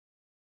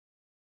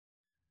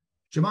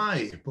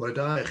Shwmae, bore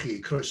da I chi,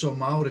 croeso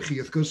mawr I chi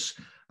wrth gwrs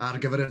ar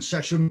gyfer yn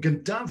sesiwn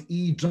gyntaf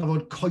I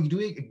drafod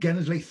Coedwig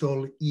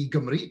Genedlaethol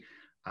Cymru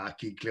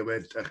ac I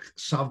glywed eich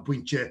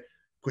safbwyntiau,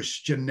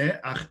 cwestiynau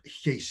a'ch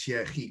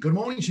lleisiau chi. Good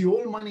morning to you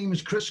all. My name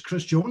is Chris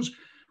Jones.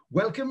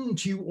 Welcome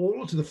to you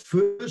all to the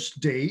first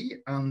day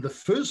and the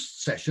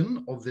first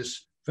session of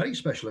this very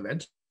special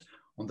event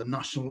on the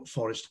National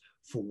Forest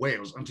for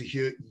Wales, and to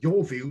hear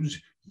your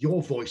views,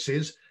 your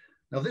voices.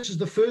 Now, this is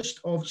the first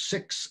of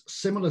 6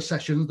 similar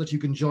sessions that you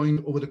can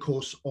join over the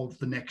course of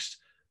the next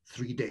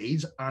 3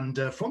 days. And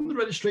from the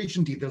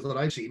registration details that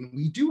I've seen,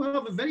 we do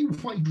have a very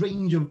wide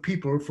range of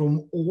people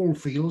from all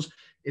fields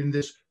in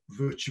this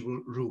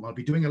virtual room. I'll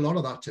be doing a lot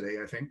of that today,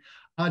 I think.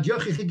 A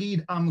diolch I chi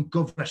gyd am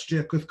gofrestru,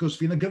 ac wrth gwrs,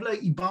 fydd 'na gyfle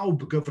I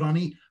bawb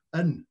gyfrannu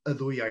yn y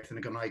ddwy iaith, yn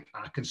y Gymraeg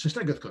ac yn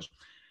Saesneg, wrth gwrs.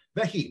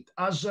 Felly,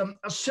 as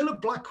Cilla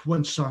Black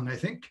once sang, I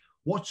think,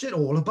 what's it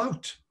all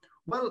about?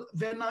 Well,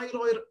 fe na I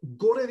roi'r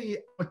gorau fi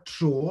y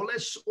tro.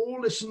 Let's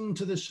all listen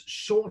to this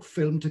short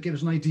film to give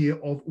us an idea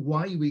of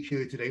why we're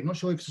here today. I'm not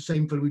sure if it's the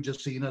same film we've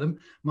just seen, Adam.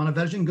 Mae yna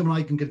fersiwn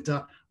Gymraeg yn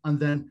gyntaf, and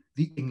then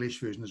the English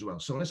version as well.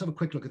 So let's have a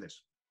quick look at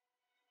this.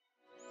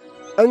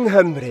 Yng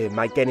Nghymru,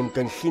 mae gennym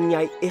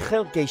gynlluniau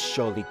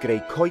uchelgeisiol I greu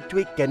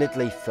coedwig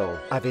genedlaethol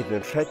a fydd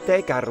yn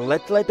rhedeg ar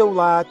ledled o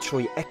wlad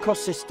trwy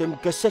ecosystem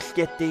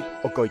gysylltiedig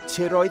o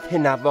goetiroedd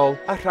hynafol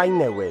a rhai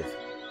newydd.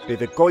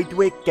 Bydd y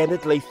Coedwig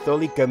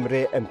Genedlaethol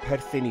Cymru yn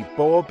perthyn I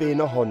bob un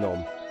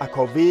ohonom, ac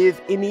o fydd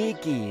I ni I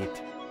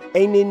gyd.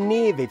 Ein ni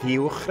fydd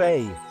i'w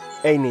chreu,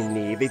 ein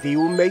ni fydd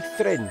i'w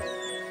meithrin,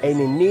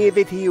 ein ni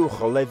fydd i'w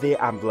choleddu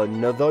am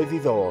flynyddoedd I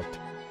ddod.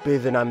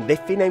 Bydd yn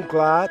amddiffyn ein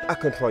gwlad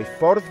ac yn rhoi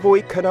ffordd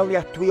fwy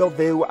cynaliadwy o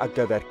fyw ar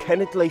gyfer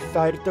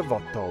cenedlaethau'r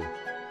dyfodol.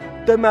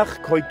 Dyma'ch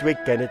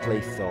Coedwig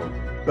Genedlaethol,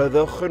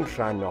 byddwch yn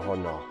rhan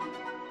ohono.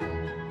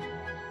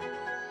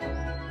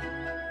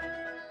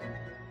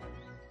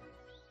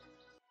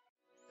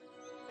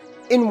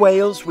 In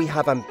Wales, we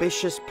have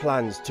ambitious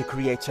plans to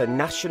create a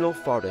national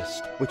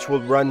forest which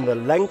will run the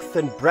length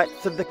and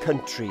breadth of the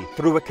country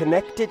through a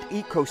connected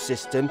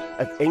ecosystem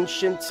of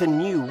ancient and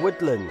new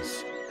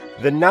woodlands.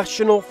 The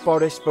National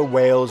Forest for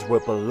Wales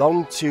will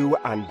belong to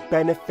and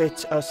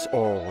benefit us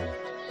all.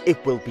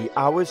 It will be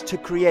ours to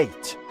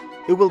create.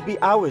 It will be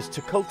ours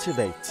to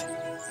cultivate.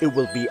 It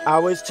will be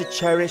ours to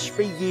cherish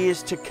for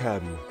years to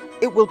come.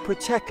 It will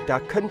protect our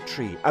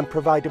country and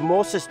provide a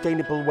more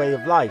sustainable way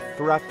of life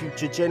for our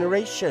future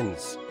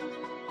generations.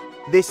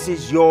 This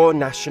is your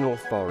national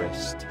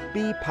forest.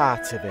 Be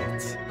part of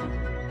it.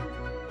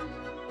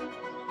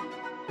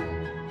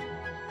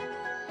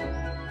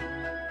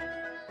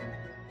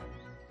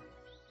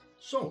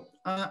 So,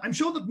 I'm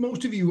sure that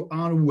most of you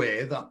are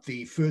aware that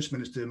the First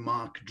Minister,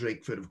 Mark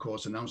Drakeford, of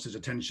course, announced his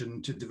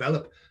intention to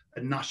develop a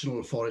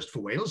national forest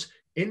for Wales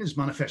in his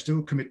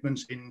manifesto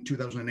commitments in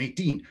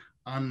 2018.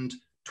 And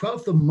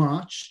 12th of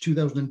March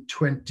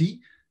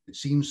 2020, it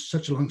seems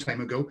such a long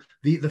time ago,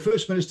 the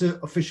First Minister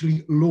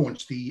officially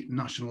launched the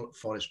National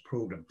Forest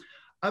Programme.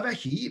 A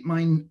felly,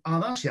 mae'n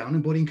addas iawn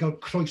yn bod ni'n cael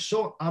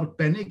croeso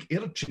arbennig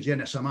i'r trydiau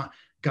nesaf yma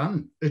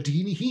gan y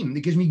dyn I hun.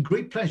 It gives me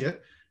great pleasure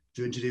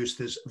to introduce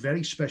this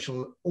very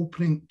special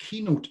opening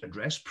keynote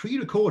address,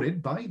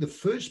 pre-recorded by the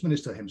First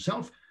Minister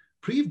himself,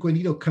 Prif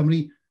Weinidog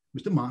Cymru,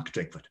 Mr. Mark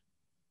Drakeford.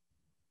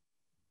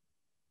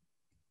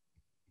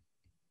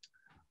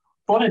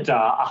 Bore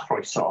da a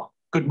chroeso.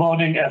 Good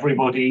morning,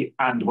 everybody,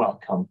 and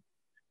welcome.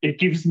 It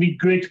gives me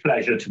great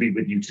pleasure to be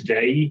with you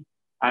today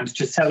and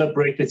to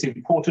celebrate this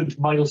important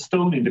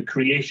milestone in the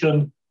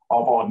creation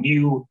of our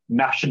new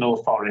National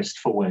Forest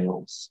for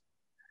Wales.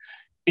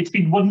 It's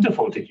been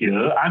wonderful to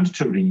hear and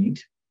to read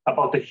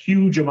about the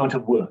huge amount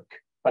of work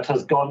that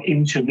has gone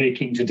into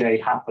making today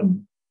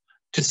happen,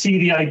 to see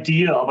the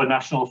idea of a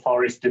national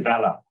forest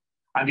develop,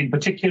 and in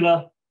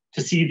particular,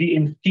 to see the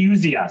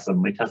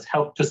enthusiasm it has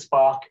helped to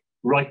spark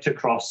right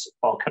across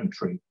our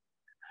country.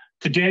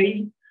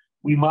 Today,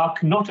 we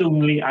mark not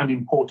only an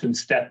important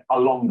step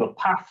along the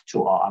path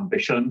to our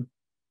ambition,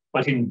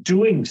 but in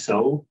doing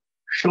so,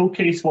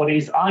 showcase what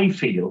is, I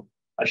feel,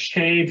 a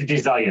shared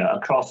desire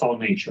across our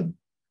nation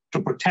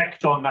to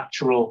protect our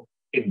natural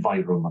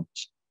environment,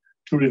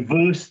 to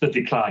reverse the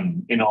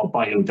decline in our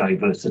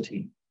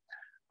biodiversity,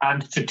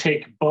 and to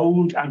take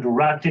bold and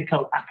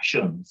radical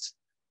actions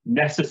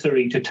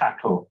necessary to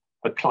tackle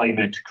the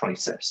climate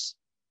crisis.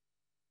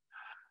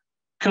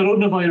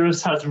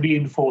 Coronavirus has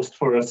reinforced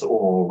for us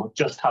all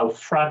just how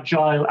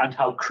fragile and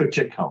how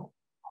critical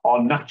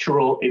our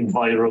natural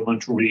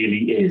environment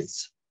really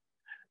is.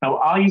 Now,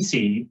 I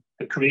see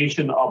the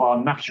creation of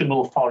our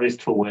National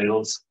Forest for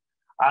Wales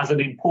as an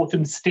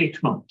important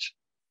statement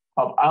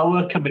of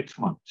our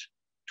commitment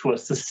to a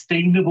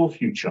sustainable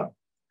future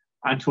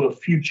and to a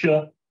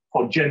future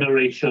for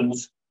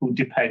generations who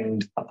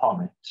depend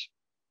upon it.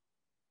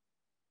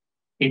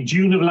 In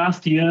June of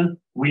last year,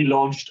 we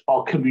launched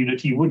our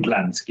Community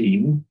Woodland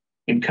Scheme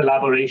in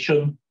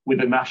collaboration with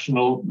the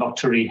National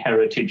Lottery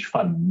Heritage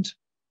Fund.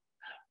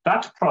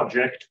 That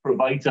project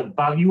provides a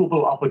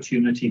valuable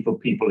opportunity for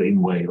people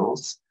in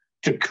Wales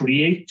to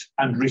create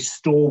and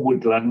restore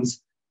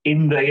woodlands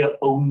in their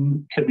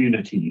own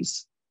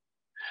communities.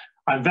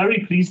 I'm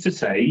very pleased to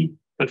say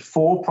that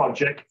 4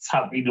 projects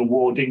have been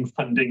awarding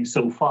funding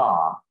so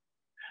far.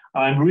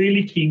 I'm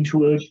really keen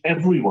to urge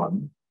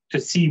everyone to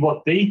see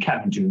what they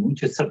can do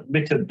to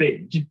submit a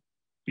bid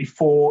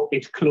before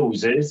it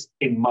closes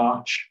in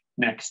March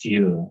next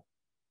year.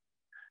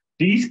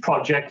 These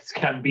projects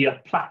can be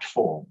a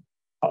platform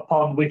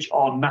upon which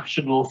our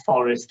national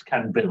forest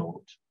can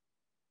build,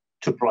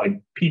 to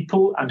provide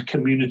people and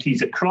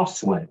communities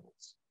across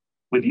Wales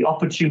with the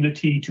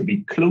opportunity to be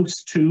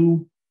close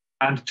to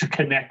and to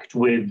connect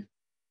with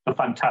the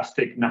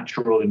fantastic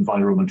natural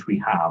environment we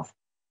have,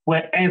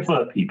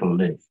 wherever people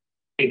live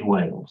in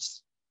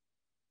Wales.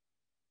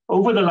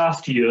 Over the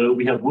last year,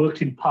 we have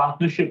worked in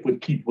partnership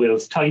with Keep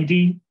Wales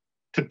Tidy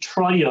to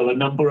trial a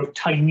number of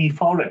tiny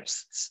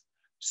forests,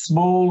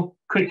 small,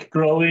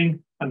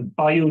 quick-growing and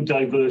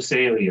biodiverse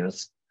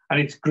areas. And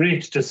it's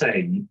great to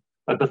say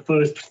that the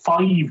first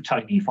 5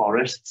 tiny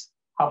forests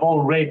have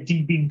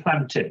already been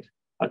planted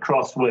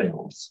across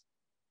Wales.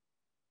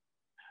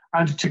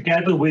 And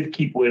together with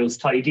Keep Wales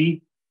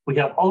Tidy, we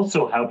have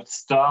also helped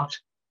start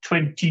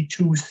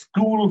 22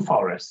 school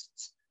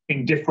forests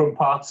in different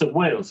parts of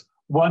Wales,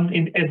 1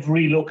 in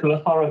every local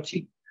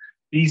authority.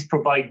 These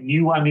provide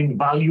new and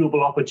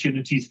invaluable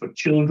opportunities for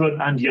children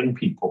and young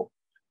people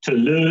to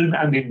learn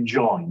and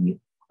enjoy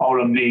our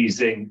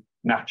amazing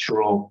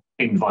natural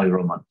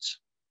environment.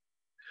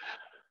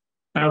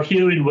 Now,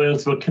 here in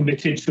Wales, we're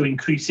committed to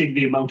increasing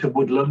the amount of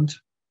woodland,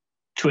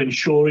 to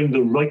ensuring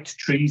the right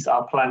trees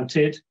are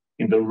planted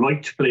in the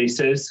right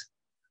places,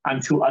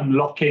 and to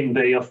unlocking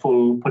their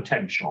full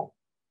potential.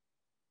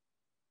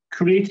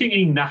 Creating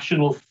a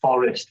national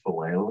forest for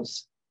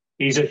Wales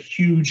is a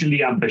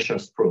hugely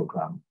ambitious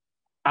programme,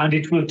 and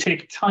it will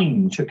take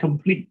time to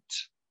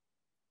complete.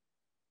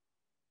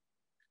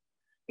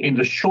 In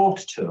the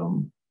short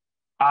term,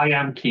 I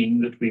am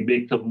keen that we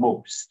make the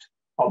most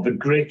of the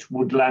great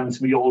woodlands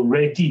we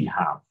already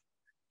have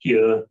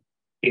here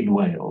in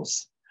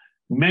Wales.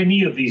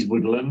 Many of these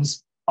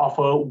woodlands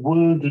offer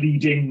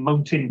world-leading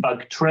mountain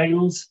bike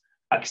trails,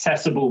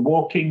 accessible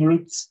walking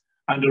routes,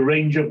 and a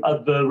range of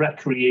other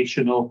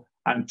recreational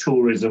and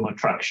tourism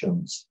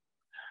attractions.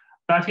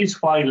 That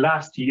is why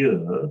last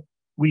year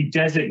we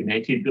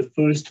designated the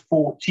first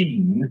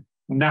 14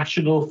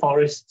 national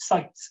forest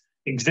sites,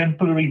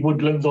 exemplary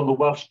woodlands on the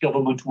Welsh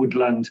Government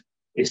woodland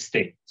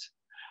estate.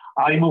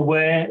 I'm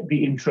aware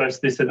the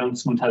interest this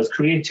announcement has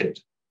created,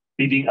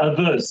 leading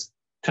others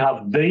to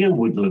have their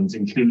woodlands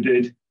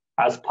included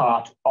as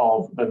part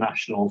of the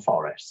National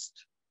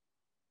Forest.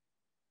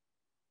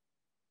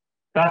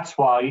 That's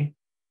why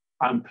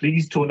I'm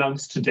pleased to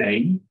announce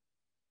today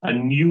a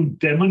new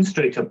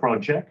demonstrator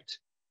project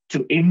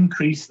to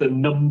increase the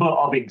number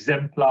of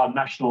exemplar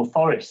National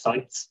Forest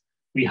sites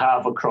we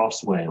have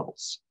across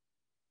Wales.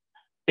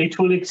 It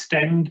will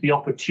extend the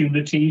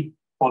opportunity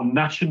for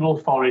National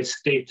Forest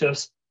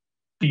status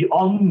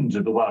beyond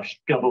the Welsh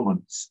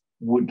Government's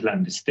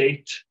woodland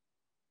estate,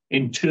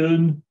 in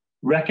turn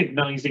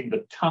recognising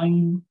the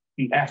time,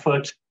 the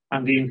effort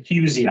and the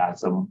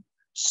enthusiasm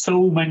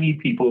so many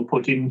people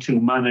put into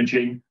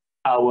managing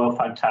our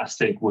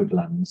fantastic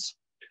woodlands.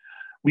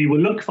 We will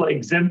look for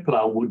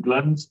exemplar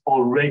woodlands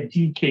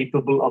already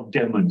capable of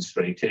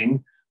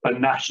demonstrating the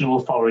National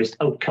Forest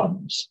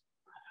outcomes,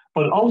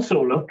 but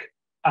also look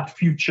at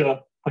future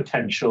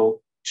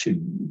potential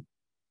too.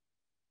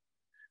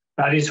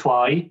 That is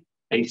why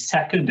a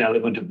second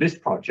element of this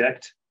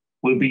project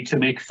will be to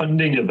make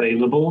funding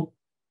available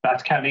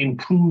that can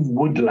improve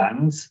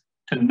woodlands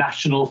to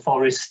National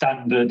Forest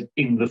standard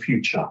in the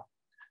future.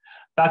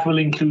 That will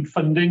include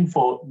funding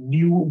for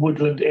new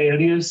woodland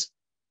areas,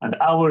 and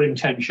our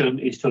intention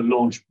is to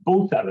launch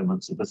both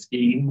elements of the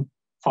scheme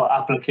for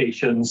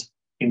applications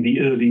in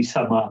the early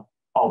summer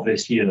of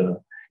this year.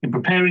 In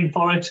preparing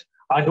for it,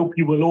 I hope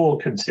you will all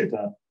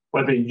consider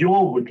whether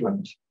your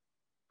woodland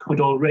could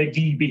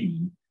already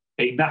be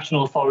a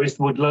National Forest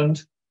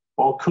woodland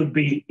or could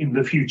be in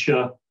the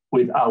future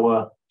with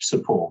our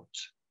support.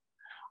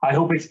 I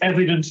hope it's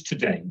evident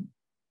today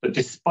that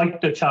despite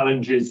the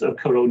challenges of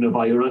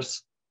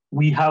coronavirus,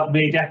 we have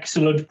made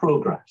excellent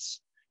progress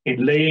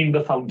in laying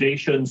the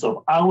foundations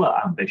of our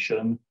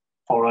ambition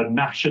for a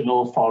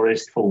National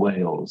Forest for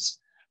Wales.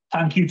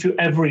 Thank you to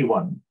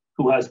everyone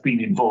who has been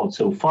involved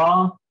so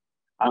far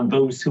and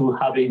those who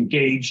have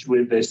engaged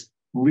with this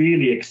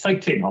really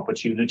exciting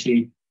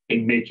opportunity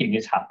in making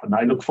it happen.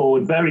 I look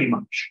forward very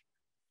much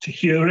to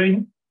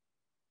hearing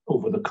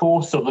over the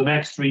course of the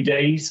next 3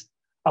 days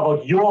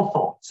about your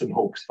thoughts and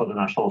hopes for the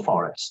National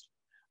Forest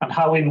and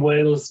how in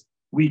Wales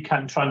we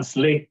can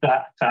translate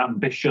that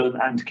ambition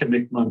and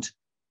commitment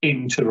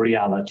into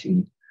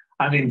reality.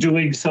 And in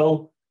doing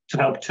so, to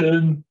help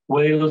turn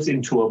Wales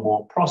into a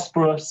more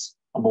prosperous,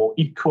 a more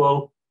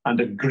equal and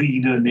a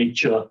greener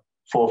nature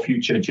for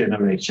future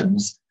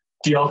generations.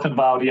 Diolch yn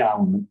fawr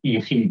iawn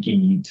I chi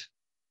gyd.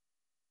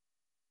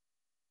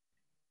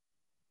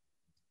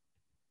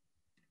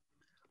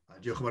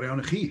 Diolch yn fawr iawn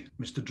I chi,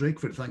 Mr.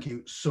 Drakeford. Thank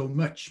you so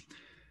much.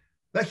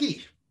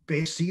 Felly,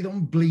 beth sydd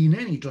o'n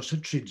blaenau ni dros y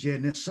tridiau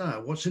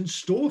nesaf? What's in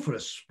store for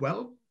us?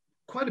 Well,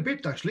 quite a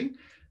bit actually.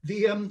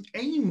 The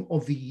aim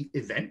of the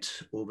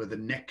event over the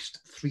next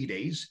 3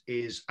 days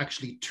is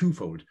actually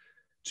twofold.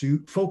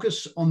 To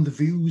focus on the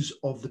views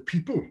of the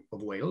people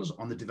of Wales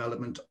on the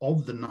development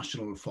of the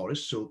National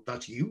Forest, so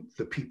that's you,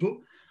 the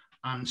people.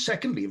 And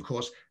secondly, of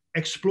course,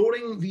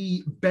 exploring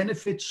the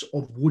benefits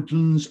of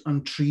woodlands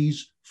and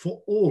trees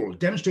for all,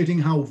 demonstrating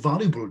how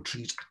valuable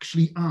trees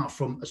actually are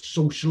from a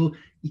social,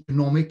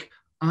 economic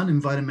and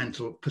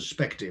environmental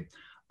perspective.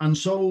 And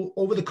so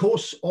over the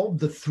course of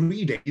the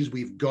 3 days,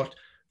 we've got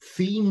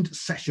themed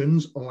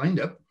sessions lined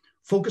up,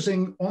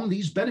 focusing on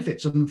these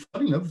benefits. And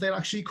funny enough, they're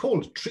actually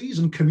called Trees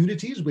and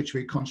Communities, which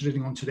we're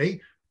concentrating on today,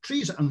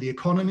 Trees and the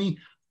Economy,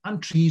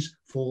 and Trees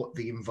for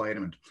the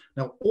Environment.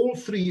 Now, all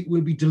three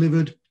will be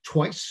delivered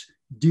twice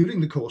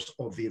during the course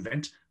of the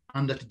event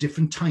and at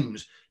different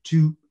times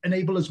to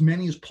enable as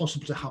many as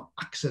possible to have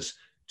access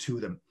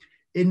to them.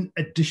 In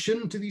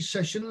addition to these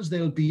sessions,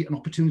 there'll be an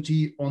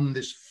opportunity on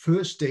this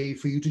first day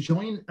for you to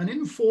join an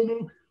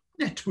informal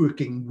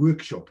networking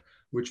workshop,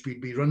 which will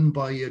be run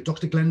by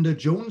Dr. Glenda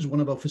Jones,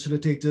 one of our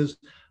facilitators.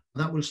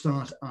 That will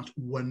start at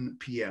 1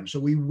 p.m.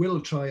 So we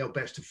will try our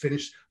best to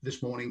finish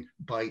this morning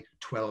by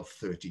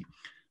 12:30.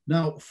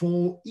 Now,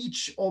 for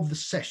each of the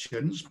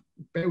sessions,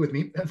 bear with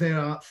me, there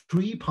are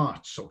 3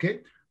 parts,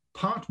 okay?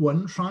 Part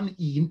 1, Rhan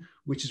 1,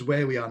 which is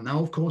where we are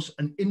now, of course,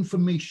 an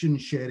information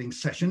sharing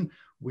session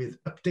with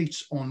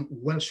updates on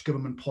Welsh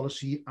Government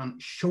policy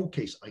and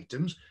showcase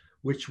items,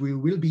 which we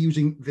will be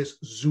using this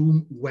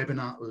Zoom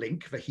webinar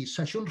link. Felly,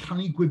 sesiwn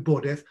rhannu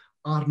gwybodaeth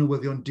ar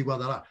newyddion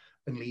diweddara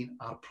ynglyn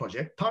â'r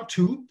prosiect. Part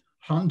 2,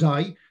 Rhan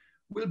 2,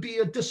 will be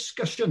a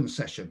discussion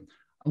session.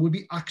 And we'll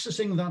be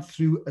accessing that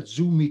through a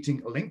Zoom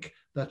meeting link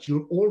that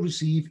you'll all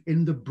receive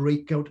in the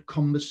breakout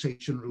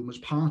conversation room as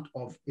part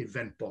of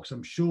Eventbox.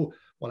 I'm sure,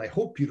 well, I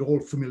hope you're all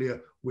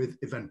familiar with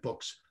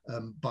Eventbox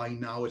by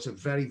now. It's a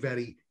very,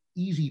 very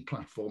easy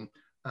platform.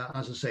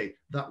 As I say,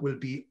 that will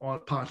be all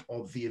part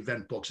of the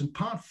Eventbox. And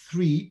part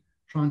 3,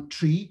 Rhan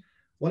 3,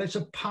 well, it's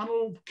a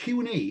panel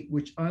Q&A,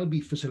 which I'll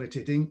be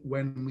facilitating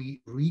when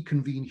we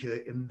reconvene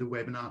here in the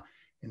webinar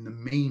in the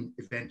main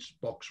events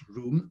box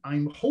room.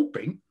 I'm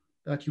hoping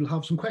that you'll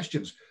have some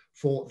questions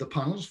for the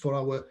panels, for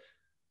our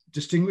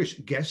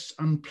distinguished guests,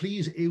 and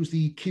please use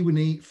the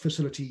Q&A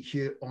facility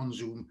here on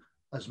Zoom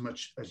as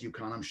much as you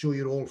can. I'm sure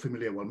you're all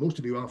familiar, well, most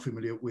of you are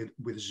familiar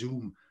with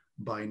Zoom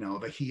by now.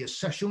 Felly, y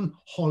sesiwn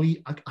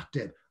holi ag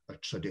ateb y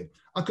trydydd.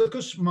 Ac wrth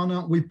gwrs, mae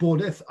yna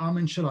wybodaeth am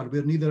ein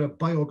siaradwyr ni. There are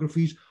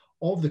biographies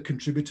of the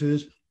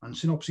contributors and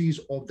synopses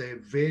of their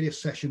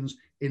various sessions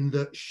in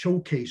the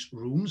showcase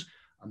rooms.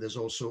 And there's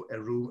also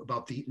a room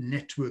about the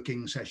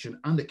networking session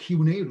and a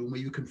Q&A room where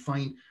you can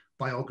find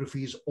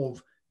biographies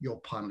of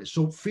your panelists.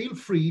 So feel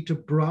free to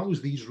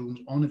browse these rooms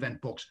on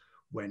Eventbox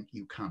when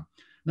you can.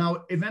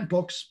 Now,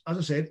 Eventbox, as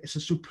I said, it's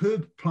a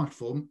superb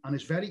platform and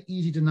it's very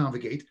easy to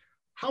navigate.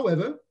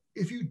 However,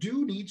 if you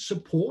do need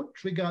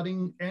support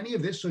regarding any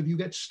of this, so if you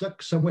get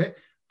stuck somewhere,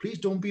 please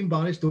don't be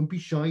embarrassed, don't be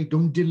shy,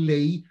 don't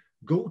delay.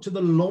 Go to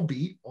the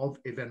lobby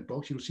of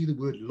Eventbox. You'll see the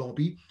word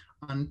lobby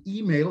and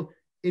email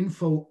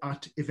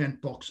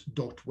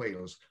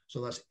info@eventbox.wales.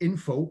 So that's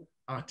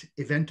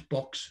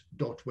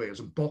info@eventbox.wales.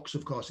 And box,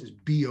 of course, is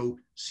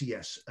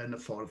BOCS yn y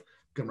ffordd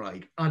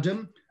Gymraeg.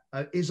 Adam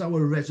is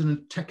our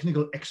resident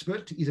technical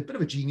expert. He's a bit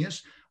of a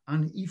genius.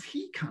 And if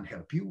he can't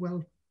help you,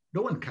 well,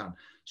 no one can.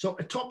 So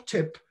a top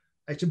tip,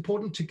 it's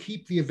important to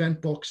keep the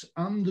Eventbox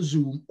and the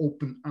Zoom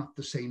open at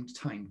the same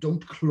time.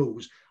 Don't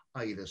close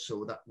either.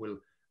 So that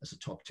will, as a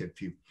top tip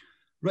for you.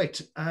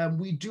 Right,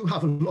 we do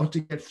have a lot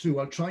to get through.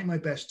 I'll try my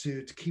best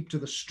to keep to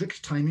the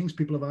strict timings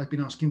people have been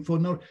asking for.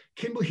 Nawr,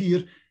 cyn bo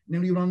hir,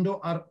 newn ni wrando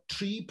ar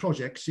 3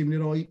 prosiect sy'n mynd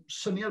i roi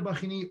syniad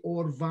bach i ni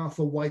o'r fath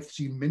o waith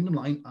sy'n mynd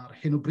ymlaen ar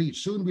hyn o bryd.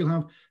 Soon we'll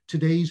have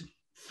today's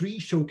 3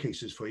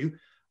 showcases for you,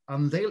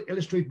 and they'll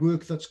illustrate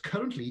work that's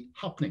currently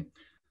happening.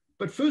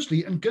 But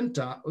firstly, yn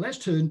gyntaf, let's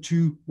turn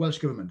to Welsh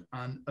Government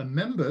and a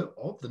member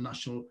of the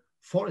National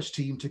Forest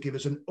team to give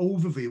us an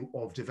overview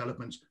of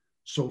developments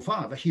so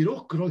far. Felly,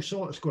 rwch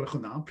groeso os gwelwch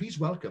yn dda. Please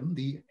welcome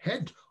the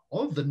head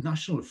of the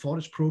National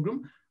Forest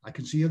Programme. I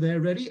can see you there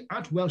ready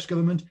at Welsh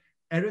Government,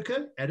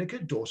 Erica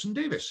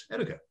Dawson-Davies.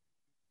 Erica.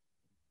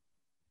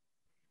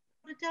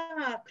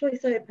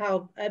 Croeso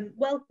pawb.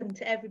 Welcome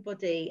to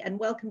everybody and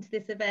welcome to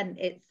this event.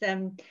 It's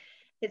been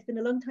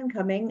a long time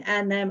coming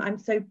and I'm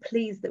so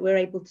pleased that we're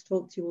able to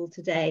talk to you all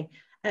today.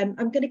 I'm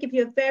going to give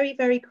you a very,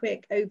 very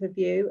quick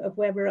overview of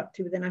where we're up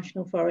to with the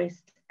National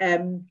Forest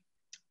and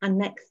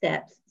next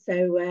steps.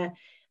 So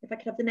if I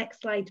could have the next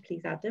slide,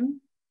 please,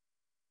 Adam.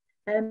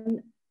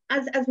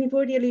 As we've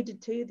already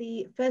alluded to,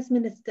 the First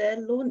Minister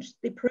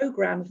launched the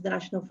programme of the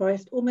National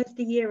Forest almost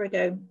a year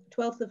ago,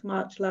 12th of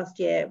March last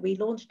year. We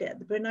launched it at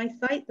the Brunei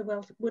site, the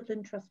Welsh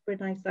Woodland Trust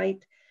Brunei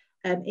site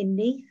in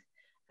Neath.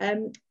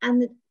 And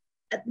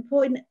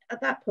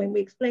at that point,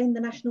 we explained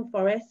the National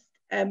Forest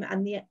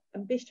and the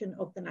ambition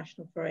of the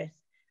National Forest,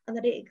 and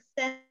that it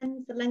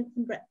extends the length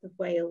and breadth of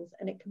Wales,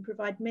 and it can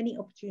provide many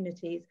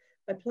opportunities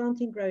by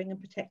planting, growing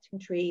and protecting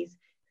trees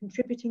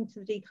contributing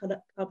to the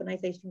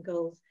decarbonisation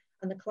goals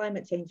and the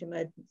climate change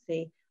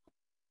emergency,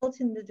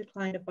 halting the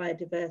decline of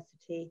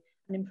biodiversity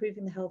and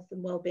improving the health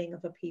and well-being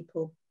of our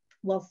people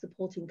whilst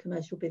supporting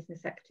commercial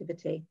business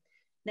activity.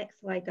 Next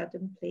slide,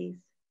 Adam, please.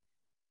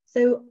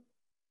 So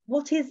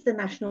what is the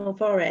National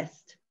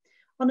Forest?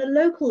 On a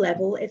local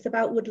level, it's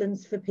about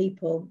woodlands for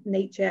people,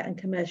 nature and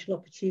commercial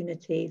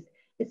opportunities.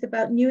 It's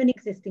about new and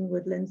existing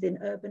woodlands in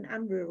urban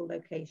and rural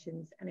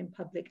locations and in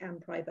public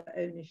and private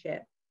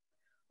ownership.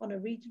 On a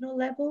regional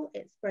level,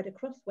 it's spread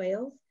across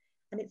Wales,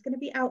 and it's going to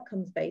be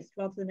outcomes based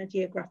rather than a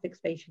geographic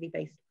spatially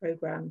based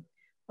programme.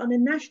 On a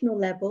national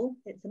level,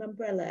 it's an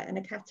umbrella and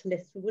a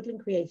catalyst for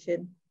woodland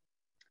creation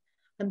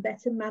and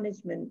better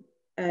management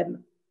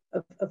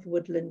of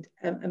woodland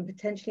and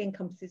potentially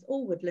encompasses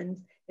all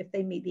woodlands if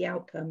they meet the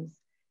outcomes.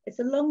 It's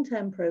a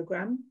long-term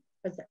programme,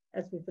 as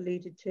we've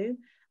alluded to,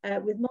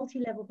 with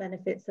multi-level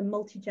benefits and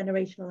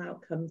multi-generational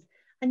outcomes.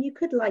 And you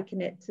could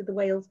liken it to the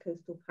Wales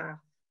Coastal Path.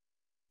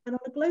 And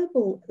on a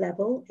global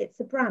level, it's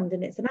a brand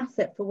and it's an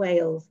asset for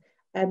Wales.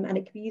 And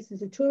it can be used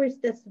as a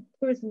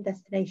tourism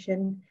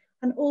destination.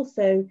 And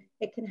also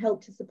it can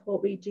help to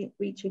support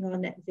reaching our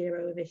net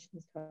zero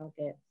emissions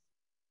targets.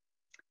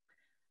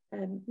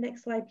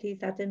 Next slide,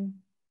 please,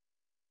 Adam.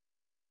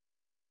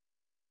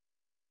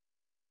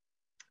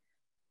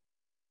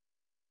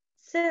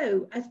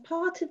 So, as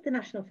part of the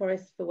National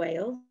Forest for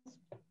Wales,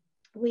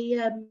 we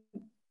have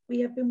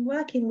been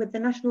working with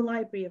the National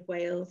Library of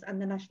Wales and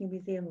the National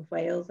Museum of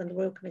Wales and the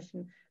Royal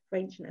Commission for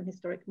Ancient and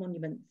Historic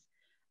Monuments.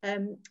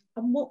 And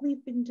what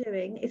we've been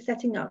doing is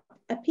setting up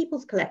a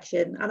People's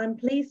Collection, and I'm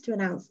pleased to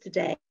announce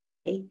today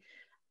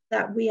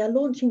that we are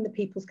launching the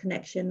People's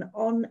Collection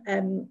on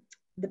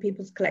the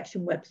People's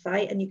Collection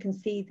website, and you can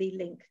see the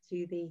link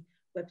to the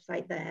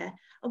website there.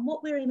 And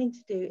what we're aiming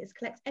to do is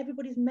collect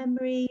everybody's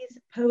memories,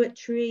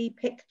 poetry,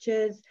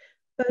 pictures,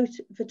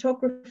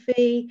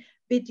 photography,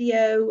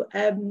 video,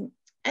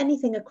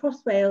 anything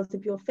across Wales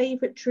of your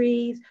favourite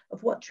trees,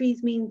 of what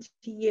trees mean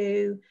to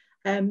you,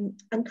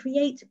 and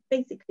create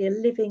basically a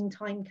living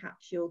time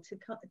capsule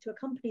to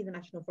accompany the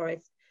National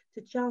Forest,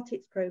 to chart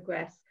its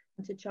progress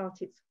and to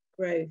chart its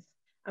growth.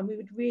 And we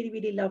would really,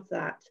 really love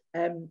that,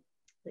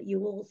 that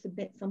you all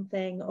submit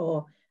something,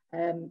 or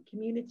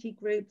community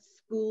groups,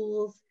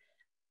 schools,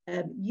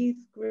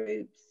 youth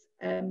groups,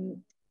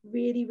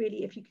 really,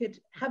 really, if you could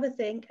have a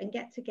think and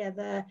get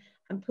together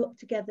and put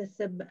together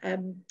some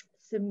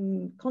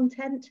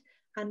content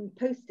and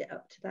post it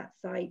up to that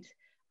site,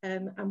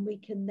 and we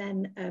can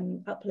then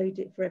upload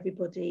it for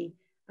everybody,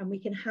 and we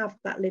can have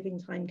that living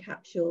time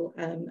capsule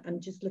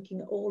and just looking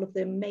at all of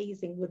the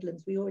amazing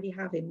woodlands we already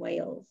have in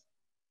Wales.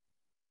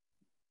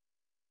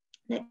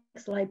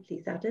 Next slide,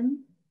 please,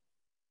 Adam.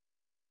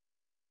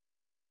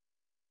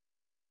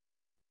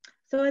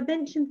 So I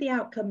mentioned the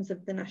outcomes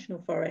of the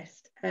National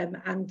Forest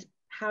and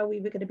how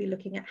we were going to be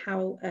looking at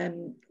how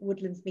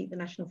woodlands meet the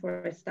National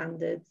Forest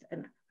standards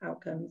and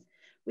outcomes.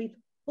 We've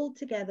pulled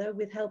together,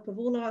 with help of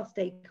all our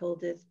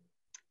stakeholders,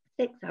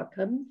 6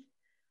 outcomes: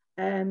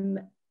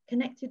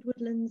 connected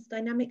woodlands,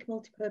 dynamic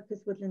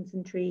multipurpose woodlands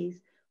and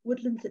trees,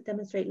 woodlands that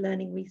demonstrate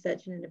learning,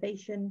 research and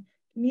innovation,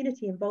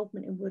 community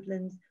involvement in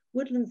woodlands,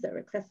 woodlands that are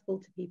accessible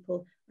to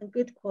people, and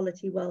good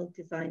quality,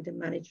 well-designed and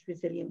managed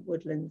resilient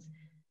woodlands.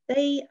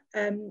 They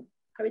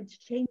are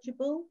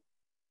interchangeable,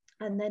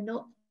 and they're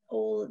not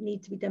all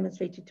need to be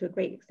demonstrated to a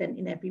great extent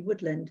in every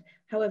woodland.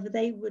 However,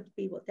 they would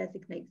be what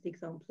designates the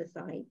exemplar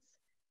sites.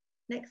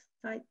 Next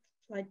slide,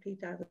 please,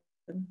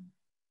 Adam.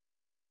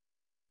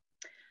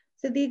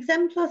 So the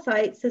exemplar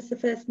sites, as the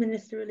First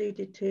Minister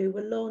alluded to,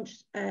 were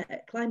launched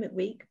at Climate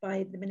Week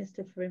by the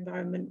Minister for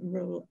Environment and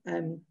Rural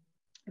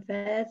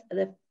Affairs.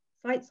 The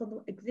sites on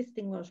the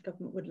existing Welsh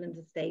Government woodland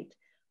estate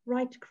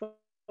right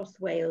across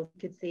Wales,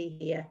 you can see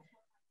here.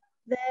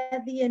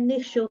 They're the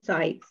initial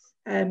sites,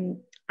 and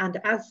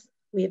as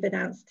we have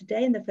announced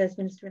today, and the First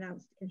Minister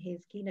announced in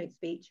his keynote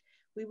speech,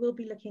 we will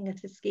be looking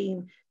at a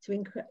scheme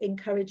to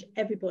encourage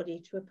everybody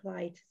to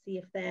apply to see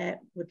if their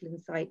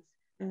woodland sites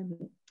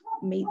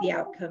meet the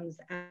outcomes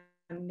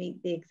and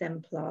meet the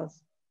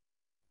exemplars.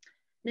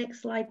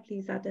 Next slide,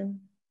 please,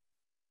 Adam.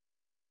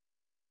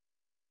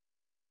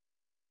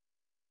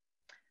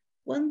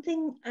 One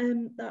thing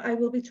that I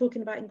will be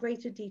talking about in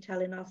greater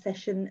detail in our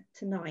session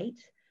tonight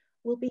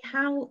will be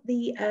how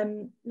the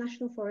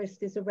National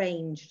Forest is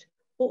arranged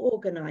or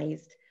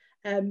organised.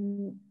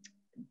 The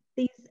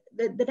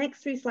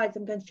next 3 slides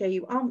I'm going to show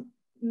you aren't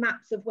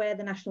maps of where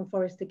the National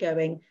Forest are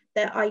going.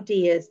 They're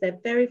ideas, they're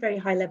very, very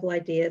high level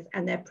ideas,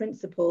 and they're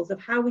principles of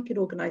how we could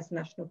organise the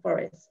National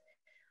Forest.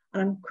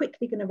 And I'm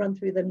quickly going to run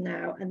through them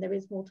now, and there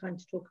is more time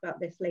to talk about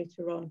this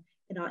later on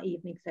in our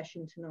evening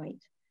session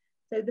tonight.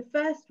 So the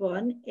first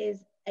one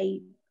is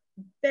a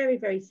very,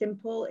 very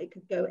simple, it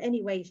could go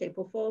any way, shape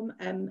or form,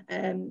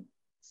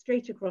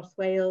 straight across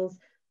Wales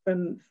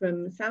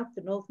from south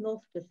to north,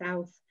 north to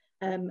south.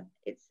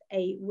 It's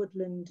a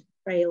woodland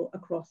trail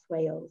across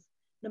Wales.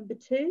 Number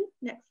 2,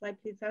 next slide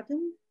please,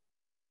 Adam.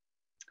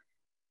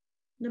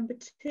 Number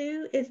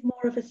 2 is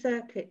more of a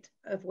circuit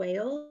of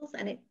Wales,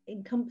 and it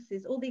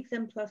encompasses all the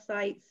exemplar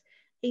sites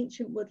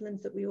ancient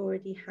woodlands that we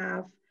already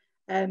have,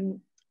 and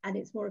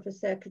it's more of a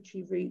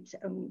circuitry route.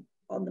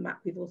 On the map,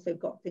 we've also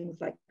got things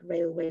like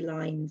railway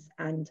lines,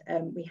 and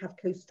we have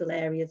coastal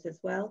areas as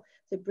well.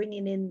 So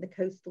bringing in the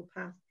coastal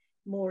path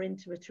more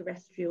into a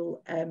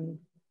terrestrial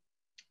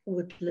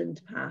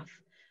woodland path.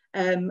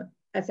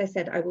 As I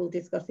said, I will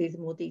discuss these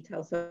in more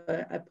detail, so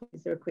I put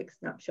these are a quick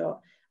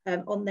snapshot.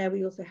 On there,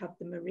 we also have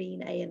the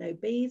marine A and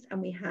OBs,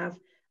 and we have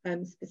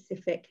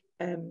specific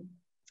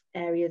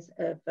areas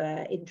of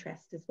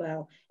interest as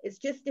well. It's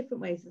just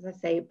different ways, as I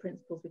say,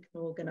 principles we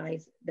can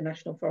organise the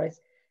National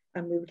Forest,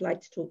 and we would like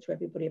to talk to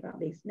everybody about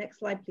these. Next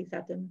slide, please,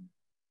 Adam.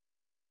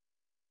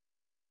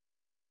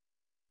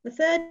 The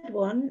third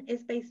one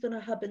is based on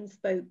a hub and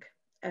spoke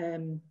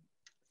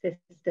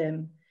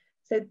system.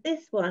 So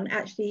this one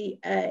actually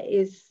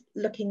is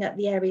looking at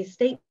the area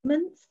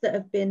statements that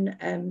have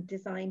been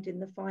designed in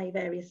the 5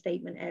 area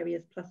statement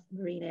areas plus the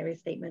marine area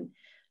statement,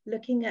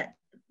 looking at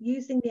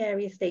using the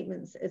area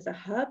statements as a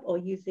hub or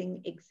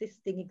using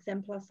existing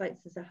exemplar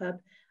sites as a hub,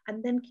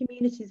 and then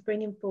communities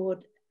bringing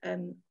forward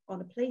on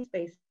a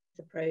place-based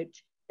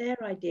approach their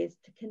ideas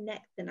to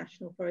connect the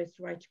National Forest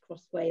right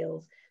across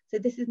Wales. So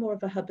this is more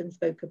of a hub and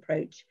spoke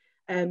approach.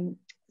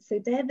 So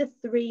they're the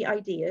 3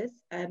 ideas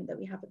that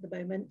we have at the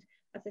moment.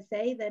 As I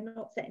say, they're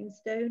not set in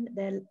stone.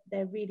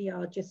 They really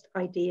are just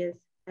ideas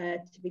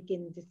to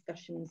begin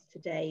discussions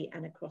today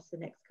and across the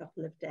next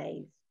couple of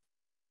days.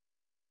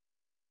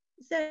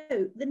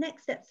 So the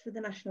next steps for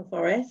the National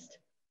Forest.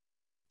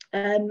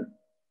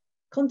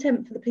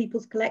 Content for the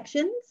People's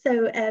Collection.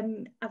 So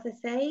as I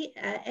say,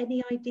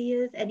 any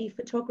ideas, any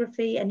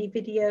photography, any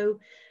video,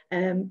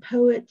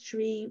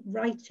 poetry,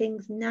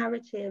 writings,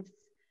 narratives,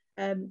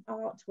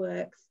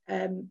 artworks,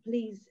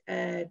 please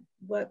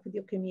work with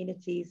your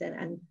communities,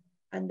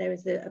 and there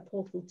is a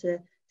portal to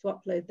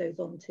upload those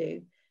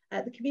onto.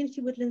 The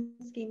Community Woodland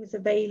Scheme is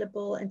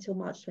available until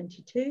March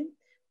 22.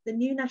 The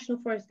new National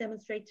Forest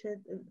demonstrator,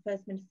 the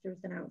First Minister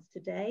has announced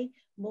today.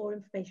 More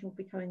information will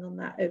be coming on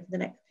that over the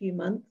next few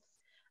months.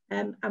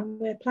 And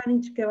we're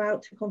planning to go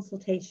out to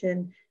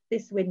consultation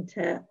this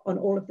winter on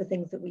all of the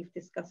things that we've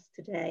discussed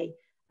today,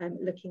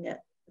 looking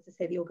at, as I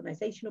say, the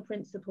organisational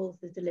principles,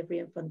 the delivery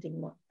and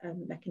funding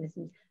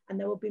mechanisms, and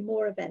there will be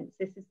more events.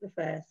 This is the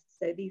first.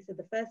 So these are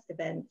the first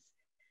events,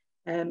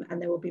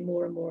 and there will be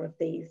more and more of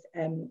these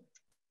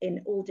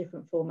in all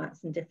different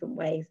formats and different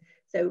ways.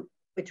 So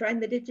we're trying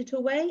the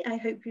digital way. I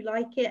hope you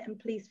like it, and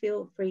please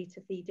feel free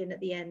to feed in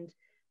at the end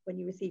when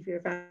you receive your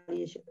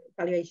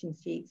evaluation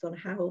sheets on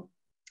how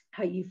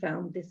you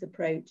found this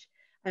approach.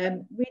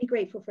 Really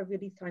grateful for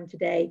everybody's time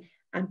today,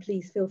 and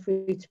please feel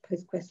free to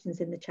post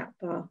questions in the chat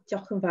bar.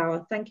 Diolch yn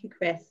fawr. Thank you,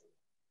 Chris.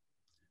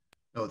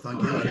 Oh,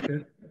 thank you,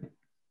 Erica.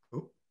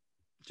 Oh,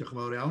 diolch yn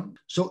fawr iawn.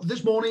 So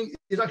this morning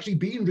is actually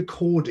being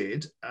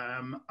recorded.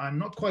 I'm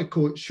not quite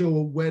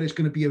sure where it's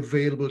going to be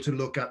available to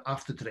look at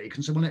after today.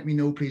 Can someone let me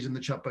know, please, in the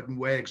chat button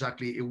where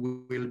exactly it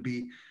will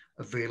be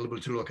available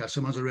to look at?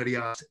 Someone's already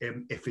asked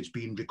if it's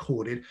been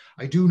recorded.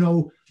 I do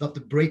know that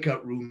the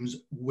breakout rooms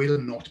will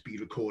not be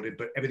recorded,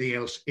 but everything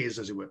else is,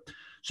 as it were.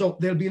 So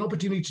there'll be an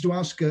opportunity to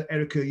ask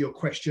Erica your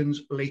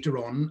questions later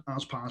on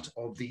as part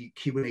of the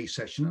Q&A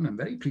session, and I'm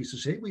very pleased to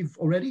say we've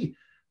already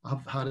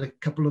had a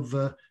couple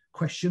of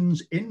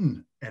questions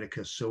in,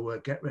 Erica, so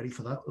get ready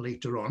for that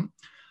later on.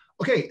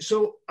 Okay,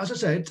 so as I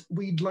said,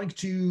 we'd like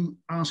to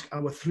ask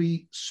our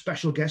 3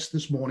 special guests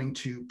this morning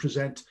to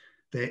present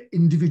their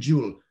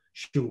individual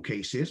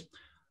showcases.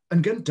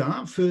 And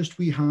gyntaf, first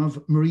we have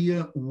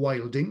Maria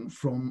Wilding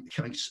from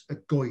Llais y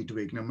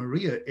Goedwig. Now,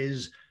 Maria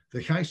is the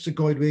Llais y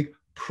Goedwig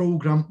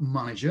Programme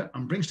Manager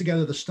and brings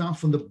together the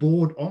staff and the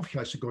board of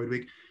Llais y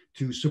Goedwig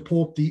to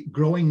support the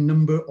growing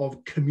number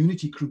of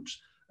community groups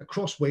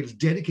across Wales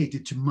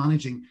dedicated to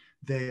managing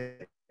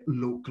their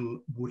local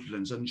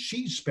woodlands. And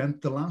she's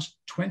spent the last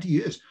 20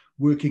 years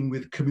working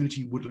with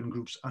community woodland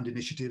groups and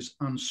initiatives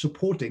and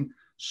supporting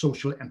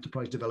social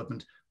enterprise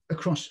development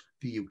across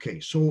the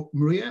UK. So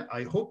Maria,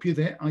 I hope you're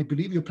there. I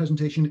believe your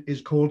presentation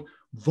is called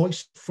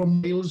Voice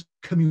from Wales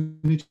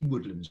Community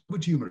Woodlands. Over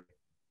to you, Maria.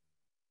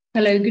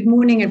 Hello, good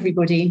morning,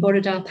 everybody. Bore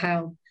da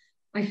pawb.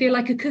 I feel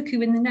like a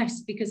cuckoo in the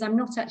nest because I'm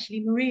not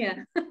actually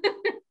Maria.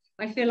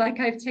 I feel like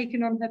I've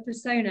taken on her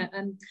persona.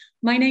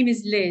 My name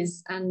is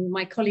Liz, and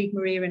my colleague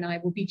Maria and I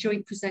will be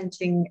joint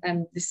presenting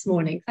this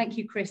morning. Thank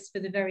you, Chris, for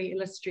the very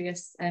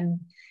illustrious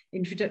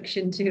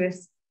introduction to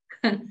us.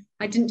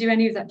 I didn't do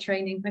any of that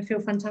training. I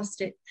feel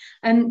fantastic.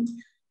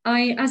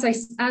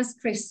 As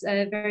Chris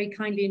very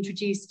kindly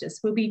introduced us,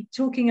 we'll be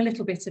talking a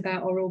little bit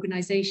about our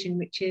organisation,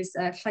 which is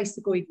Llais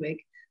y Goedwig,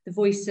 the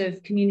voice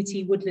of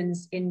community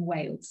woodlands in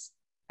Wales.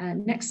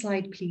 Next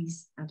slide,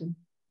 please, Adam.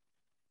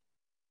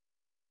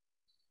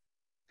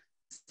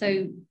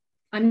 So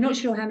I'm not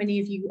sure how many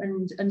of you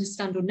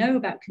understand or know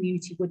about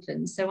community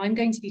woodlands, so I'm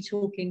going to be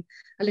talking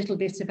a little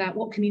bit about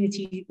what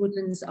community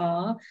woodlands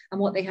are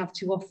and what they have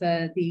to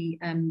offer the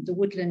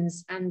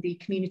woodlands and the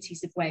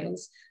communities of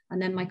Wales.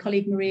 And then my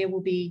colleague Maria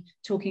will be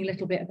talking a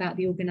little bit about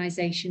the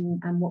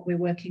organisation and what we're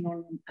working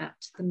on at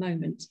the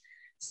moment.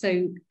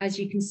 So as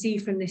you can see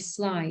from this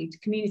slide,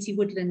 community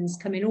woodlands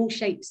come in all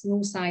shapes and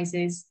all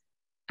sizes,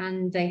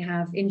 and they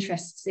have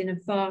interests in a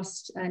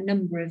vast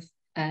number of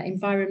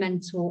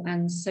environmental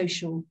and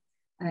social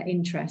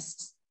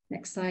interests.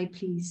 Next slide,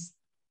 please.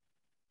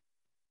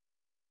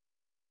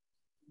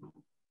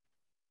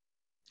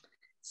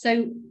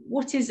 So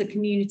what is a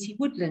community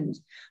woodland?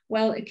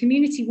 Well, a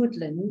community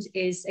woodland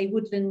is a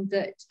woodland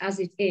that,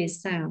 as it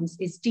sounds,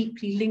 is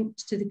deeply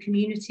linked to the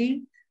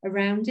community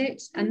around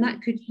it. And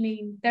that could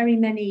mean very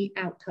many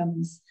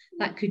outcomes.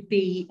 That could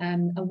be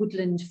a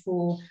woodland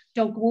for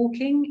dog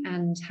walking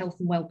and health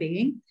and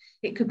well-being.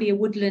 It could be a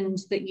woodland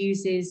that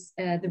uses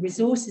the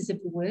resources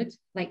of the wood,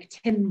 like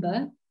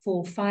timber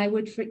for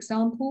firewood, for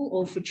example,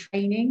 or for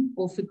training,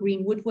 or for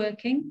green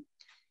woodworking.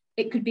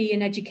 It could be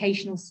an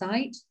educational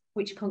site,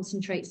 which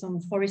concentrates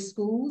on forest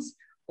schools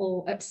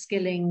or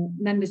upskilling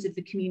members of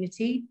the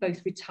community,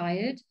 both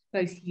retired,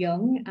 both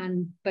young,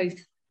 and both,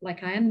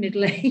 like I am,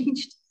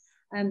 middle-aged.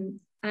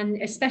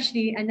 And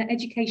especially and the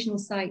educational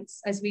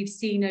sites, as we've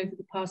seen over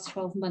the past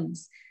 12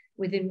 months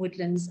within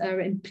woodlands,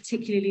 are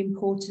particularly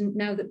important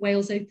now that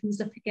Wales opens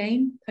up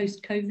again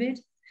post-COVID.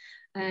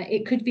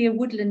 It could be a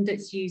woodland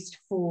that's used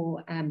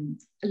for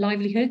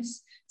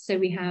livelihoods. So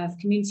we have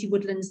community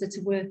woodlands that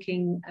are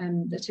working,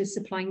 that are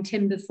supplying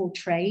timber for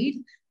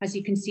trade. As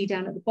you can see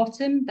down at the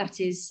bottom,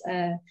 that is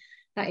a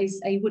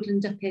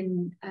woodland up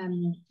in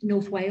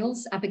North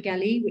Wales,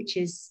 Abergele, which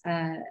is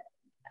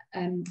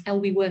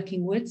Elwy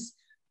Working Woods.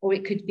 Or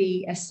it could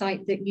be a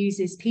site that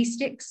uses pea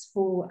sticks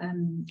for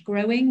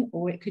growing,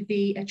 or it could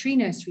be a tree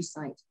nursery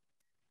site.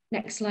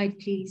 Next slide,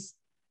 please.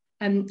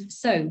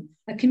 So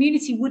a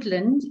community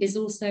woodland is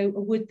also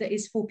a wood that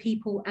is for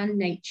people and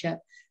nature.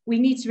 We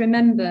need to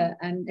remember,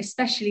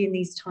 especially in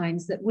these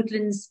times, that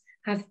woodlands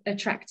have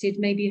attracted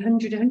maybe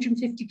 100,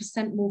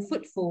 150% more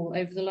footfall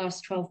over the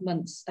last 12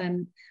 months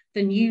than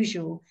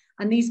usual.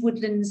 And these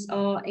woodlands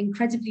are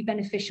incredibly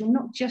beneficial,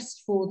 not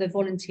just for the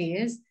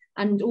volunteers,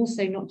 and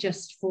also not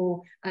just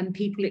for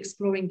people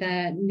exploring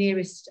their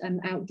nearest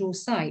outdoor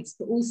sites,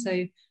 but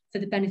also for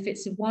the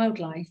benefits of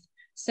wildlife.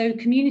 So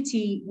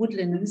community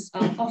woodlands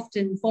are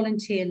often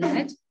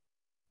volunteer-led.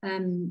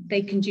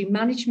 They can do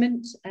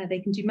management of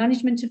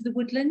the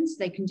woodlands.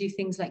 They can do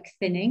things like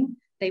thinning.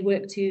 They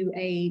work to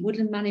a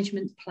woodland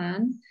management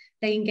plan.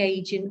 They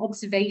engage in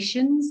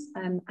observations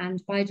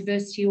and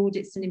biodiversity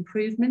audits and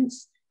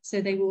improvements.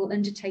 So they will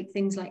undertake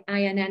things like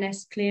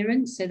INNS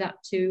clearance, so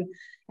that to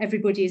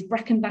everybody is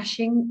bracken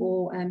bashing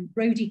or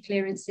roadie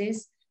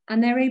clearances.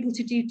 And they're able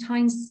to do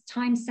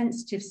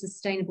time-sensitive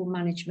sustainable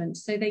management.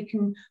 So they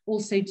can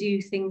also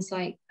do things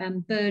like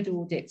bird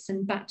audits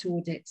and bat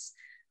audits.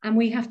 And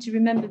we have to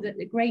remember that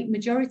the great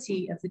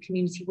majority of the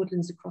community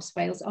woodlands across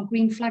Wales are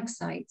green flag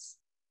sites.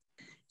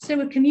 So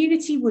a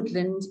community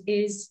woodland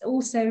is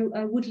also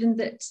a woodland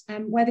that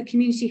where the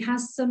community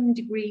has some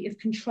degree of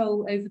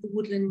control over the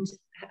woodland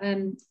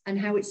and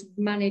how it's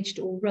managed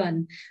or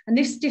run. And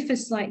this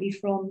differs slightly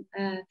from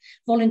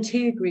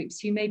volunteer groups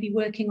who may be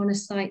working on a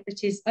site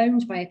that is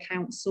owned by a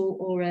council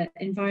or an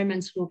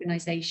environmental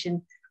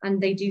organisation,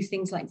 and they do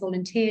things like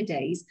volunteer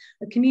days.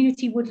 A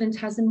community woodland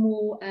has a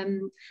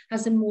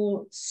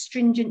more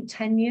stringent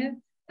tenure.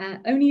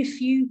 Only a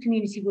few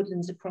community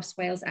woodlands across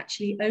Wales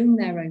actually own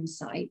their own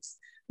sites.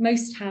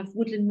 Most have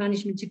woodland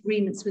management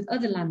agreements with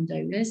other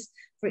landowners,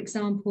 for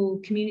example,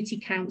 community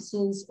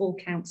councils or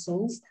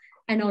councils,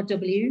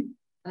 NRW,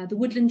 the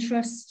Woodland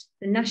Trust,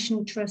 the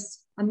National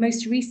Trust, and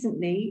most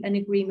recently an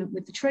agreement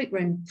with the Trunk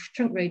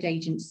Road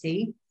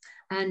Agency.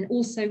 And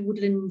also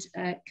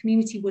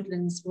community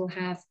woodlands will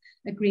have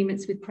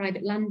agreements with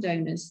private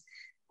landowners.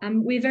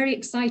 We're very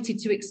excited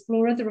to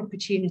explore other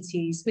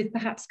opportunities with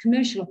perhaps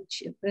commercial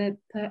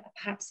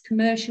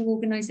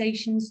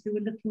organisations who are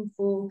looking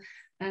for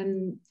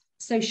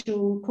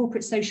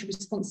corporate social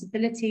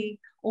responsibility,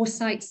 or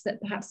sites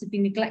that perhaps have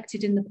been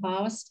neglected in the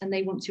past and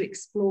they want to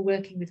explore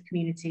working with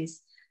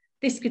communities.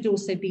 This could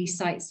also be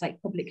sites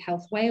like Public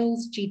Health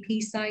Wales,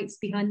 GP sites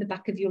behind the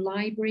back of your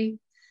library.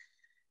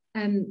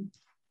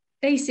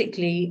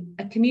 Basically,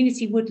 a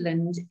community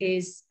woodland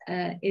is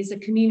a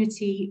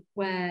community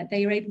where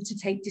they are able to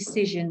take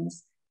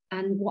decisions,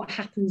 and what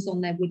happens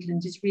on their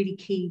woodland is really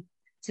key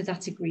to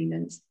that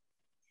agreement.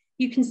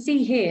 You can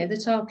see here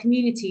that our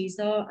communities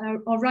are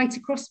right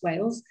across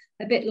Wales,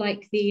 a bit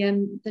like the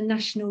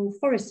national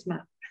forest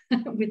map,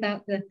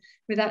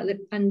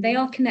 and they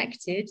are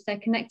connected. They're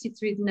connected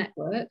through the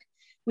network.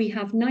 We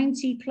have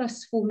 90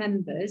 plus full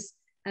members,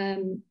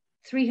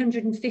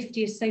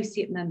 350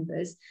 associate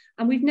members,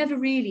 and we've never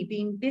really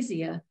been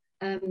busier.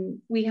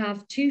 We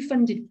have two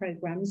funded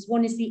programmes.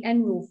 One is the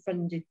NROL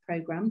funded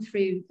programme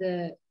through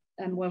the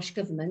Welsh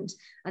Government,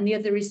 and the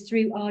other is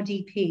through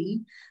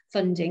RDP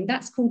funding.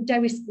 That's called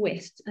Dewis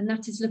Gwyth, and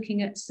that is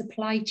looking at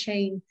supply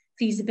chain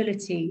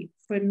feasibility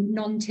for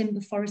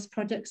non-timber forest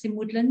products in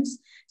woodlands.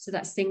 So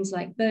that's things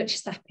like birch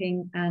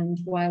sapping and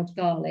wild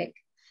garlic.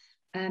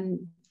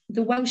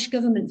 The Welsh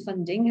Government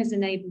funding has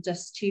enabled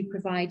us to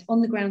provide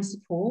on-the-ground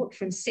support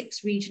from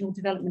 6 regional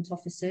development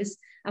officers,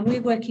 and we're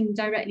working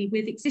directly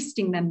with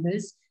existing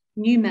members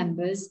new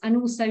members, and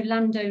also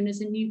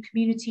landowners and new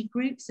community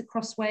groups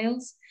across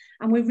Wales.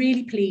 And we're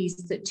really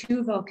pleased that 2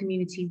 of our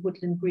community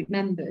woodland group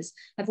members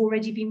have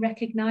already been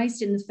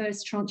recognised in the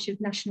first tranche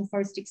of National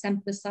Forest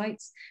exemplar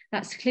sites.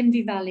 That's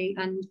Clymdu Valley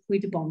and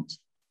Coed.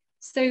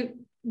 So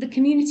the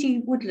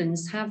community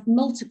woodlands have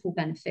multiple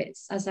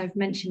benefits, as I've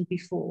mentioned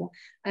before.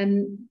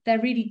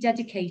 They're really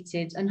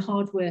dedicated and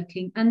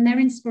hardworking, and they're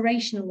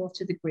inspirational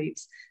to the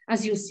groups,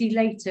 as you'll see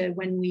later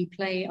when we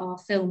play our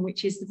film,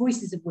 which is The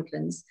Voices of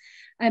Woodlands.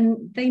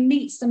 They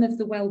meet some of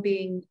the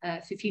Wellbeing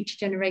for Future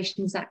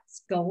Generations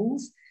Act's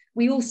goals.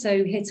 We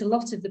also hit a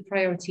lot of the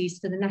priorities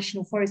for the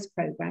National Forest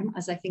Programme,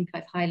 as I think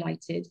I've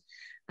highlighted.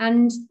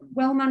 And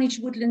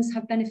well-managed woodlands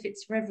have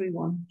benefits for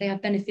everyone. They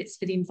have benefits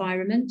for the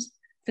environment,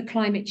 for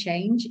climate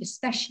change,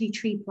 especially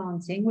tree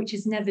planting, which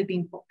has never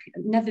been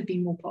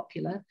more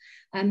popular.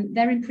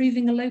 They're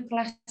improving a local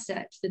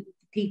asset for the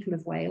people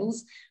of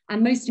Wales.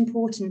 And most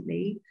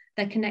importantly,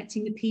 they're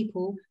connecting the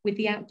people with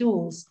the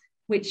outdoors,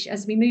 which,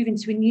 as we move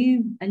into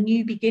a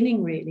new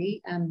beginning,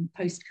 really,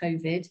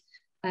 post-COVID,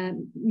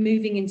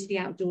 moving into the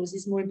outdoors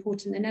is more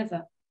important than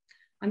ever.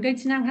 I'm going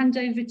to now hand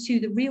over to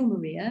the real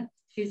Maria,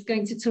 who's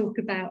going to talk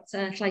about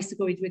Llais y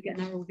Goedwig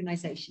and our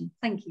organisation.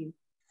 Thank you.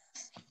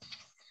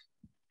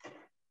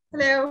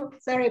 Hello,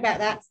 sorry about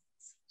that.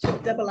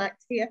 Double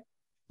act here.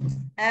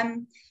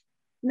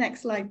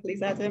 Next slide,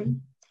 please,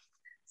 Adam.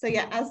 So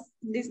yeah, as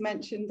Liz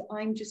mentioned,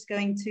 I'm just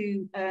going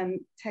to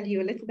tell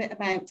you a little bit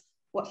about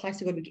what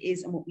Llais y Goedwig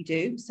is and what we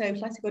do. So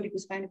Llais y Goedwig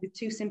was founded with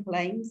 2 simple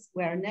aims.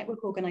 We're a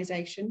network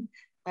organisation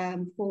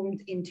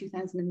formed in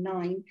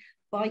 2009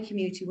 by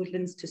community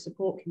woodlands to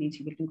support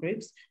community woodland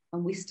groups,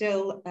 and we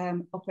still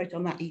operate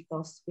on that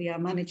ethos. We are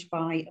managed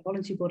by a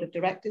volunteer board of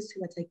directors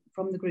who are taken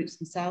from the groups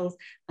themselves,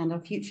 and our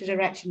future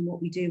direction,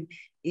 what we do,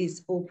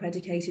 is all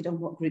predicated on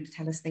what groups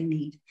tell us they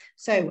need.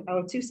 So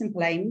our 2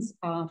 simple aims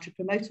are to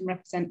promote and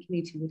represent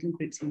community woodland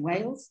groups in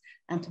Wales,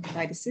 and to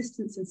provide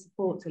assistance and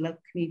support to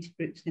local community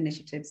groups and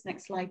initiatives.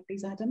 Next slide,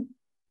 please, Adam.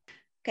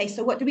 Okay,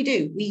 so what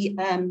do? We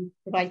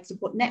provide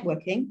support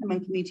networking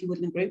among community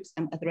woodland groups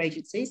and other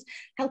agencies,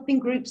 helping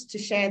groups to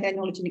share their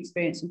knowledge and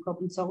experience in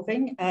problem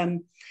solving.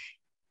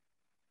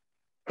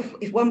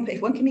 If one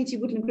community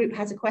woodland group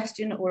has a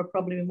question or a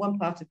problem in one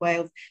part of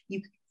Wales,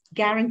 you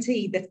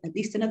guarantee that at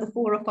least another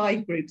 4 or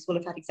 5 groups will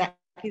have had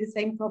exactly the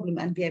same problem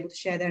and be able to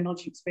share their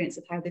knowledge and experience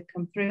of how they've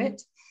come through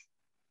it.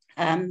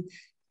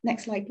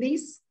 Next slide,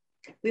 please.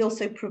 We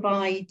also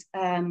provide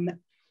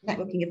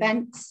networking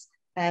events,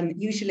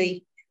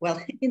 usually, well,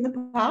 in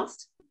the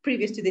past,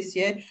 previous to this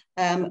year,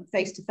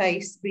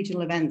 face-to-face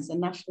regional events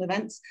and national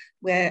events,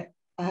 where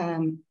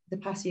the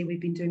past year we've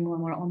been doing more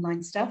and more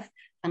online stuff.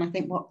 And I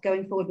think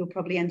going forward, we'll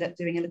probably end up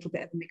doing a little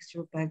bit of a mixture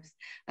of both.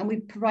 And we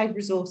provide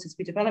resources,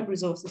 we develop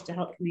resources to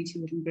help community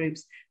woodland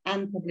groups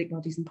and public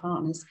bodies and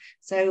partners.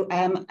 So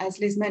as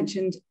Liz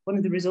mentioned, one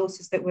of the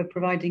resources that we're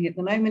providing at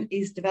the moment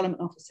is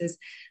development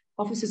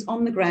officers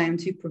on the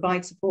ground who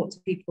provide support to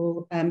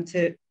people,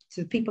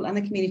 to people and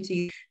the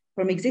community,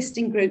 from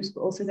existing groups,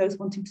 but also those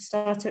wanting to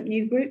start up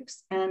new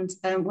groups. And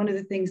one of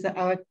the things that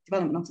our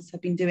development officers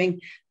have been doing,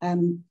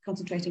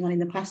 concentrating on in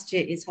the past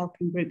year, is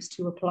helping groups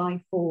to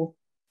apply for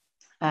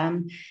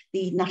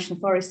the National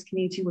Forest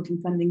Community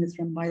Woodland funding that's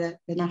run by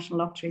the National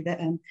Lottery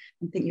that I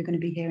think you're going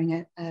to be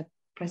hearing a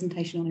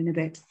presentation on in a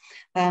bit.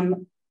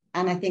 And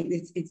I think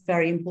it's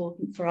very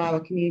important for our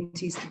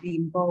communities to be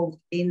involved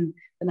in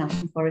the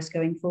National Forest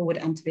going forward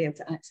and to be able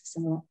to access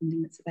some of that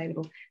funding that's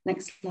available.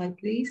 Next slide,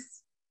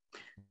 please.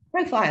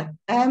 Profile.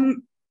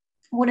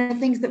 One of the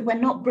things that we're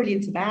not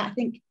brilliant about, I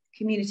think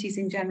communities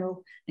in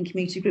general and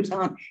community groups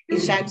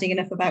is shouting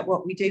enough about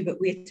what we do, but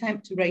we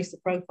attempt to raise the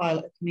profile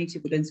of community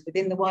woodlands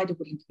within the wider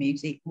woodland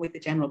community with the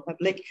general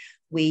public.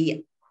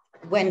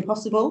 When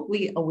possible,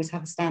 we always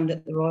have a stand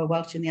at the Royal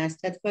Welsh in the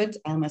Eisteddfod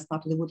as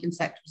part of the woodland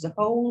sector as a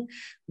whole.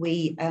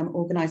 We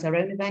organise our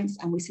own events,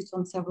 and we sit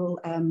on several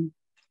kind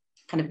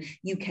of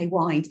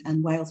UK-wide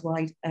and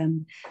Wales-wide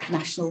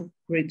national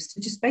groups, to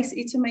just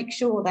basically to make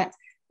sure that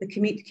the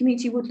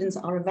community woodlands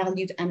are a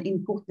valued and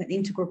important and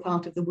integral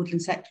part of the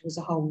woodland sector as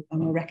a whole,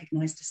 and are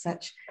recognised as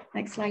such.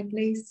 Next slide,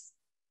 please.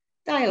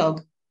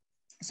 Dialogue.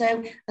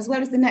 So as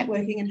well as the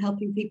networking and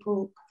helping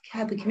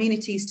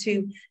communities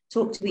to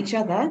talk to each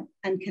other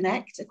and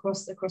connect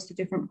across the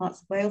different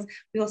parts of Wales,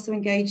 we also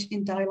engage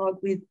in dialogue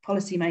with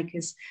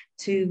policymakers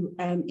to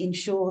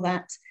ensure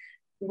that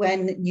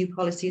when new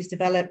policy is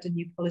developed and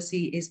new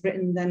policy is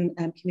written, then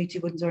community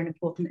woodlands are an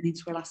important and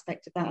integral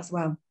aspect of that as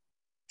well.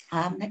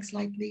 Next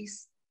slide,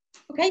 please.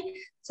 Okay,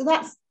 so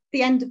that's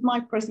the end of my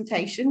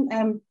presentation.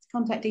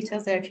 Contact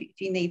details there if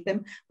you need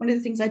them. One of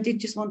the things I did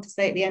just want to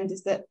say at the end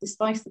is that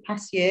despite the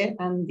past year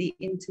and the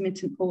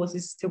intermittent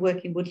pauses to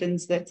work in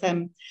woodlands that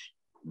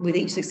with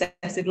each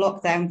successive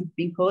lockdown have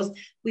been caused,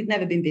 we've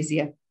never been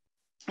busier.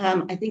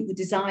 I think the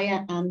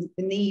desire and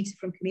the need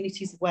from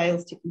communities of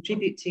Wales to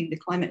contribute to the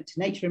climate to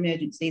nature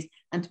emergencies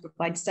and to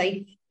provide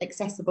safe,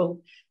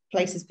 accessible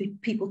places for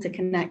people to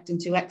connect and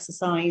to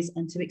exercise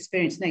and to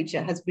experience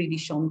nature has really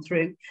shone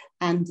through.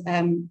 And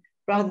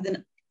rather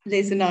than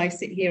Liz and I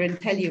sit here and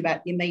tell you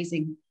about the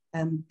amazing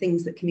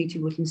things that community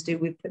woodlands do.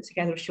 We've put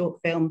together a short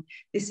film.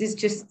 This is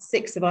just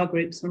 6 of our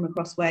groups from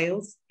across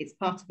Wales. It's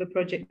part of a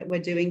project that we're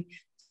doing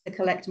to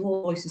collect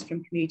more voices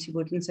from community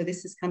woodlands. So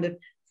this is kind of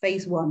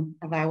phase 1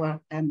 of our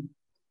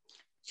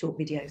short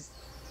videos.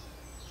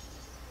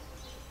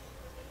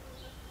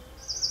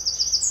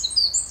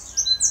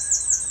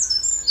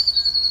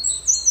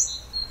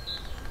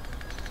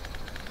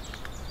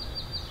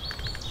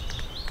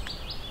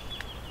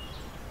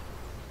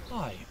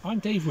 Hi, I'm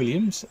Dave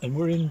Williams and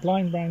we're in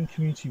Blaenbran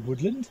Community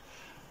Woodland,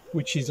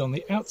 which is on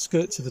the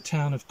outskirts of the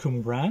town of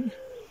Cwmbran.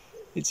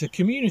 It's a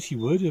community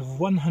wood of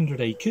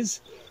 100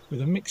 acres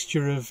with a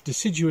mixture of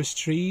deciduous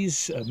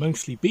trees,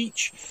 mostly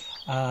beech,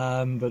 but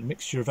a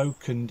mixture of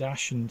oak and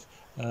ash and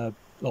a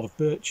lot of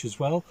birch as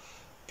well,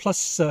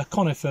 plus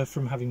conifer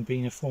from having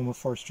been a former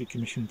Forestry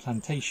Commission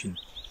plantation.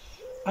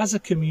 As a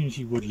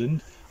community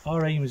woodland,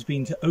 our aim has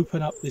been to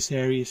open up this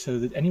area so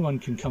that anyone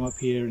can come up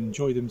here and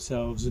enjoy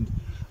themselves and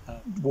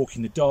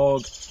walking the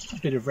dog, a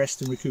bit of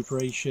rest and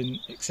recuperation,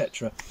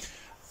 etc.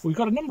 We've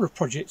got a number of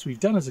projects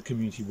we've done as a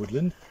community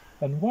woodland,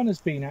 and one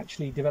has been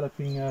actually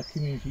developing a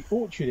community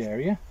orchard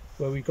area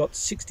where we've got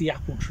 60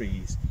 apple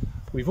trees.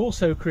 We've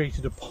also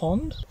created a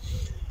pond,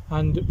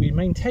 and we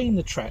maintain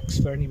the tracks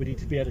for anybody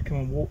to be able to come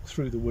and walk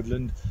through the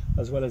woodland,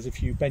 as well as a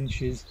few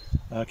benches,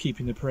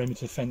 keeping the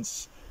perimeter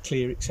fence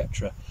clear,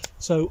 etc.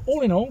 So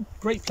all in all,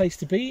 great place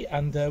to be,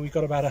 and we've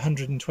got about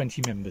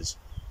 120 members.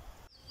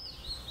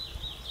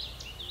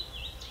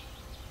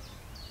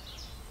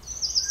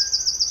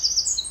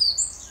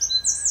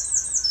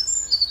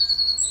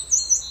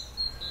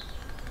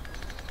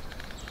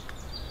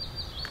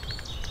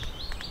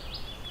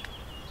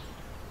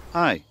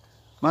 Hi,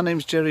 my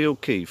name's Jerry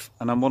O'Keefe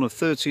and I'm one of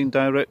 13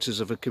 directors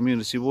of a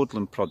community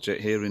woodland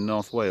project here in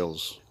North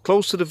Wales.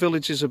 Close to the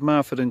villages of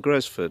Mawrth and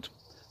Gresford,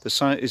 the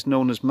site is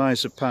known as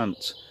Maes y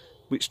Pant,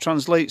 which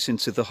translates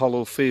into the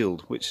hollow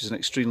field, which is an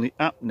extremely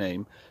apt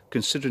name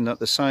considering that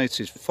the site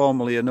is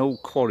formerly an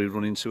old quarry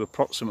running to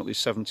approximately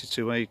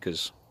 72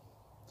 acres.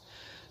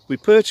 We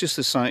purchased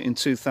the site in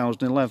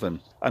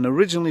 2011 and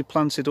originally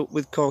planted up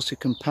with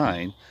Corsican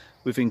pine.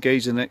 We've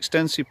engaged in an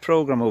extensive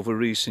programme over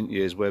recent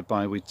years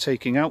whereby we're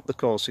taking out the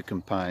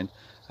Corsican pine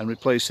and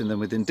replacing them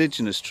with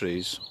indigenous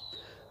trees.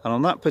 And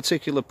on that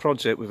particular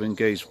project we've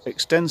engaged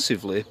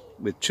extensively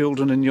with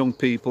children and young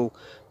people,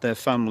 their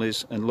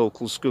families and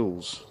local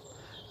schools.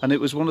 And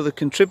it was one of the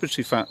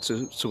contributory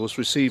factors to us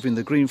receiving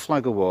the Green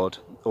Flag Award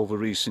over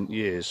recent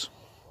years.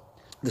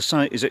 The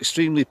site is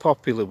extremely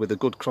popular with a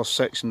good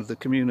cross-section of the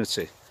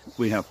community.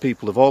 We have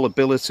people of all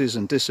abilities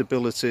and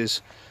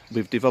disabilities.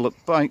 We've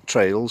developed bike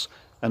trails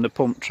and a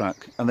pump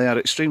track, and they are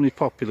extremely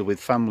popular with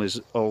families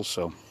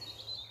also.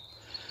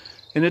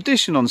 In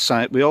addition, on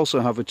site we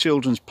also have a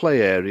children's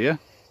play area,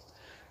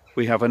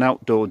 we have an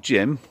outdoor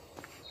gym,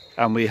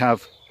 and we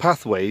have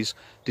pathways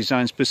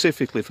designed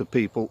specifically for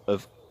people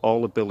of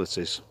all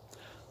abilities.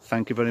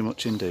 Thank you very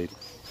much indeed.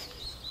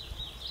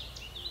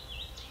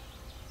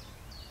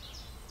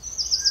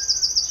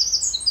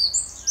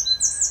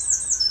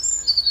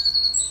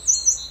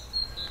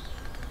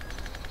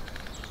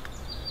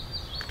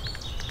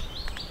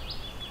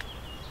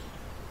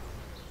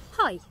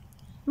 Hi,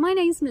 my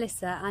name's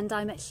Melissa and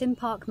I'm at Llyn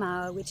Park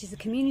Mawr, which is a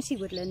community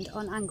woodland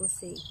on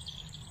Anglesey.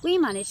 We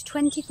manage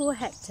 24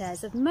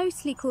 hectares of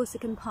mostly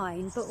Corsican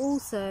pine, but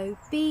also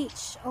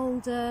beech,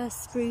 alder,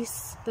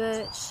 spruce,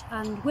 birch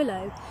and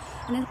willow.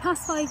 And in the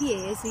past 5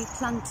 years we've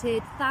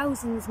planted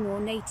thousands more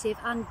native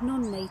and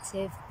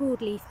non-native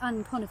broadleaf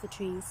and conifer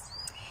trees.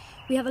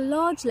 We have a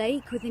large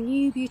lake with a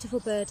new beautiful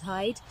bird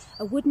hide,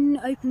 a wooden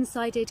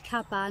open-sided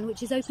cabin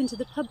which is open to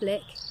the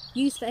public,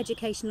 used for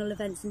educational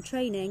events and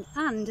training,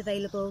 and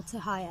available to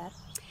hire.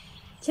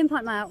 Llyn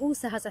Park Mawr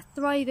also has a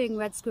thriving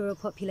red squirrel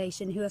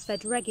population who are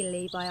fed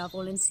regularly by our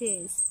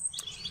volunteers.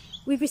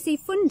 We've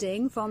received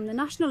funding from the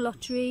National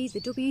Lottery,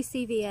 the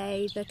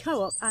WCVA, the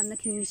Co-op and the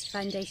Community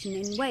Foundation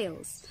in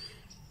Wales.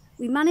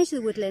 We manage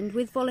the woodland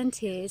with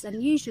volunteers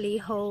and usually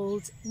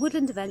hold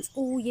woodland events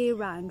all year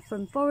round,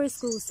 from forest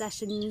school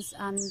sessions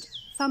and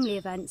family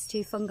events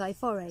to fungi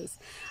forays.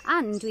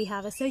 And we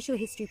have a social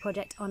history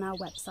project on our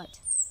website.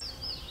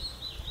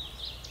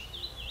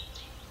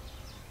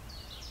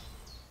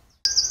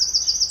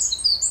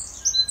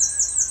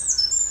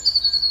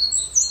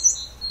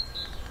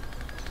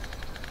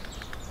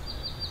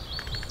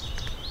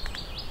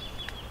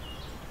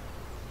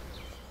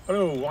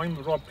 Hello, I'm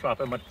Rob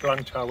Clapham at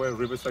Glan Tower,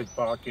 Riverside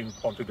Park in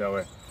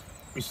Pontardawe.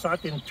 We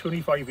sat in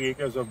 25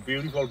 acres of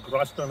beautiful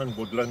grassland and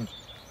woodland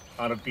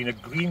and have been a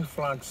green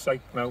flag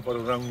site now for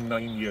around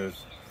 9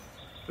 years.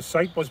 The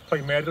site was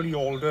primarily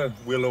alder,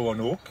 willow and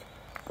oak,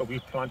 but we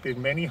planted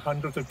many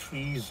hundreds of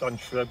trees and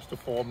shrubs to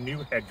form new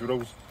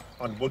hedgerows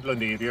and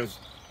woodland areas,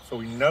 so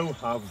we now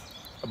have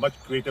a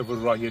much greater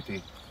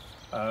variety.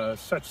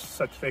 Such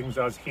things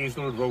as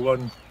hazel,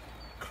 rowan,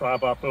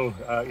 crabapple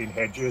in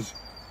hedges,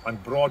 and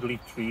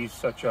broadleaf trees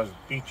such as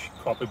beech,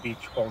 copper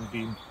beech,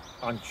 hornbeam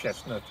and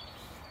chestnut.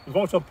 We've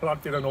also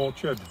planted an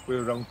orchard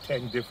with around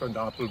 10 different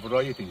apple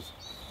varieties.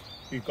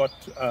 We've got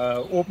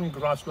open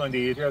grassland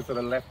areas that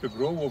are left to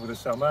grow over the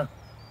summer,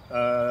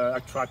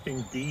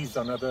 attracting bees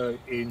and other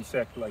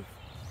insect life.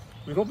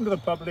 We're open to the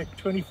public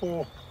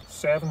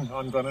 24/7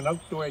 and run an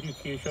outdoor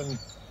education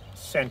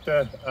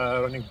centre,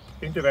 an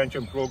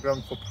intervention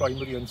programme for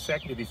primary and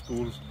secondary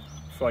schools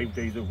 5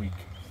 days a week.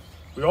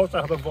 We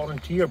also have a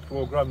volunteer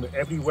programme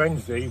every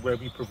Wednesday where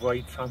we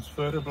provide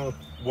transferable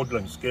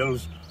woodland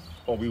skills,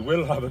 or we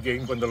will have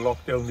again when the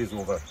lockdown is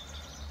over.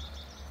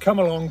 Come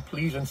along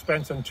please and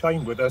spend some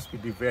time with us,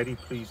 we'd be very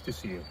pleased to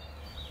see you.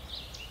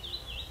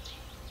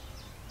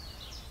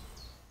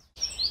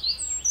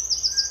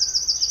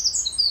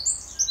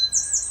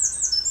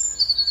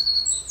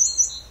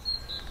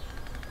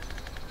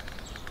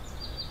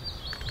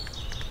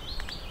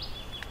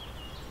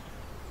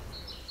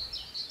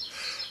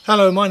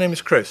 Hello, my name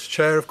is Chris,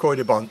 Chair of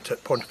Coedwig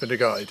at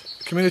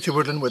Pontypridd, a community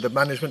woodland with a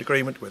management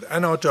agreement with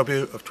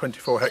NRW of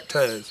 24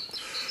 hectares.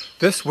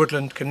 This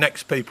woodland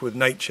connects people with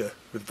nature,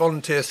 with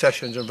volunteer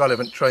sessions and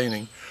relevant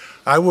training.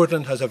 Our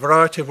woodland has a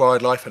variety of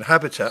wildlife and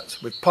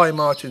habitats, with pine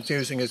martens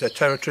using as their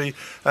territory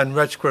and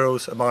red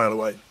squirrels a mile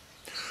away.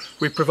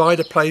 We provide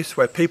a place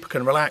where people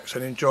can relax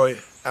and enjoy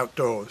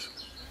outdoors.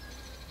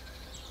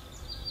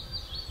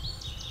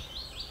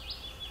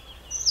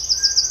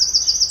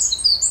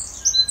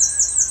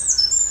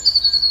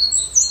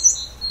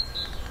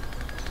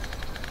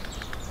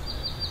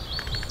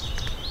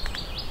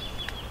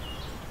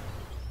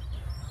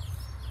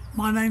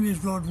 My name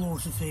is Rod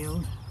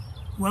Waterfield.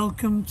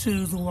 Welcome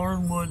to the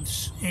Warren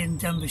Woods in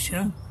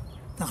Denbighshire,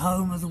 the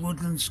home of the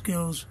Woodland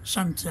Skills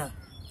Centre.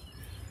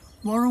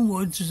 Warren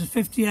Woods is a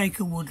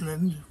 50-acre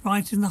woodland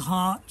right in the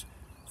heart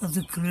of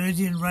the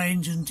Ceredigion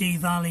Range and Dee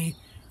Valley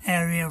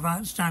area of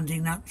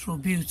outstanding natural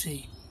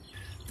beauty.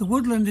 The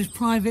woodland is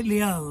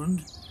privately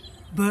owned,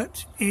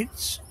 but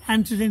it's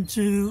entered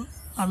into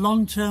a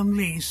long-term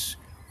lease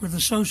with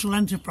a social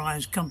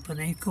enterprise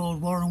company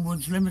called Warren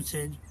Woods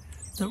Limited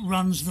that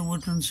runs the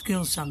Woodland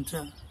Skills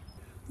Centre.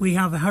 We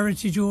have a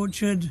heritage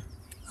orchard,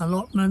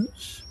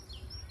 allotments,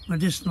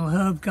 medicinal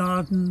herb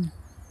garden,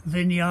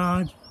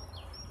 vineyard,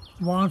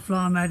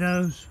 wildflower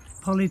meadows,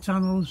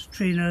 polytunnels,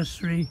 tree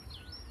nursery,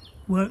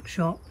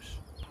 workshops.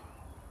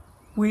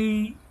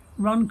 We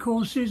run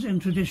courses in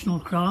traditional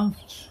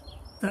crafts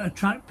that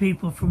attract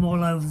people from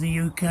all over the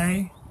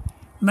UK,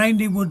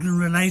 mainly woodland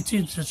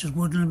related, such as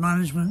woodland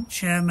management,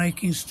 chair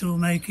making, stool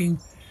making,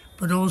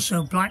 but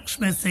also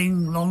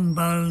blacksmithing,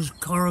 longbows,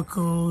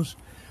 coracles,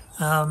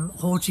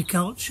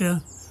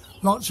 horticulture,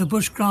 lots of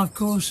bushcraft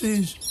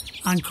courses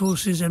and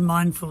courses in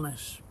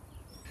mindfulness.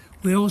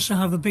 We also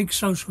have a big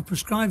social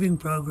prescribing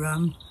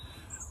programme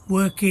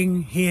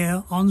working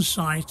here on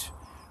site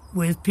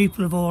with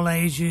people of all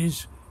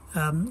ages,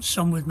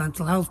 some with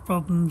mental health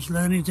problems,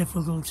 learning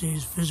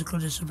difficulties, physical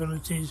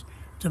disabilities,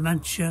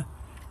 dementia,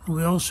 and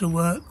we also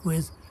work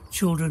with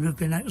children who've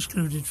been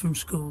excluded from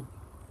school.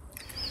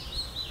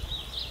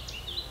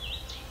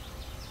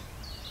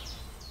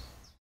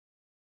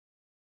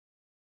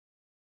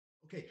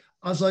 Okay,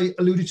 as I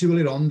alluded to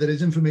earlier on, there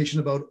is information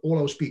about all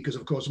our speakers,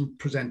 of course, and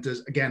presenters,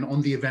 again,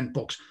 on the event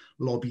box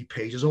lobby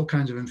page. There's all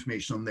kinds of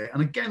information on there.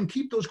 And again,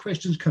 keep those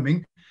questions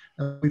coming.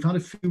 We've had a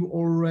few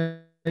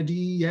already.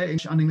 Yeah,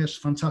 Anning, that's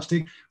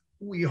fantastic.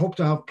 We hope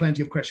to have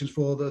plenty of questions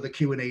for the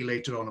Q&A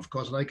later on, of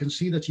course. And I can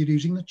see that you're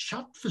using the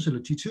chat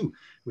facility too,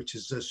 which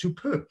is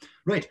superb.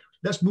 Right,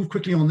 let's move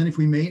quickly on then, if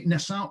we may.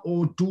 Nesa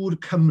o Dŵr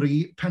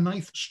Cymru,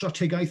 pennaeth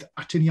strategaeth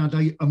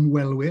atyniadau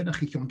ymwelwyr, na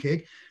chi'ch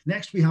ceg.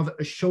 Next, we have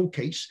a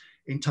showcase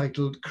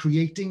entitled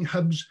Creating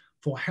Hubs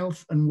for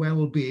Health and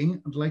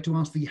Well-Being. I'd like to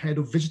ask the Head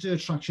of Visitor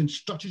Attraction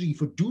Strategy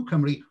for Dwr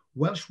Cymru,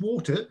 Welsh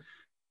Water,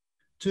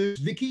 to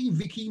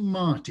Vicky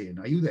Martin.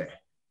 Are you there?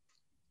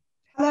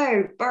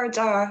 Hello,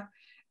 Bore.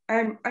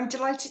 I'm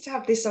delighted to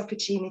have this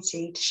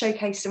opportunity to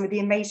showcase some of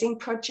the amazing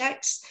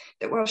projects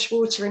that Welsh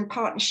Water, in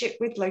partnership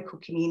with local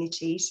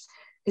communities,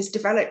 has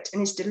developed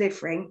and is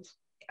delivering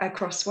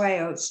across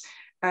Wales.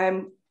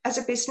 As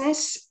a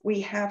business,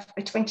 we have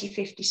a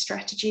 2050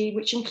 strategy,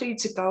 which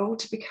includes a goal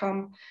to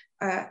become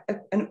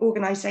an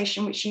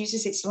organisation which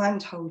uses its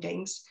land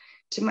holdings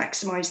to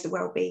maximise the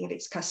well-being of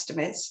its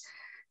customers,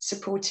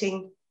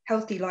 supporting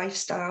healthy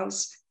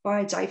lifestyles,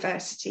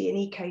 biodiversity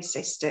and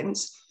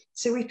ecosystems.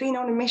 So we've been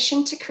on a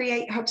mission to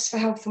create hubs for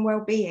health and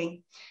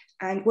well-being,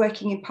 and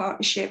working in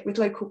partnership with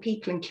local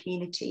people and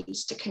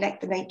communities to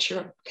connect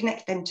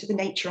them to the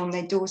nature on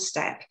their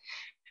doorstep.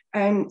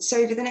 So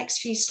over the next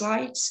few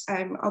slides,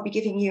 I'll be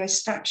giving you a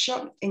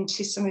snapshot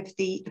into some of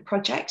the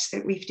projects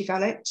that we've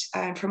developed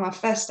from our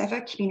first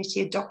ever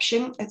community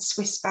adoption at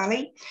Swiss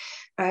Valley,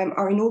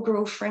 our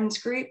inaugural Friends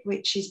group,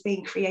 which is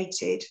being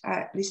created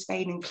at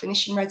Lisbane and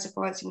Clinician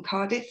Reservoirs in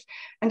Cardiff,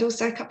 and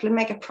also a couple of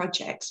mega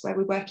projects where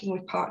we're working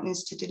with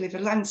partners to deliver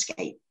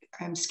landscape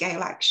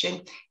scale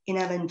action in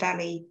Ellen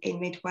Valley in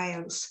mid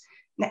Wales.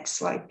 Next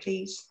slide,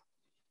 please.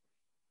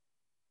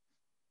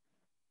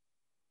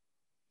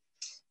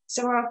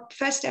 So our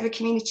first ever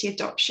community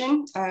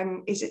adoption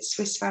is at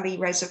Swiss Valley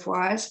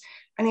Reservoirs,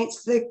 and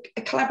it's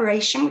a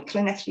collaboration with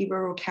Llanelli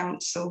Rural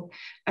Council.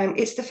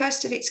 It's the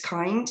first of its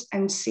kind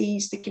and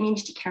sees the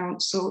Community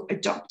Council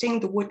adopting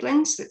the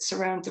woodlands that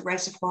surround the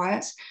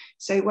reservoirs.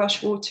 So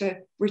Welsh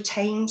Water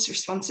retains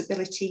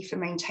responsibility for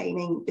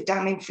maintaining the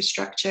dam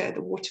infrastructure,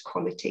 the water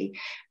quality,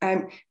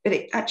 but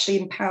it actually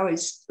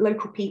empowers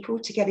local people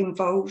to get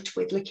involved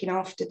with looking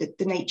after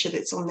the nature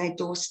that's on their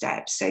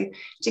doorstep. So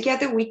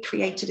together we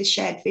created a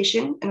shared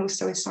vision and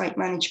also a site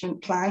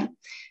management plan.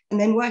 And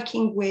then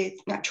working with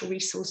Natural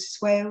Resources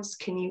Wales,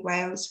 Cymru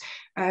Wales,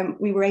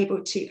 we were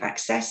able to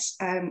access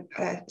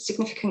a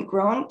significant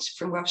grant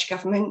from Welsh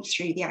Government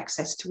through the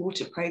Access to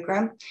Water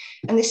programme.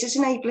 And this is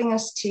enabling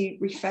us to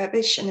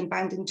refurbish an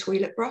abandoned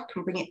toilet block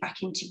and bring it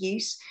back into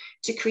use,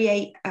 to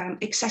create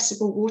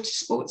accessible water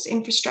sports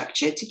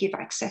infrastructure to give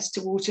access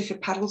to water for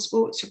paddle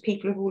sports for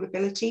people of all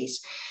abilities.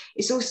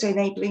 It's also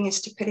enabling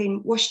us to put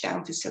in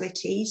washdown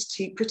facilities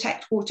to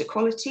protect water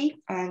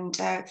quality and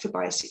for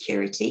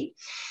biosecurity.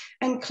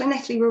 And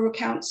Llanelli Rural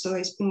Council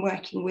has been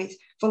working with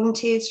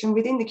volunteers from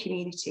within the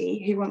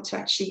community who want to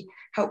actually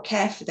help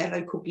care for their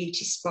local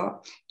beauty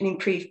spot and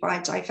improve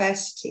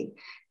biodiversity.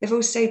 They've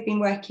also been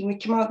working with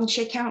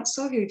Chymunedau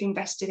Council, who have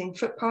invested in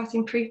footpath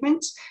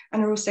improvements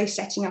and are also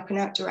setting up an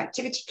outdoor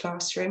activity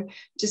classroom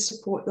to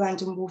support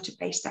land and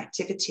water-based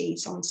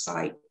activities on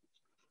site.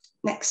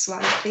 Next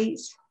slide,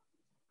 please.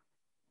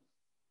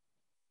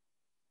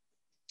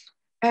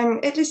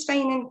 At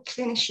Lisbane and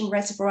Clinician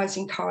Reservoirs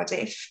in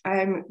Cardiff,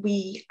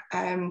 we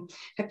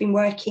have been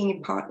working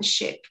in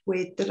partnership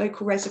with the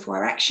local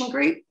Reservoir Action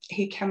Group,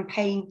 who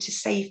campaign to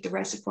save the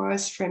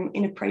reservoirs from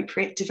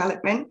inappropriate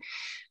development.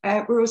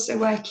 We're also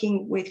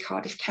working with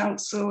Cardiff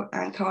Council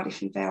and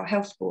Cardiff and Vale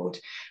Health Board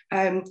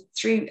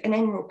through an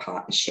NREL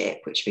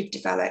partnership, which we've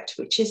developed,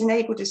 which has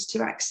enabled us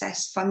to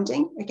access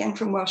funding, again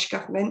from Welsh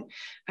Government.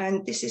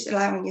 And this is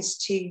allowing us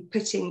to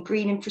put in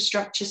green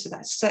infrastructure, so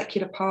that's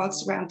circular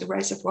paths around the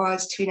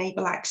reservoirs to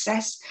enable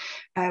access.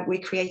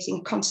 We're creating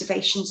a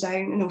conservation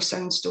zone and also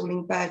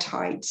installing bird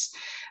hides.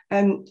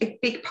 A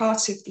big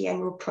part of the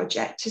NREL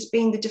project has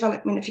been the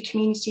development of a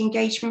community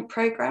engagement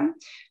programme,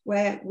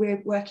 where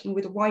we're working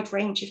with a wide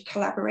range of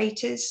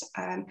collaborators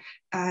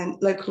and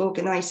local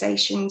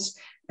organisations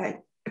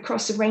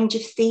across a range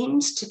of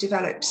themes to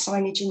develop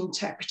signage and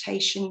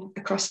interpretation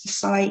across the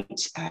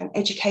site,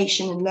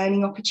 education and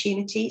learning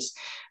opportunities.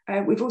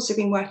 We've also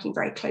been working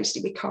very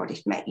closely with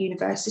Cardiff Met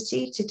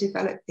University to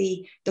develop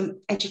the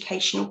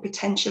educational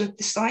potential of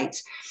the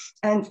site.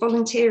 And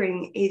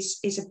volunteering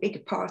is a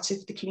big part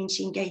of the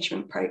community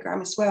engagement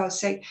programme as well.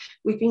 So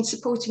we've been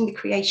supporting the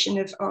creation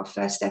of our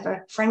first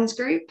ever Friends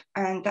group,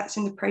 and that's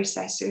in the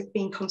process of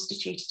being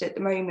constituted at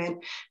the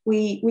moment.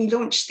 We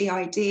launched the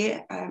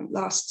idea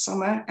last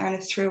summer and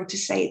are thrilled to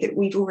say that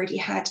we've already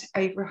had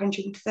over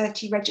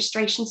 130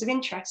 registrations of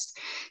interest.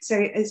 So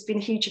there's been a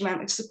huge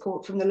amount of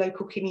support from the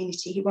local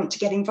community who want to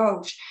get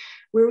involved.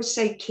 We're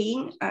also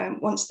keen,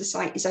 once the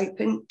site is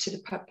open to the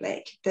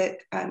public, that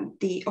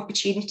the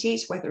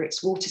opportunities, whether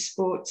it's water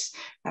sports,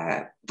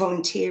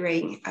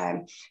 volunteering,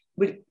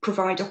 would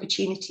provide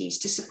opportunities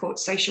to support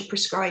social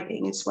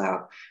prescribing as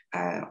well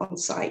on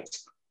site.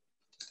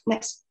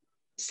 Next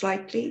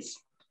slide, please.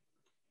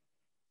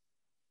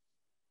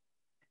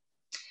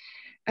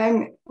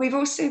 We've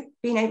also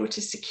been able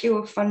to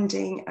secure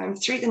funding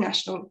through the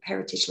National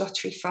Heritage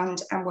Lottery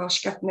Fund and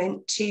Welsh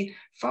Government to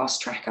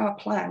fast track our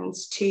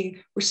plans to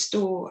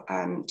restore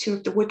 2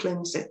 of the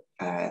woodlands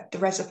at the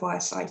reservoir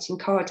site in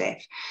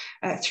Cardiff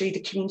through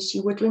the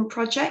Community Woodland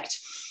Project.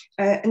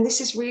 And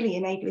this is really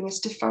enabling us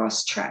to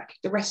fast track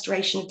the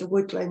restoration of the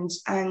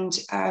woodlands and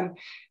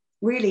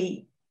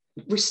really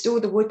restore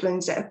the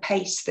woodlands at a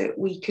pace that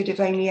we could have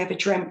only ever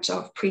dreamt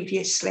of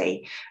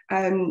previously.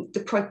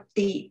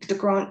 The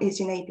grant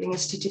is enabling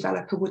us to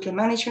develop a woodland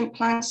management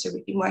plan. So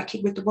we've been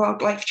working with the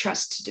Wildlife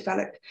Trust to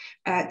develop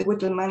the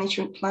woodland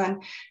management plan.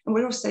 And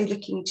we're also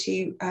looking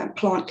to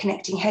plant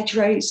connecting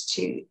hedgerows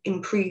to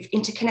improve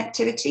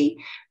interconnectivity,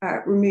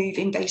 remove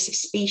invasive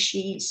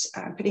species,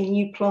 put in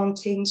new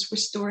plantings,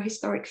 restore a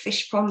historic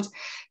fish pond,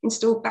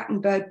 install bat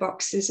and bird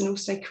boxes, and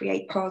also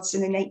create paths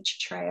in a nature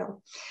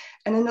trail.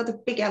 And another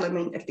big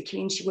element of the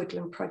Community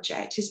Woodland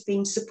Project has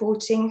been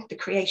supporting the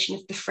creation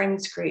of the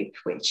Friends Group,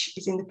 which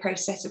is in the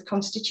process of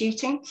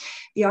constituting.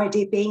 The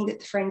idea being that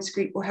the Friends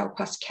Group will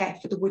help us care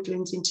for the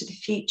woodlands into the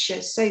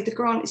future. So the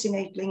grant is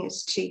enabling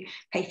us to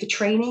pay for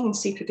training and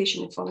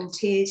supervision of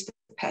volunteers,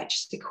 the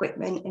purchase of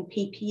equipment and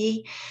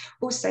PPE,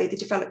 also the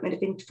development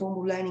of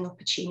informal learning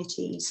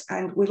opportunities.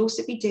 And we'll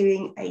also be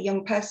doing a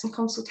young person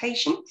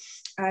consultation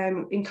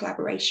in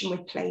collaboration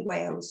with Play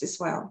Wales as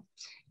well.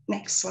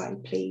 Next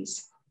slide,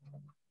 please.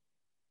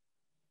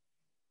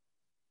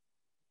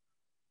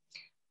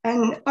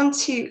 And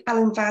onto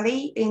Allen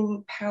Valley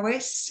in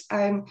Powys.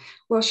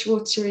 Welsh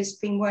Water has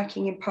been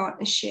working in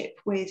partnership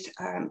with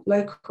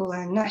local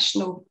and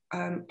national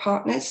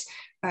partners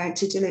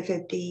to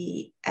deliver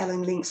the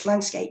Ellen Links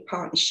Landscape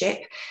Partnership.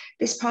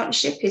 This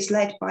partnership is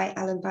led by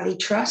Allen Valley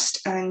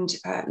Trust and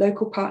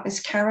local partners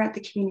CARA,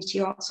 the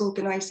Community Arts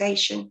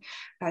Organisation,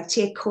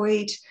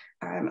 Coed,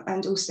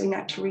 and also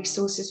Natural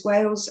Resources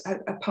Wales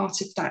are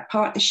part of that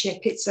partnership.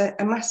 It's a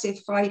massive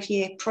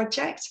 5-year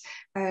project,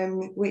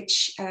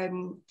 which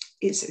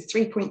is a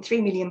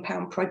 £3.3 million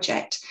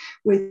project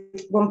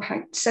with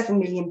 £1.7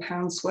 million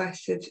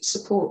worth of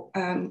support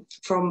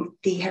from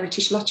the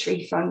Heritage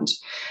Lottery Fund.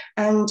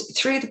 And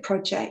through the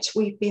project,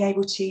 we've been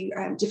able to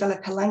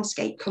develop a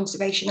landscape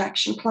conservation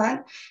action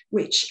plan,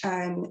 which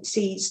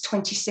sees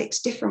 26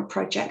 different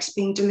projects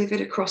being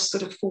delivered across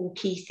sort of 4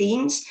 key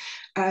themes.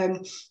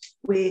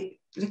 We're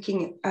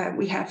looking at,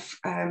 we have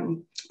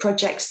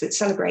projects that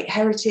celebrate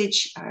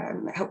heritage,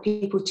 help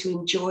people to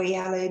enjoy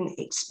Ellen,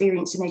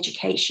 experience and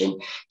education,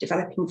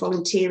 developing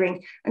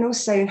volunteering, and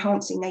also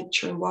enhancing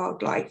nature and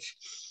wildlife.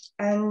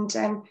 And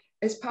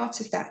as part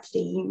of that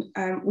theme,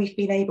 we've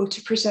been able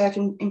to preserve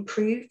and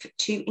improve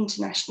 2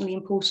 internationally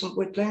important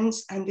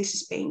woodlands, and this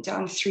is being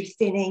done through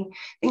thinning,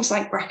 things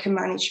like bracken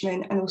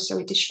management, and also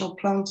additional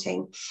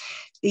planting.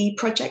 The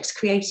project's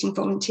creating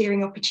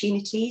volunteering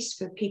opportunities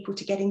for people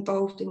to get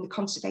involved in the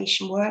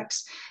conservation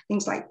works,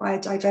 things like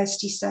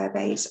biodiversity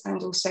surveys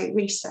and also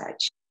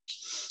research.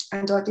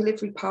 And our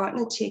delivery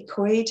partner,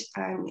 Coed,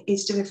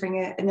 is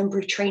delivering a number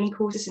of training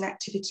courses and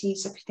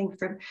activities, everything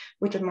from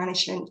woodland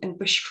management and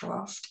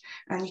bushcraft.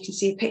 And you can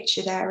see a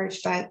picture there of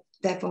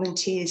their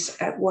volunteers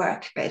at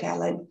work at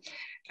Ellen.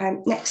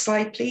 Next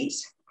slide,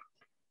 please.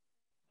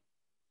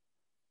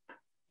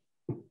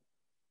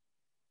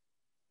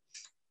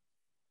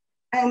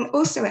 And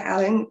also at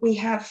Ellen, we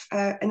have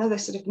another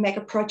sort of mega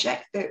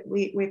project that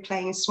we're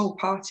playing a small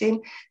part in.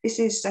 This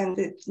is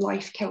the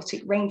Life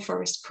Celtic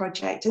Rainforest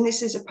project, and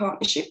this is a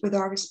partnership with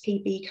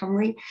RSPB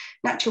Cymru,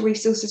 Natural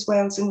Resources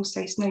Wales, and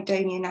also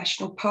Snowdonia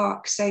National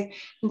Park. So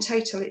in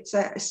total, it's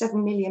a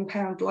 £7 million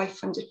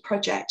life-funded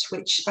project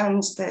which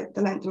spans the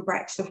length and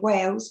breadth of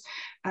Wales,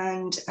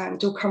 and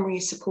Dwr Cymru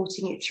is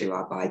supporting it through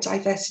our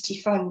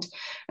biodiversity fund.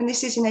 And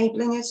this is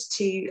enabling us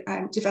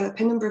to develop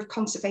a number of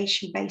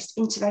conservation-based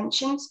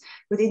interventions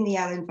within the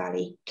Ellen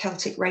Valley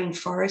Celtic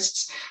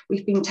rainforests.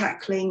 We've been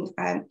tackling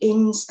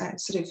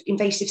sort of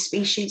invasive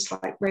species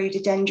like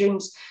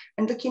rhododendrons,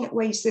 and looking at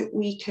ways that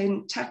we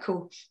can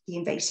tackle the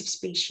invasive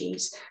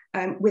species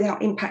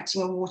without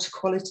impacting on water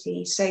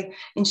quality. So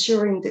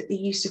ensuring that the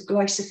use of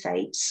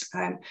glyphosates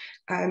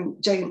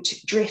don't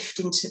drift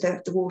into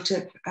the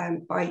water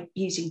by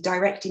using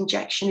direct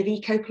injection of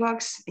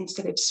ecoplugs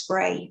instead of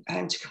spray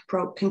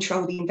to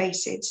control the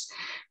invasives.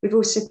 We've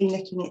also been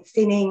looking at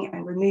thinning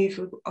and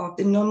removal of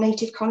the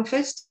non-native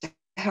conifers to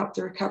help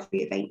the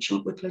recovery of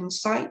ancient woodland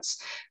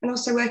sites, and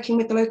also working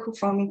with the local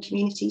farming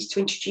communities to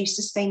introduce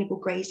sustainable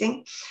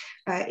grazing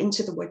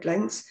into the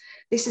woodlands.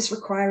 This is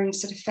requiring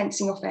sort of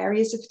fencing off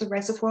areas of the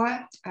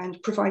reservoir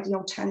and providing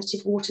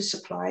alternative water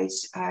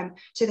supplies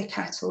to the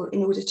cattle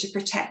in order to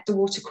protect the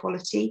water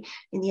quality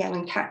in the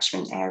Ellen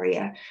catchment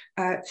area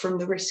from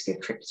the risk of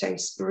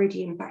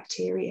Cryptosporidium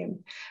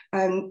bacterium.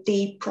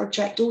 The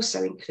project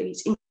also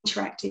includes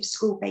interactive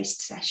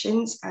school-based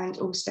sessions and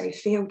also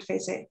field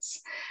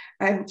visits.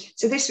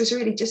 So this was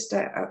really just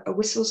a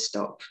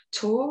whistle-stop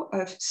tour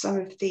of some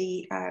of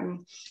the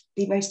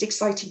most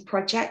exciting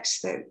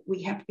projects that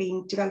we have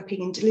been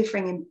developing and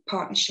delivering in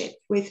partnership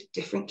with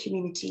different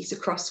communities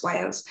across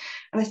Wales.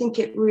 And I think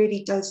it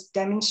really does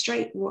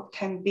demonstrate what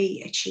can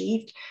be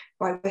achieved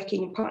by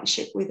working in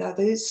partnership with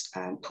others,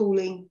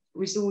 pooling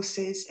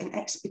resources and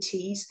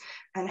expertise,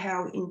 and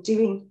how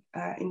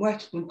in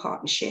working in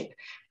partnership,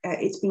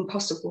 it's been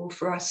possible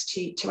for us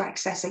to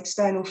access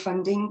external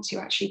funding to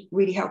actually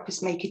really help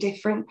us make a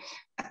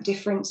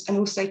difference, and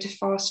also to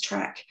fast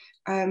track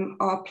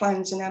our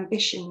plans and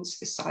ambitions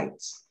for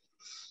sites.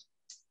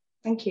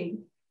 Thank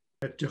you.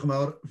 Diolch yn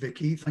fawr,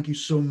 Vicky. Thank you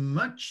so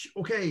much.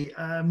 Okay,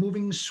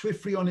 moving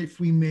swiftly on, if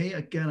we may.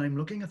 Again, I'm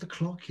looking at the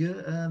clock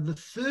here. The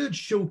third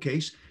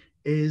showcase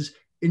is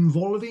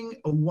involving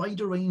a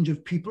wider range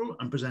of people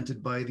and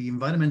presented by the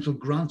Environmental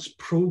Grants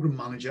Programme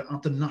Manager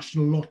at the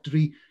National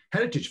Lottery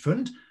Heritage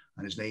Fund.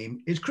 And his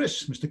name is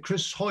Chris, Mr.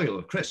 Chris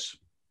Hoyle. Chris.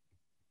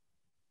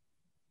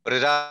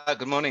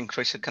 Good morning,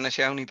 Chris.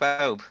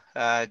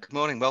 Good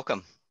morning,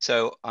 welcome.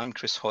 So I'm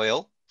Chris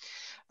Hoyle.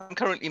 I'm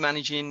currently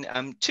managing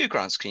 2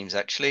 grant schemes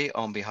actually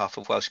on behalf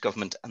of Welsh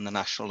Government and the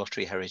National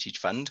Lottery Heritage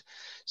Fund.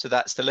 So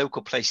that's the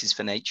Local Places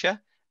for Nature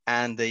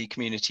and the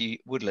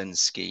Community Woodlands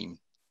scheme.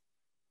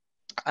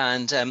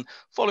 And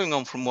following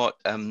on from what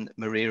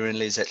Maria and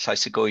Liz at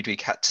Llais y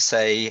Goedwig had to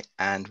say,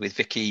 and with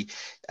Vicky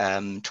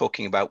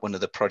talking about one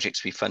of the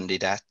projects we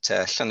funded at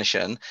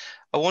Lleisiau,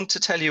 I want to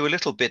tell you a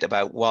little bit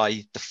about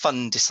why the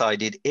fund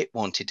decided it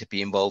wanted to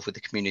be involved with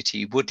the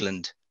community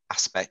woodland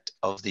aspect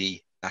of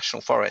the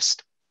National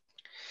Forest.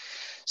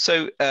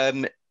 So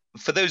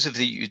for those of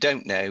you who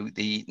don't know,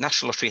 the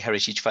National Lottery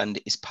Heritage Fund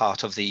is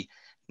part of the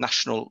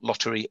National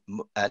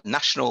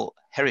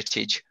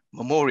Heritage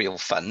Memorial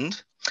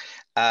Fund.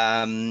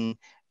 And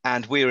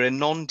we're a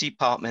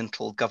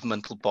non-departmental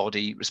governmental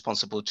body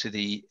responsible to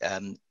the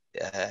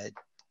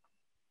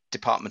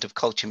Department of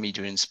Culture,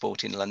 Media and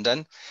Sport in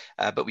London,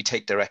 but we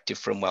take directive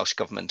from Welsh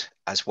Government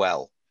as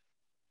well.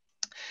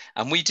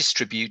 And we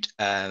distribute,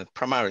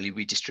 primarily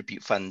we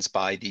distribute funds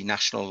by the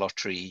National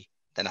Lottery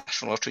the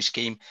National Lottery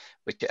Scheme,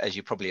 which, as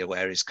you're probably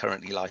aware, is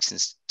currently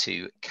licensed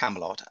to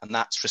Camelot, and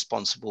that's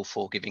responsible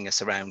for giving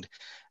us around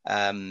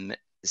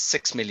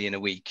 6 million a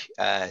week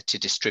to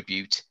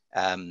distribute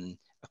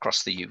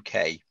across the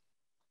UK.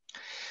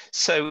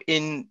 So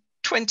in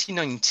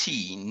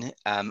 2019,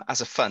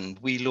 as a fund,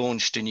 we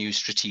launched a new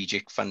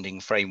strategic funding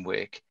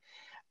framework,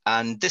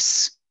 and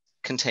this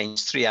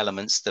contains 3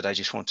 elements that I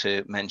just want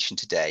to mention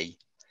today.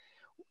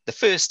 The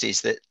first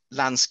is that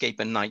landscape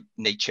and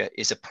nature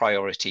is a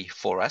priority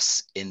for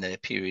us in the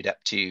period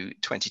up to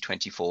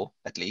 2024,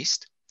 at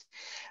least.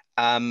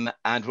 And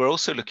we're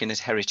also looking at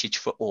heritage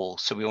for all.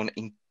 So we want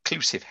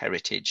inclusive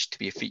heritage to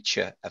be a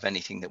feature of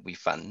anything that we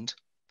fund.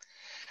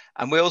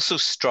 And we also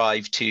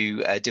strive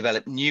to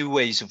develop new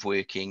ways of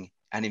working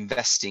and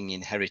investing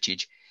in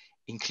heritage,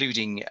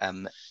 including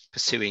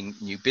pursuing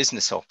new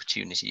business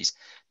opportunities.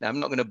 Now, I'm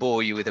not going to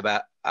bore you with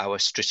about our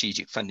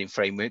strategic funding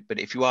framework, but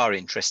if you are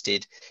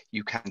interested,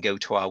 you can go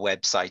to our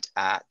website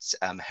at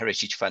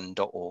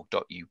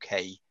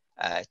heritagefund.org.uk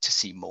to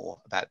see more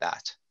about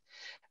that.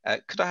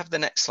 Could I have the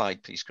next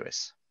slide, please,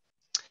 Chris?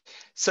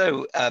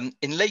 So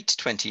in late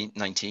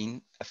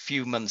 2019, a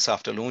few months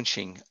after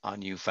launching our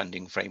new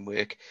funding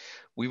framework,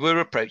 we were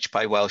approached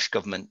by Welsh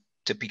Government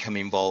to become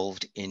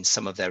involved in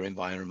some of their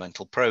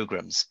environmental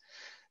programmes.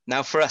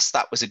 Now, for us,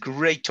 that was a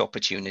great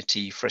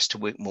opportunity for us to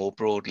work more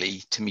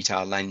broadly to meet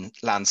our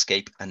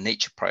landscape and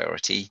nature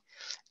priority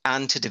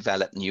and to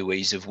develop new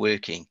ways of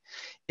working.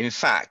 In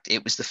fact,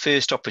 it was the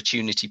first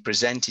opportunity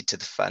presented to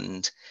the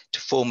fund to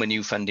form a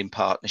new funding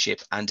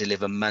partnership and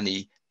deliver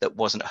money that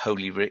wasn't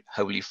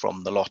wholly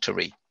from the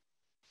lottery.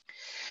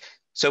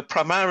 So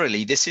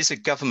primarily, this is a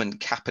government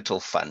capital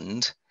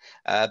fund,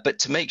 but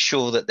to make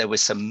sure that there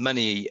was some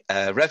money,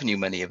 revenue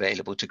money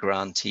available to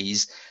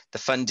grantees, the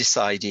fund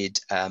decided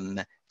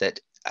that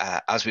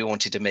as we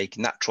wanted to make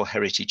natural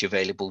heritage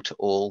available to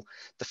all,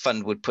 the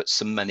fund would put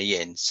some money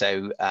in.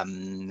 So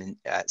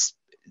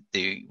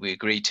we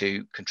agreed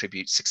to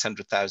contribute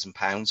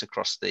 £600,000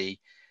 across the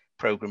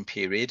programme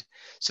period.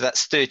 So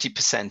that's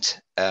 30%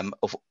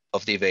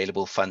 of the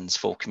available funds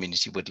for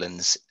community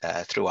woodlands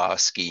through our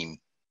scheme.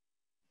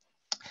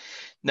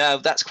 Now,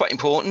 that's quite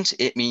important.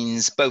 It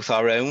means both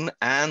our own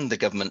and the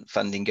government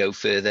funding go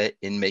further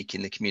in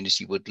making the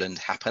community woodland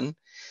happen.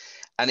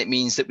 And it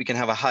means that we can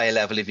have a higher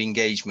level of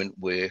engagement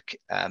work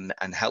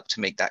and help to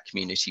make that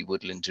community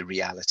woodland a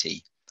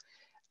reality.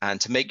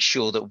 And to make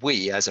sure that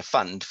we, as a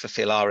fund,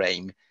 fulfil our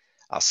aim,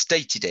 our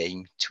stated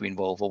aim, to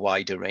involve a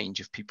wider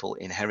range of people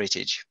in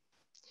heritage.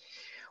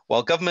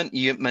 While government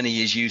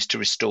money is used to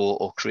restore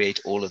or create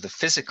all of the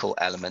physical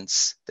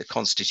elements that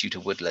constitute a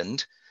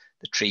woodland,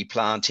 the tree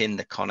planting,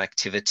 the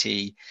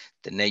connectivity,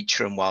 the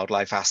nature and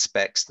wildlife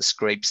aspects, the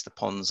scrapes, the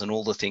ponds, and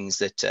all the things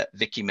that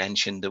Vicky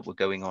mentioned that were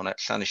going on at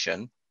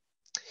Llanishen.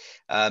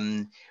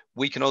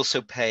 We can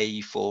also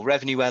pay for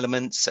revenue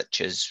elements such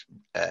as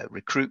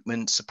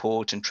recruitment,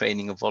 support and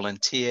training of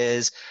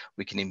volunteers.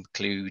 We can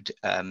include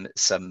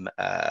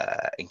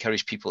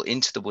encourage people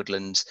into the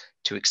woodlands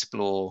to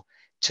explore,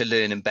 to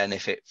learn and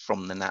benefit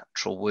from the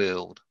natural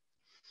world.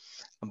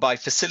 And by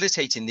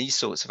facilitating these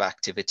sorts of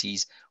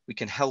activities, we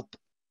can help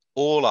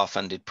all our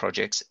funded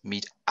projects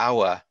meet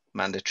our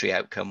mandatory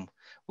outcome,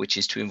 which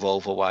is to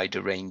involve a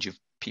wider range of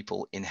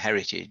people in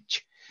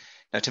heritage.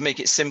 Now, to make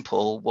it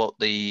simple, what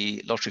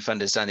the Lottery Fund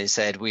has done is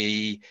said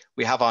we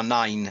have our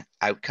 9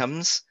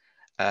 outcomes.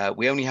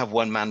 We only have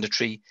 1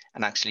 mandatory,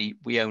 and actually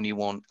we only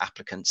want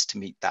applicants to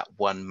meet that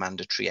 1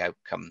 mandatory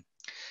outcome.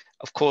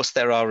 Of course,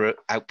 there are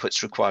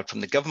outputs required from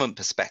the government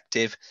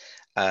perspective,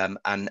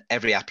 and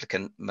every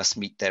applicant must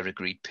meet their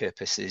agreed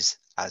purposes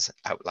as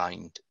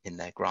outlined in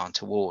their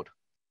grant award.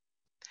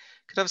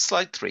 Could I have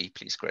slide 3,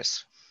 please,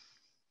 Chris?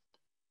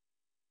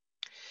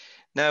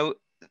 Now,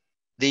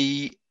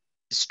 the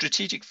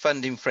strategic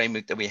funding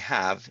framework that we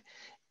have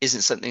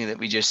isn't something that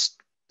we just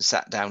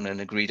sat down and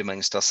agreed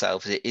amongst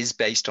ourselves. It is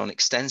based on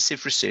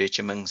extensive research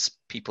amongst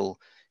people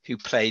who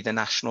play the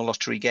national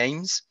lottery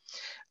games.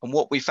 And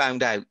what we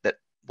found out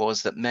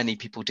was that many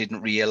people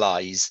didn't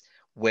realise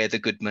where the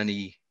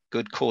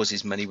good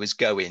causes money was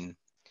going.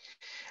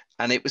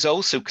 And it was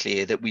also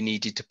clear that we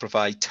needed to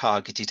provide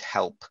targeted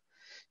help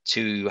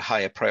to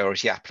higher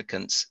priority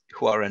applicants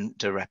who are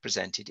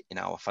underrepresented in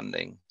our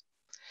funding.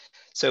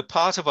 So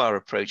part of our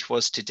approach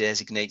was to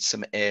designate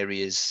some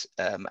areas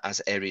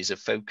as areas of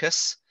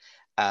focus.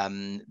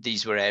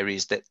 These were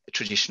areas that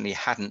traditionally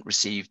hadn't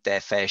received their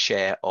fair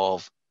share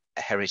of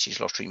heritage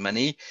lottery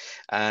money.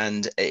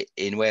 And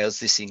in Wales,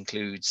 this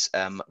includes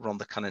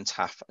Rhondda Cynon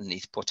Taf and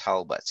Neath Port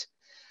Talbot.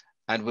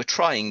 And we're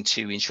trying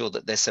to ensure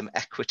that there's some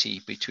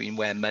equity between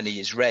where money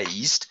is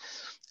raised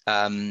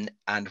and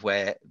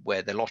where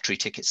the lottery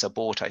tickets are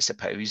bought, I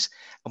suppose.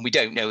 And we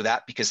don't know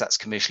that because that's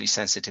commercially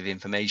sensitive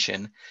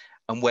information,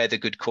 and where the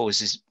good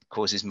causes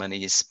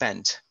money is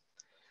spent.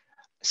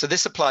 So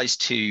this applies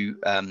to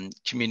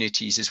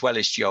communities as well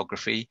as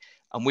geography,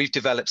 and we've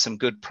developed some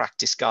good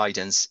practice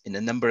guidance in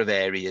a number of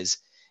areas,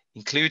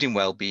 including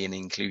wellbeing and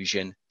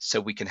inclusion, so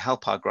we can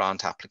help our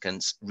grant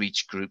applicants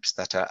reach groups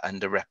that are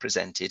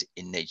underrepresented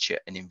in nature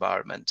and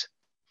environment.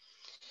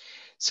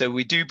 So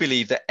we do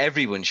believe that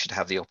everyone should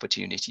have the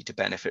opportunity to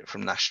benefit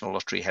from National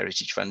Lottery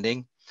heritage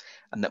funding,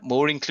 and that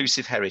more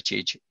inclusive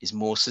heritage is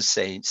more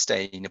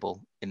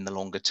sustainable in the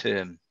longer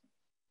term.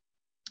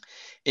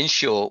 In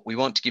short, we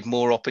want to give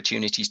more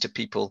opportunities to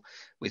people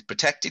with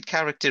protected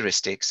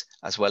characteristics,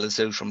 as well as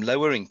those from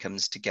lower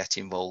incomes, to get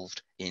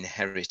involved in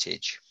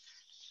heritage.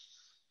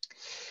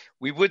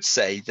 We would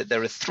say that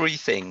there are three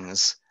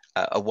things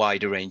a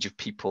wider range of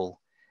people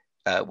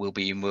will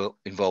be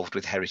involved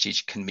with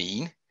heritage can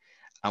mean,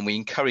 and we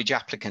encourage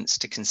applicants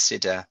to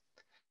consider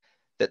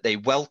that they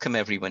welcome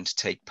everyone to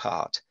take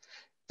part,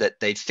 that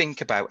they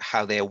think about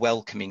how they are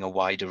welcoming a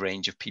wider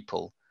range of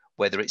people,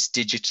 whether it's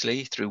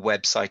digitally through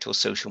website or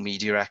social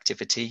media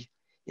activity,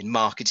 in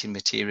marketing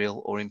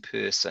material or in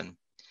person,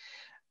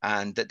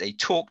 and that they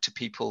talk to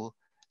people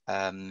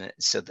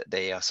so that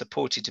they are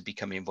supported to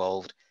become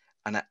involved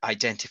and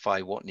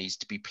identify what needs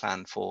to be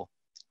planned for,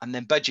 and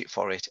then budget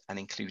for it and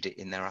include it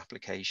in their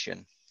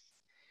application.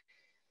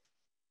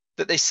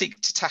 That they seek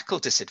to tackle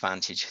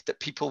disadvantage that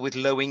people with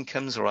low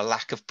incomes or a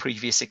lack of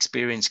previous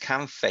experience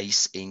can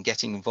face in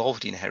getting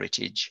involved in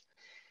heritage,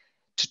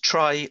 to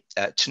try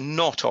to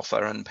not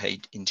offer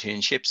unpaid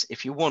internships.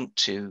 If you want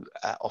to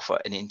offer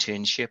an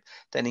internship,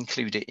 then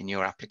include it in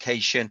your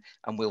application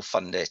and we'll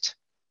fund it.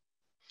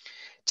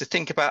 To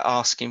think about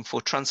asking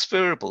for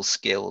transferable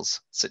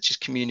skills such as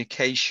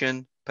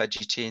communication,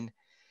 budgeting,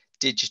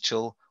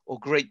 digital, or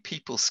great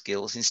people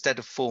skills instead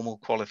of formal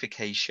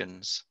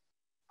qualifications.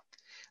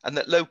 And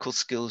that local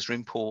skills are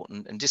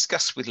important, and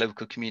discuss with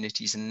local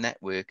communities and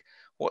network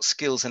what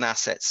skills and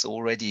assets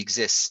already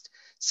exist,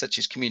 such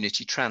as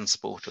community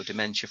transport or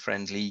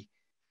dementia-friendly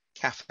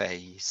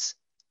cafes.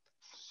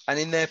 And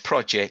in their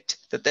project,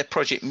 that their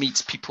project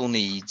meets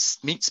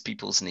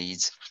people's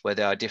needs where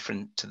they are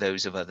different to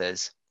those of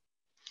others.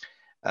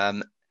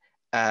 And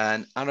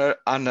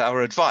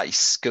our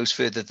advice goes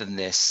further than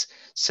this.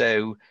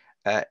 So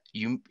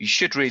you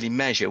should really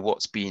measure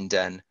what's being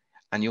done,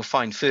 and you'll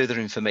find further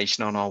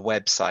information on our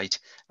website,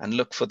 and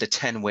look for the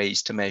 10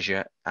 ways to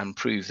measure and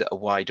prove that a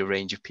wider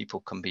range of people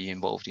can be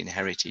involved in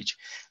heritage.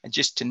 And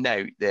just to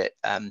note that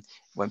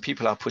when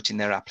people are putting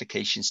their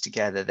applications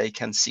together, they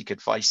can seek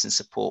advice and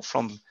support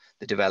from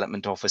the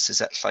development officers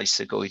at Llais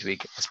y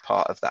Goedwig as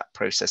part of that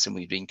process, and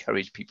we'd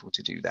encourage people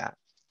to do that.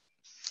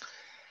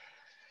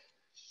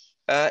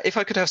 If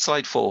I could have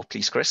slide 4,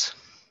 please, Chris.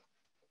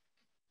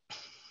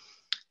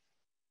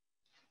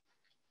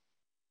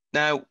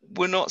 Now,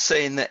 we're not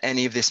saying that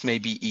any of this may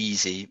be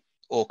easy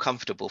or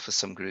comfortable for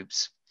some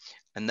groups,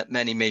 and that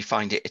many may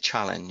find it a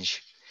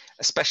challenge,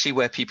 especially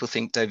where people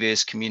think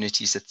diverse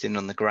communities are thin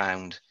on the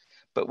ground.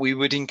 But we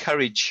would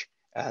encourage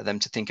them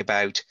to think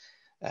about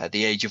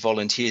the age of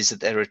volunteers that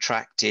they're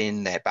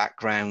attracting, their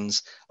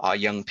backgrounds. Are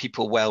young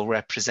people well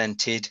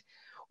represented?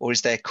 Or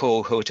is their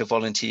cohort of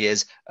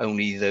volunteers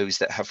only those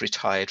that have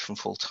retired from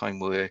full-time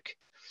work?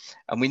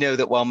 And we know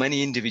that while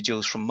many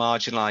individuals from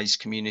marginalised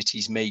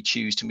communities may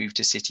choose to move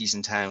to cities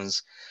and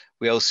towns,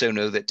 we also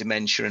know that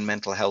dementia and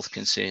mental health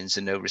concerns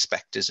are no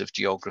respecters of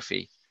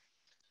geography.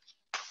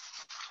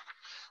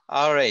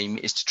 Our aim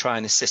is to try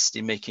and assist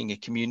in making a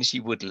community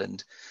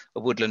woodland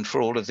a woodland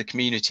for all of the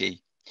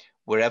community,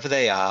 wherever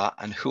they are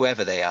and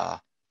whoever they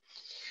are.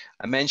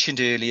 I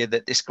mentioned earlier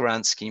that this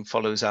grant scheme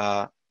follows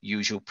our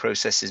usual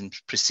processes and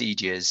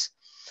procedures.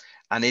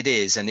 And it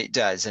is, and it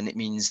does, and it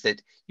means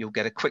that you'll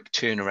get a quick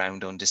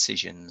turnaround on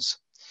decisions.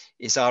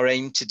 It's our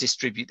aim to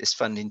distribute this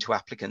funding to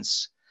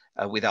applicants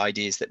with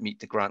ideas that meet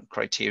the grant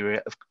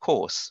criteria, of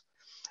course.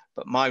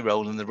 But my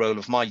role and the role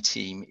of my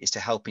team is to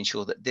help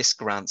ensure that this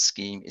grant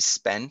scheme is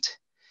spent,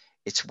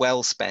 it's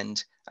well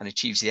spent, and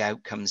achieves the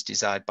outcomes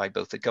desired by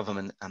both the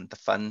government and the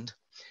fund.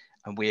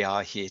 And we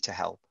are here to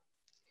help.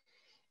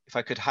 If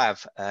I could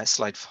have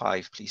slide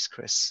 5, please,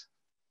 Chris.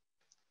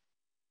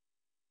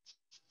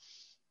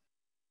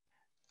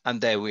 And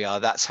there we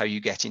are, that's how you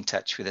get in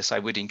touch with us. I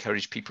would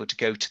encourage people to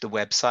go to the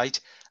website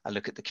and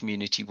look at the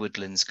Community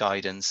Woodlands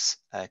guidance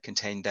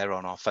contained there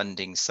on our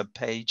funding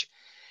subpage.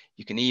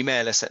 You can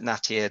email us at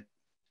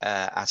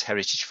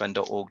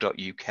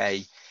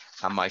natia@heritagefund.org.uk,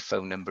 and my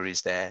phone number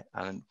is there,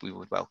 and we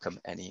would welcome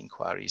any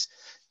inquiries.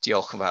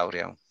 Diolch yn fawr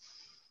iawn.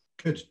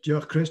 Good,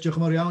 diolch Chris, diolch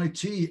yn fawr iawn I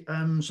ti.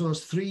 So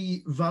there's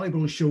 3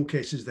 valuable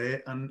showcases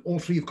there, and all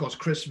 3, of course,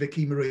 Chris,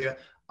 Vicky, Maria,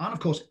 and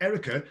of course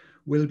Erica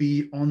will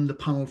be on the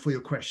panel for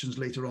your questions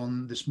later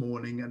on this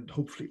morning, and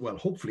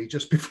hopefully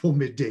just before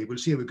midday. We'll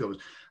see how it goes.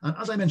 And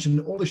as I mentioned,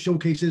 all the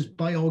showcases,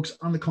 biogs,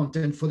 and the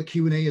content for the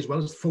Q&A, as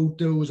well as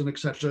photos and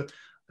etc.,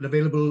 are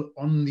available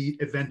on the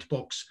event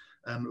box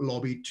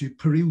lobby to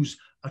peruse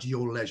at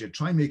your leisure.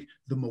 Try and make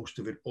the most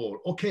of it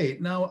all. Okay,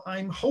 now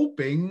I'm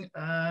hoping,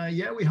 we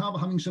are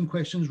having some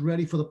questions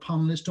ready for the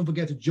panelists. Don't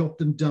forget to jot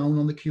them down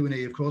on the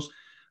Q&A, of course.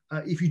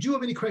 If you do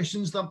have any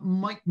questions that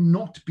might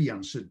not be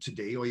answered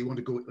today, or you want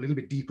to go a little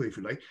bit deeper if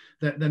you like,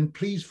 then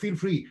please feel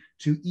free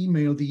to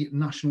email the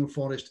National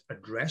Forest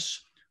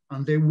address,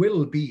 and they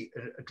will be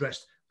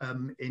addressed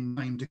in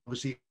time to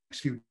obviously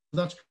next few.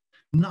 That's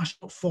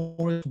National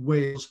Forest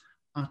Wales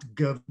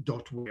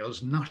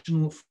 @gov.wales,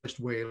 National Forest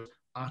Wales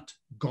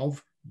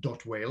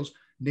 @gov.wales.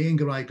 neu yn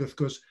Gymraeg wrth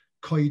gwrs,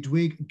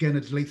 Coedwig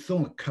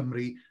Genedlaethol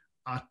Cymru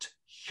at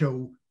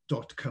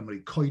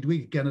 @llaw.cymru.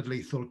 Coedwig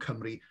Genedlaethol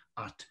Cymru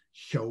at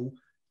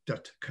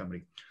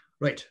llaw.cymru.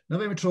 Right, now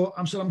then we tro,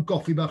 amser am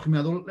goffi bach, fi'n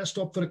meddwl. Let's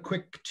stop for a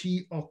quick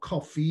tea or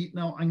coffee.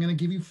 Now, I'm going to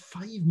give you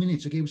 5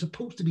 minutes. Okay, it was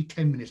supposed to be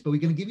 10 minutes, but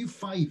we're going to give you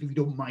 5 if you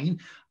don't mind.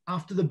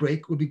 After the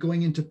break, we'll be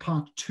going into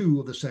part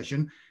 2 of the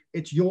session.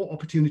 It's your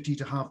opportunity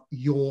to have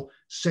your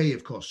say,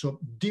 of course.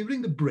 So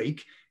during the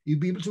break, you'll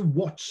be able to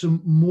watch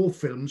some more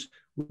films.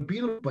 We'll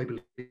be on the Bible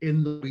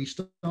in the week,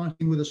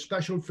 starting with a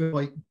special film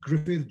by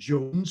Griffith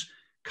Jones,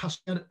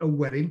 Castan y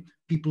Werin,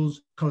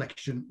 People's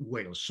Collection,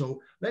 Wales.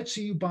 So let's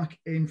see you back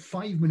in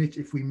 5 minutes,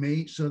 if we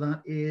may. So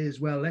that is,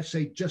 well, let's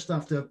say just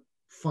after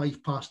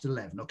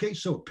 11:05. Okay,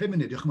 so 5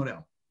 munud, diolch yn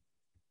fawr.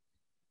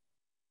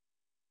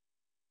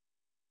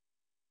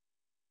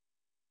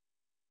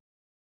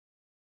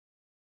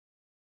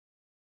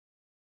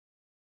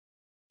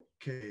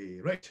 Okay,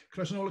 right,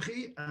 croeso nôl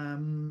i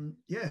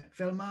chi.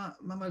 Fel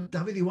mae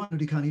Dafydd Iwan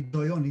wedi cael ei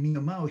doio, ni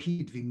yma o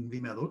hyd fi'n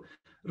meddwl.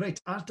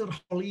 Right, at yr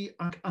holi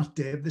ac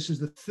ateb, this is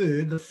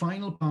the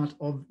final part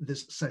of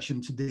this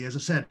session today. As I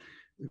said,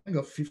 we've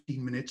got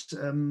 15 minutes.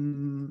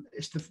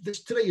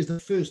 Today is the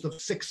first of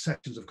 6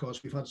 sessions, of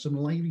course. We've had some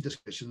lively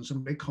discussions,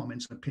 some great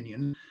comments and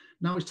opinions.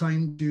 Now it's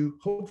time to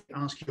hopefully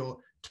ask your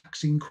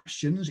taxing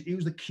questions.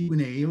 Use the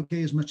Q&A,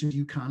 okay, as much as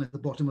you can at the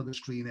bottom of the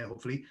screen there,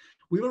 hopefully.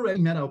 We've already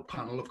met our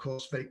panel, of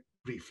course, very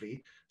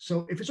briefly.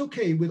 So if it's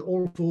okay with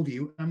all 4 of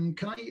you,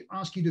 can I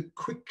ask you to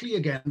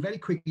very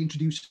quickly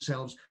introduce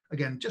yourselves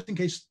again, just in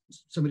case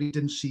somebody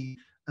didn't see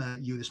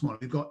you this morning.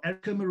 We've got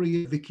Erica,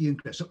 Maria, Vicky and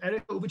Chris. So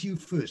Erica, over to you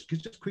first. Could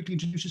you just quickly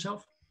introduce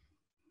yourself?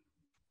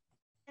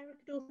 Erica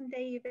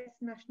Dawson-Davis,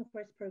 National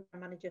Forest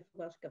Programme Manager for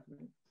Welsh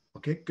Government.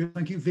 Okay, good.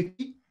 Thank you.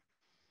 Vicky?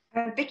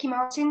 Vicky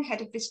Martin,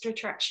 Head of Visitor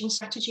Attraction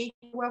Strategy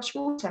for Welsh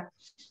Water.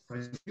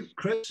 Thank you.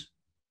 Chris?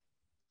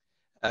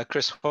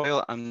 Chris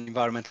Hoyle, I'm the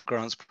Environmental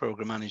Grants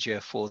Programme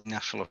Manager for the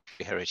National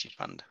Heritage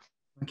Fund.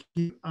 Thank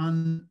you.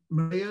 And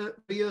Maria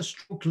 /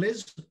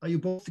 Liz, are you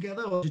both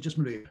together or is it just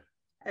Maria?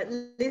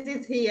 Liz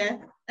is here.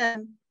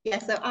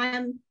 So I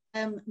am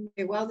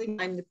Maria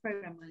Welding. I'm the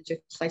Programme Manager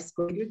for Llais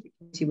y Goedwig, the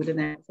Community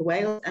Woodland for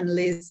Wales, and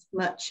Liz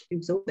Much,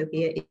 who's also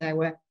here, is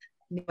our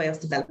New Wales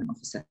Development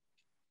Officer.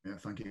 Yeah,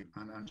 thank you.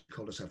 And she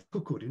called herself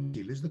Cuckoo, didn't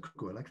she? Liz the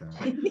Cuckoo, I like that.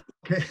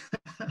 Okay.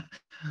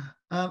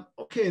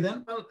 Okay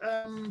then, well,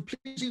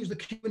 please use the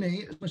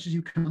Q&A as much as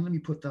you can. Let me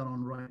put that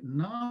on right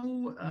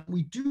now.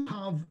 We do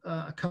have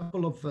a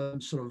couple of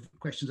sort of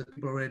questions that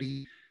people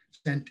already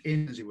sent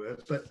in, as it were.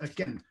 But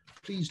again,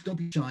 please don't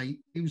be shy.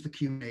 Use the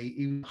Q&A,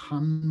 use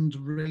hand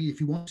raise. If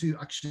you want to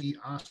actually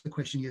ask the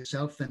question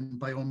yourself, then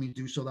by all means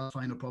do so. That's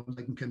fine, no problem.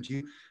 I can come to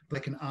you, but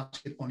I can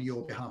ask it on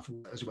your behalf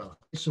as well.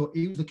 So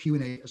use the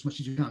Q&A as much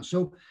as you can.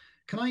 So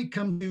can I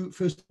come to,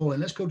 first of all,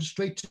 and let's go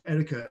straight to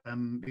Erica,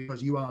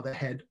 because you are the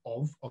head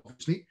of,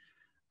 obviously.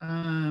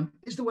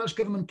 Is the Welsh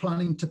Government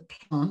planning to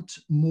plant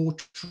more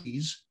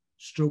trees,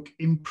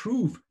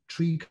 improve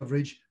tree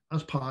coverage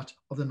as part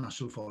of the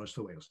National Forest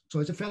for Wales? So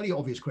it's a fairly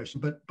obvious question,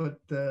 but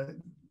the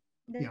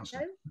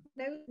answer.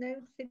 No,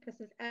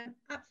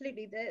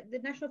 absolutely. The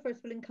National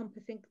Forest will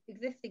encompass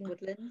existing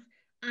woodlands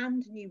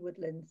and new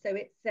woodlands. So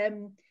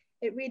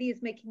it really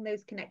is making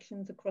those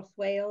connections across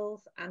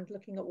Wales and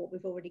looking at what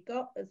we've already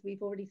got, as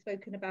we've already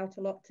spoken about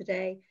a lot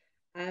today,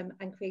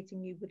 and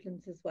creating new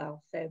woodlands as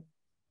well. So.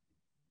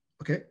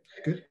 Okay,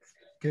 good.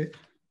 Okay.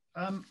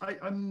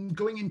 I'm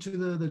going into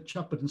the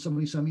chat button.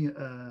 Somebody sent me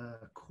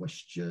a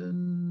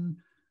question.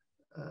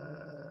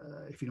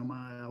 If you don't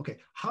mind. Okay.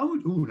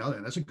 Now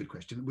then, that's a good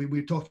question.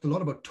 We talked a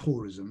lot about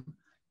tourism.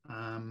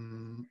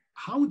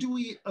 How do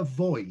we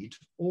avoid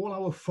all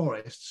our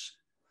forests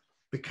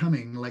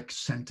becoming like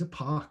centre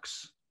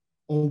parks,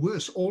 or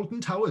worse, Alton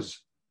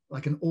Towers,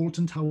 like an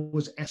Alton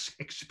Towers-esque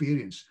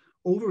experience?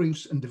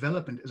 Overuse and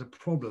development is a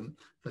problem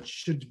that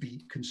should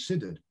be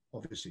considered,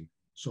 obviously.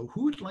 So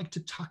who would like to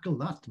tackle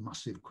that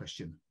massive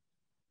question?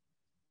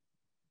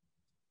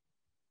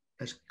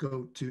 Let's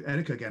go to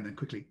Erica again then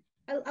quickly.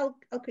 I'll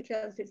quickly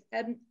answer this.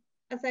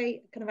 As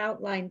I kind of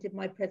outlined in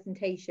my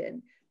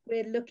presentation,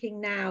 we're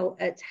looking now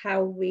at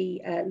how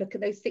we look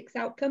at those 6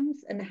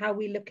 outcomes and how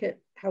we look at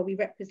how we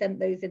represent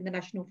those in the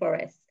National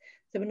Forest.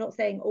 So we're not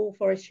saying all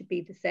forests should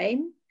be the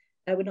same.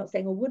 We're not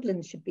saying all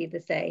woodlands should be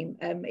the same.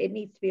 It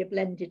needs to be a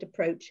blended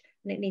approach,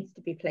 and it needs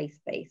to be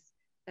place-based.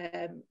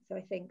 So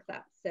I think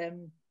that's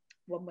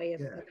one way of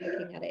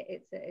looking at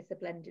it. It's a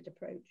blended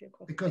approach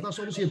across. Because that's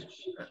obviously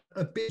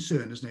a big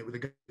concern, isn't it? With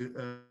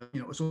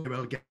it's all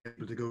well getting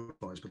people to go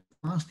forest, but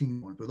the last thing you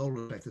want, with all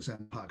respect to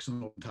Centre Parks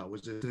and Alton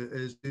Towers,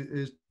 is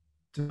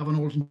to have an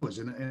Alton Towers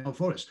in our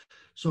forest.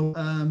 So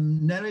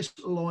Nerys,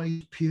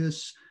 Lloyd,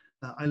 Pierce,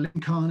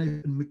 Eileen Carney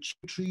and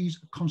mature trees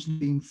are constantly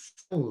being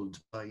felled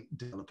by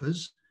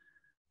developers.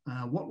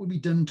 What will be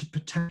done to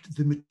protect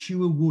the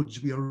mature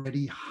woods we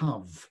already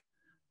have?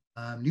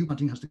 New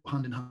planting has to go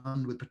hand in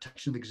hand with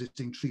protection of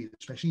existing trees,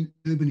 especially in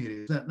urban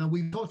areas. Now,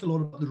 we've talked a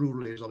lot about the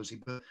rural areas,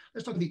 obviously, but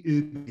let's talk about the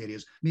urban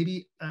areas.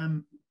 Maybe,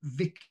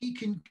 Vicky,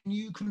 can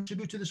you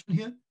contribute to this one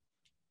here?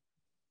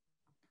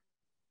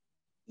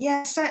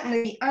 Yeah,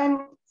 certainly.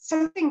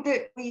 Something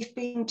that we've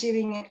been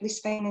doing at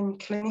Lisbon and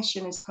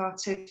Clinician as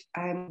part of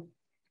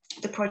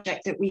the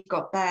project that we've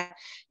got there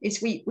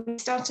is we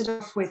started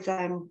off with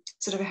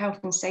sort of a health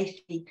and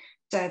safety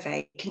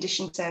survey,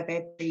 condition survey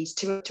of trees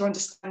to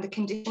understand the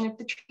condition of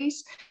the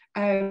trees.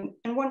 And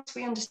once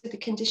we understood the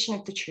condition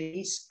of the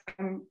trees,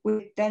 we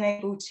were then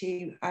able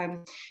to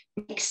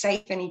make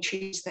safe any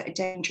trees that are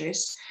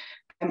dangerous,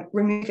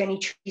 remove any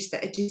trees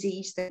that are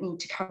diseased that need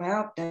to come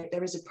out.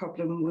 There is a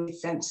problem with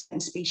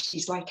certain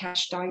species like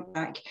ash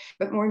dieback,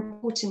 but more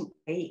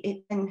importantly,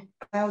 it then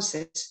allows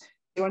us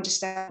to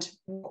understand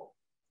what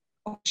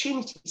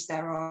opportunities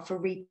there are for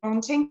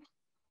replanting.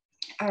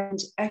 And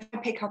if I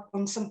pick up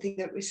on something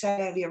that was said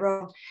earlier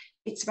on,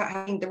 it's about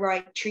having the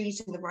right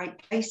trees in the right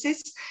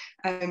places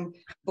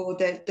for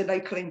the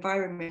local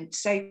environment.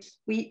 So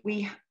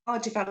we are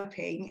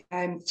developing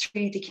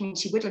through the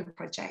Community Woodland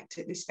Project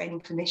at the Spain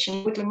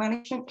Clinician Woodland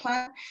Management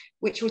Plan,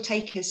 which will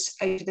take us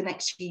over the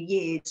next few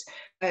years.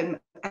 And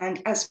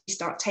as we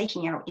start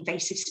taking out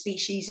invasive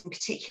species in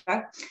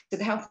particular, so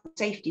the health and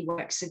safety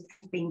works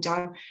have been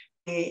done.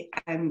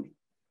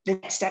 The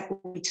next step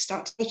will be to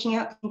start taking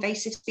out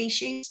invasive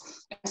species.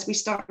 As we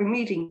start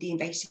removing the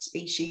invasive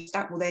species,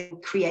 that will then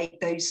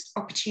create those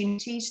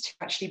opportunities to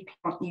actually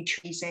plant new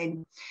trees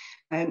in.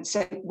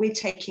 So we're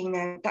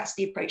taking, that's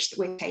the approach that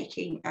we're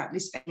taking at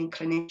Lisbon and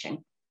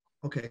Clinician.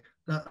 Okay,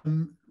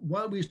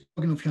 while we're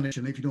talking of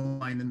Clinician, if you don't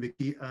mind, then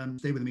Vicky,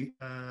 stay with me.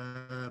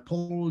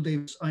 Paul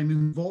Davis, I'm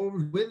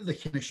involved with the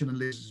Clinician and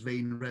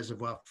Lisbon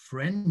Reservoir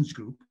Friends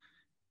Group.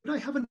 Could I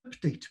have an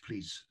update,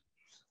 please?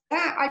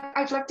 Yeah,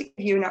 I'd love to give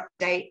you an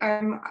update.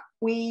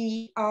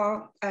 We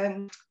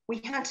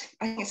had,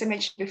 I think as I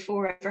mentioned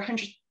before, over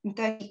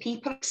 130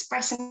 people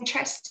express an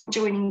interest in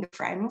joining the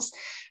Friends.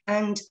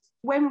 And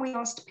when we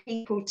asked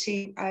people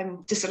to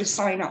sort of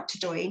sign up to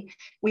join,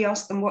 we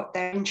asked them what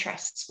their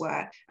interests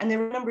were. And there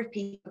were a number of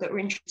people that were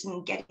interested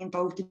in getting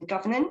involved in the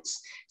governance.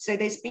 So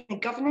there's been a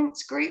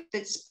governance group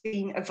that's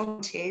been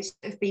volunteers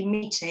that have been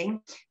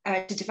meeting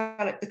to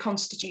develop the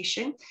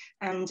constitution.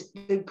 And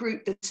the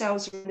group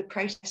themselves are in the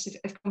process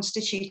of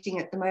constituting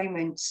at the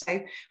moment. So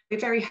we're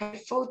very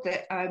hopeful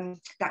that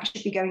that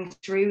should be going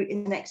through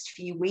in the next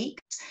few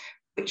weeks,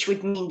 which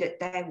would mean that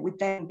there would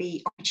then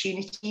be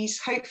opportunities,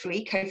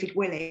 hopefully COVID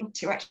willing,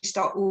 to actually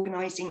start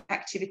organising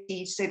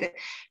activities so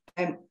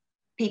that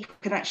people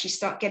can actually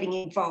start getting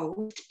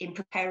involved in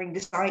preparing the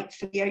site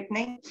for the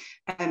opening.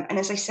 And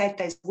as I said,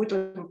 there's a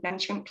woodland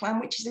management plan,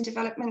 which is in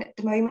development at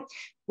the moment,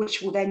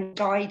 which will then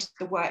guide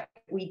the work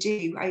that we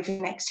do over the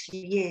next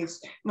few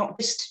years, not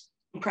just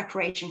in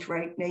preparation for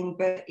opening,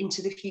 but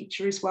into the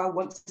future as well,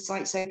 once the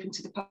site's open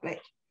to the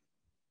public.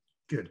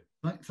 Good.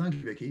 Thank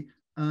you, Vicky.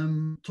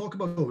 Talk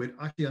about COVID.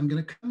 Actually, I'm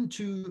going to come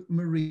to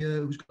Maria,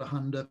 who's got a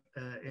hand up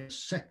in a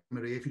sec,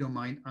 Maria, if you don't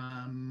mind,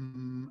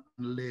 and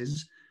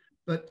Liz.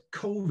 But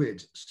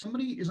COVID,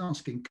 somebody is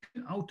asking,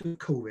 coming out of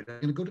COVID,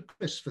 I'm going to go to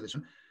Chris for this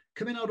one.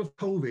 Coming out of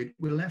COVID,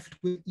 we're left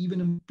with even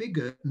a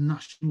bigger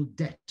national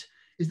debt.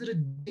 Is there a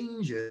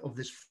danger of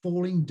this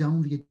falling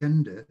down the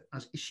agenda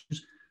as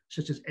issues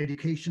such as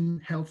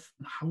education, health,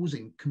 and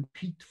housing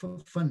compete for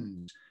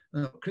funds?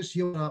 Chris,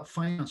 you're our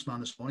finance man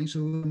this morning,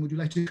 so would you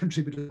like to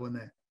contribute to one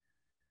there?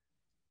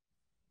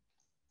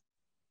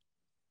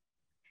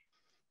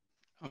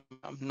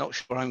 I'm not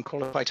sure I'm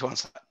qualified to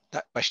answer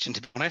that question,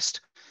 to be honest.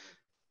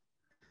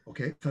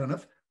 Okay, fair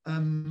enough.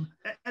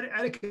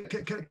 Eric,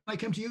 can I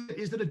come to you?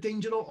 Is there a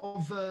danger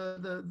of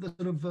the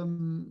sort of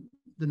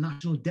the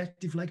national debt,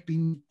 if like,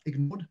 being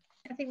ignored?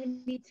 I think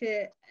we need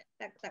to,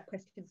 that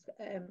question's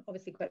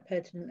obviously quite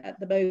pertinent at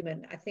the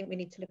moment. I think we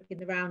need to look in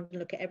the round and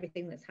look at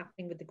everything that's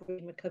happening with the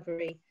green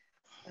recovery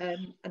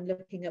and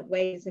looking at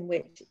ways in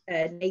which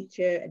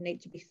nature and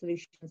nature-based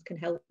solutions can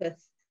help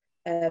us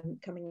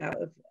coming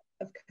out of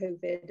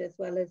COVID, as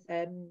well as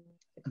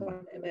the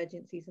climate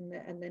emergencies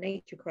and the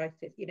nature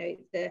crisis. You know,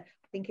 I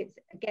think it's,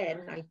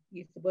 again, I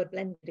use the word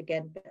blended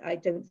again, but I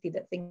don't see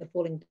that things are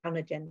falling down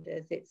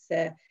agendas. It's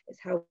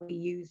how we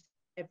use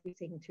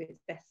everything to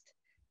its best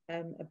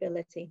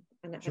ability.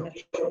 Sure.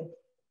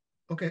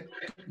 Okay,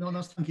 no,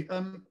 that's, thank you.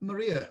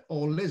 Maria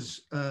or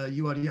Liz,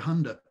 you had your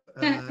hand up.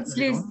 It's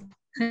Liz.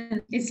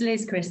 It's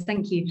Liz, Chris,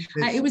 thank you.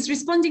 It was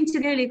responding to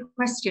the earlier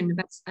question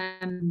about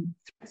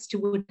threats to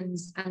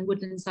woodlands and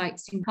woodland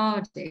sites in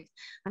Cardiff.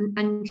 And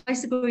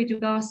Llais y Goedwig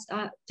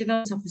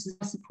development officers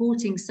are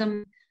supporting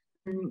some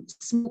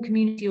small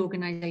community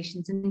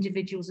organisations and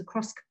individuals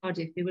across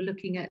Cardiff who are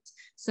looking at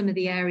some of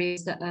the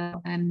areas that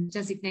are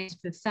designated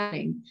for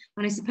felling.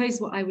 And I suppose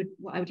what I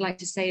would like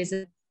to say as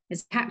a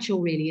catch-all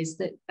really is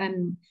that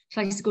Llais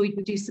y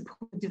Goedwig do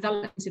support the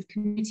development of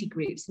community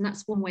groups, and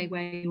that's one way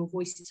where your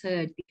voice is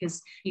heard,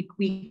 because we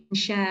can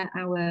share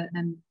our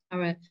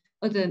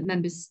other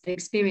members'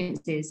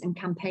 experiences and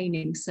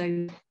campaigning.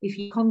 So if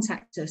you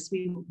contact us,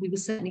 we will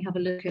certainly have a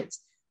look at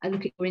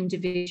look at your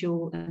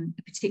individual,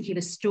 a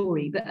particular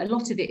story, but a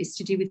lot of it is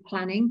to do with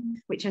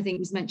planning, which I think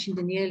was mentioned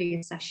in the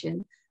earlier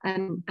session.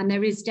 And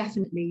there is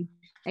definitely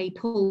a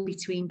pull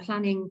between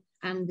planning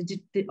and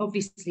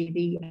obviously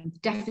the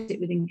deficit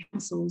within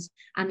councils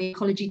and the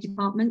ecology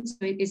department. So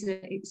it's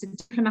a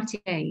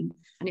diplomatic aim,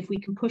 and if we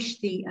can push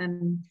the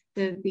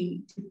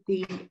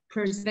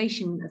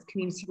preservation of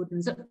community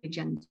woodlands up the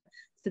agenda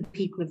for the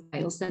people of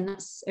Wales, then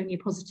that's only a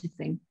positive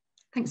thing.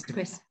 Thanks,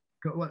 Chris.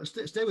 Well,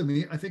 stay with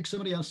me. I think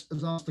somebody else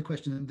has asked the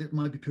question, and it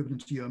might be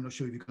pertinent to you. I'm not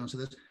sure if you can answer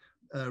this.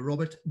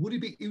 Robert, would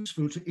it be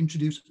useful to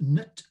introduce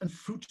nut and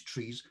fruit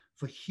trees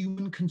for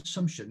human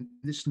consumption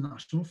in this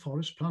national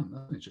forest plan?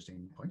 That's an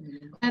interesting point.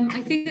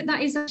 I think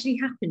that is actually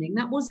happening.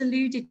 That was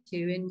alluded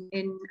to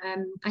in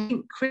I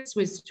think Chris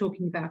was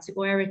talking about it,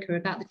 or Erica,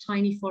 about the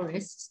tiny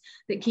forests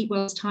that Keep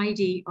Wales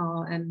Tidy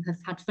have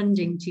had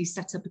funding to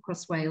set up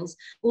across Wales.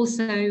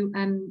 Also,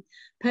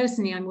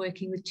 personally, I'm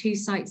working with 2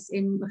 sites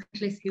in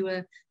Mawrth who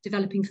are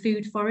developing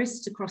food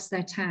forests across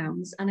their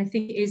towns, and I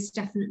think it is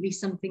definitely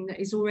something that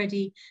is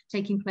already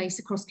taking place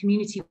across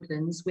community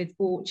woodlands with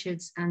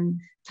orchards and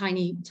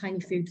tiny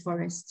food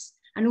forests,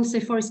 and also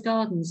forest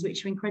gardens,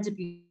 which are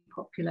incredibly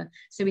popular.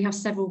 So we have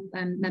several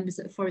members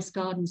at Forest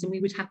Gardens, and we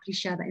would happily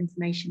share that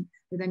information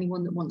with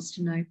anyone that wants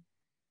to know.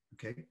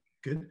 Okay,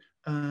 good.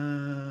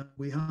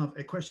 We have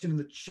a question in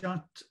the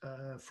chat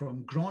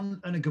from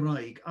Gron yn y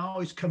Gymraeg. A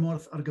oes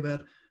cymorth ar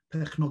gyfer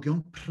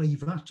perchnogion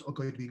preifat o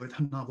goedwigoedd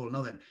hynafol?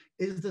 Now then,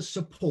 is the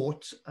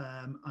support,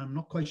 I'm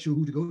not quite sure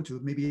who to go to,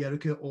 maybe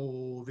Erica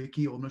or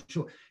Vicky, or I'm not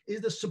sure, is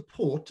the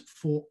support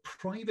for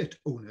private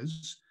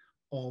owners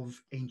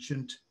of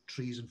ancient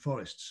trees and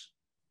forests?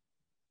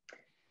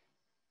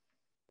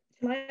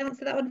 Shall I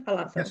answer that one? I'll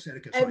answer. Yes,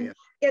 Erica, sorry.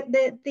 Yeah,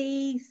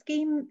 the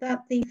scheme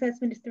that the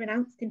First Minister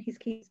announced in his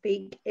key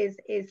speech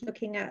is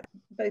looking at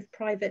both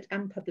private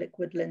and public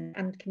woodland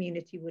and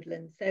community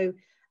woodland. So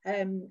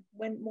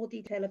when more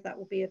detail of that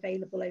will be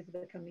available over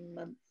the coming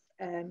months.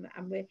 And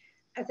we're,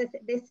 as I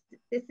said, this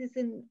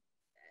isn't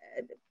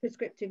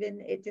prescriptive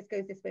in it just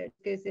goes this way, it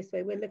goes this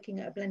way. We're looking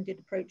at a blended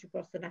approach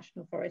across the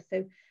national forest.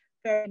 So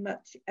very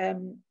much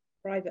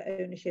private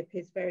ownership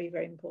is very,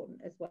 very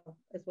important as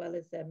well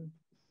as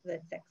the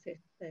sector.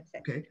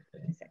 Okay.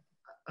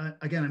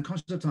 Again, I'm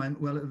conscious of time.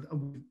 Well,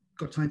 we've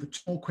got time for 2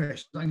 more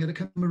questions. I'm going to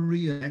come to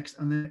Maria next,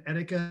 and then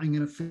Erica, I'm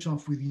going to finish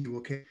off with you,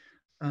 okay?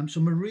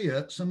 So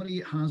Maria, somebody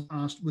has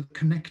asked, with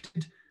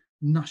connected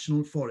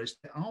national forest,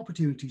 there are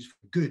opportunities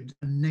for good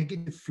and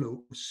negative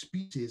flow of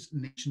species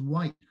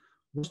nationwide.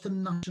 What's the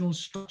national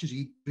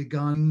strategy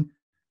regarding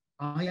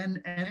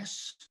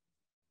INS?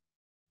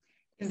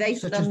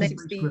 Invasive non-native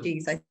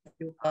species, I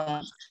think.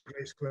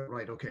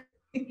 Right, okay.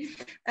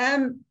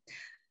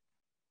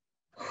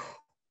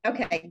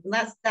 Okay,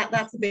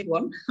 that's a big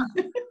one.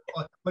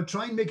 But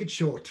try and make it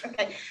short.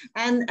 Okay,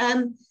 and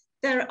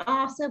there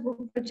are several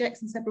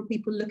projects and several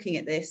people looking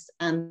at this,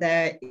 and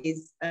there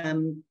is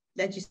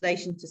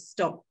legislation to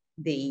stop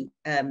the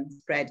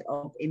spread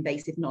of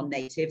invasive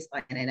non-natives,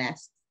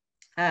 INNS.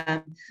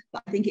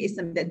 But I think it is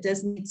something that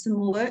does need some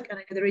more work, and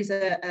I know there is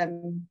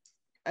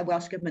a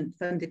Welsh Government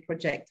funded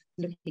project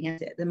looking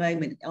at it at the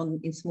moment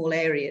in small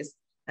areas,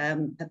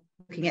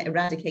 looking at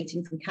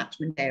eradicating from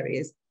catchment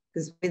areas,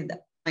 because with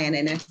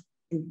INNS,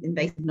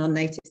 invasive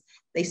non-natives,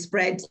 they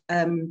spread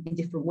in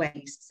different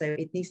ways. So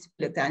it needs to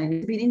be looked at, and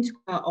it's been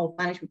integral part of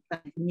management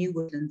plan for new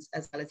woodlands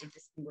as well as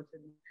existing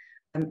woodlands.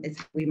 Is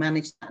how we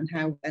manage that, and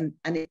how and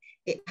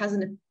it has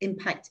an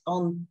impact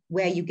on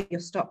where you get your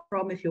stock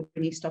from. If you're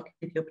bringing stock,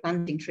 if you're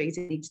planting trees,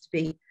 it needs to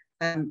be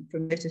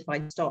from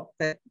certified stock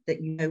that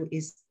you know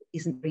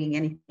isn't bringing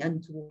anything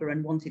untoward or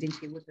unwanted into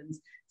your woodlands.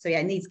 So yeah,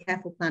 it needs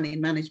careful planning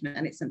and management,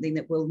 and it's something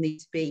that will need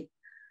to be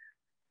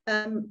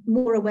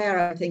more aware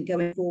of, I think,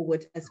 going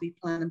forward as we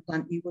plan and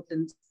plant new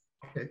woodlands.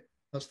 Okay,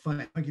 that's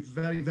fine. Thank you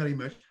very, very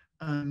much.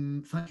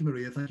 Thank you,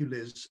 Maria. Thank you,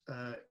 Liz,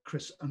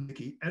 Chris, and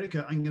Vicky.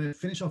 Erica, I'm going to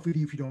finish off with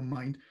you if you don't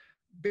mind.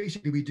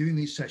 Basically, we're doing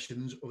these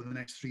sessions over the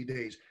next 3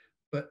 days,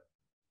 but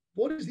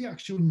what is the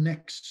actual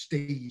next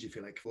stage, if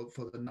you like,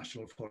 for the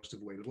National Forest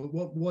of Wales?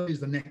 What is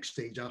the next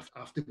stage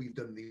after we've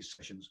done these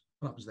sessions?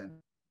 What happens then?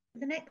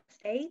 The next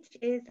stage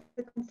is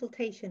the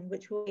consultation,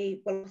 which will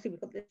be, well, obviously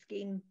we've got the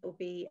scheme that will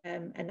be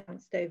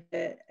announced over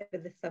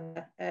the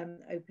summer,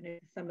 open in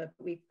the summer,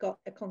 but we've got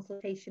a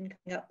consultation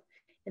coming up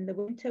in the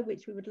winter,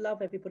 which we would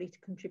love everybody to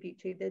contribute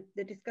to.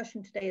 The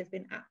discussion today has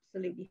been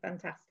absolutely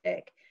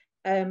fantastic,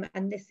 and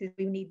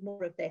we need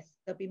more of this.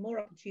 There'll be more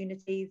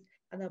opportunities,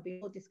 and there'll be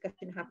more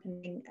discussion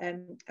happening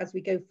as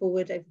we go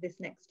forward over this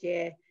next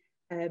year,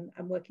 and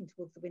working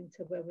towards the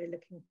winter, where we're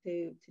looking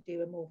to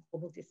do a more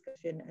formal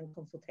discussion and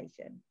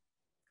consultation.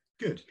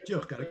 Good,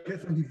 diolch Erica,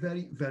 thank you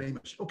very, very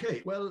much.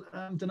 Okay, well,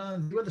 dyna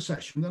ddiwedd y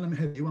sesiwn, dyna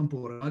heddiw am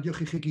bore.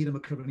 Diolch i chi gyd am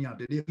y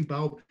cyfraniadau. Diolch i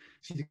bawb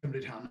sydd wedi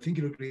cymryd rhan. I think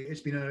it'll agree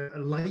it's been a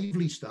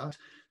lively start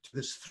to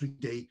this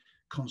 3-day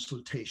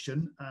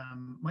consultation.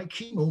 My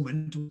key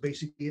moment was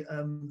basically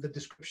the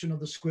description of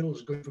the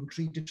squirrels going from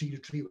tree to tree to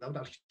tree without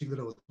actually seeing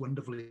the road.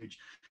 Wonderful image.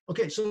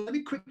 Okay, so let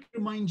me quickly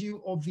remind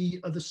you of the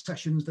other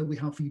sessions that we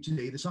have for you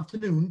today. This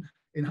afternoon,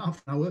 In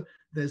half an hour,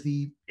 there's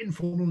the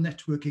informal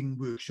networking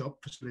workshop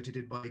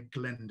facilitated by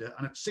Glenda.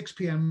 And at 6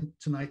 p.m.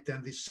 tonight,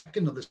 then the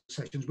second of the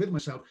sessions with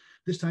myself,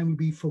 this time we'll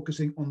be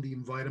focusing on the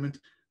environment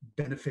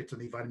benefits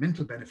and the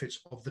environmental benefits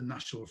of the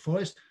National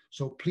Forest.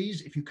 So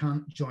please, if you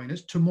can, join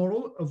us.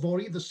 Tomorrow,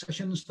 Avori, the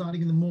session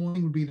starting in the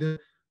morning will be the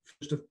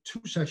first of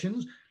 2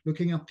 sessions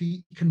looking at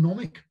the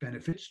economic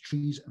benefits,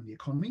 trees and the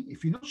economy.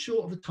 If you're not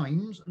sure of the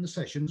times and the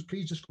sessions,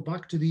 please just go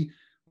back to the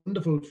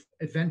wonderful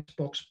event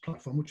box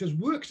platform, which has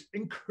worked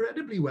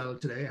incredibly well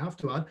today, I have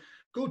to add.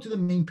 Go to the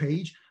main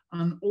page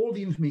and all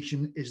the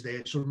information is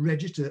there. So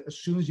register as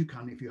soon as you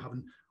can if you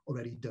haven't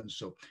already done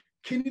so.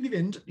 Cyn I ni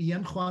fynd, i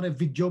am chwarae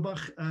fideo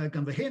bach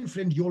gan fy hen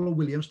ffrind Iolo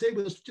Williams. Stay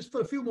with us just for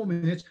a few more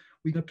minutes.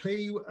 We're going to play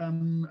you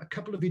a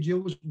couple of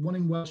videos, one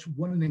in Welsh,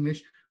 one in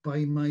English, by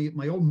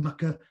my old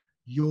mucker,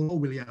 Iolo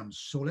Williams.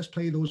 So let's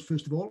play those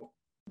first of all.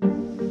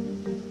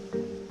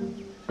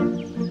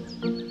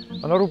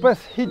 Yna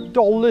rhywbeth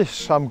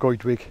hudolus am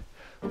goedwig.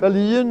 Fel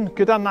un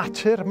gyda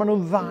natur, maen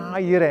nhw'n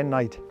dda i'r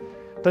enaid.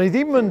 Da ni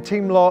ddim yn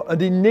teimlo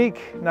yn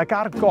unig nag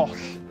ar goll,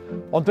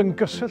 ond yn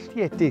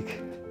gysylltiedig.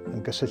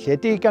 Yn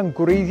gysylltiedig â'n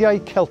gwreiddiau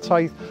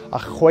Celtaidd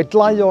a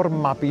chwedlau o'r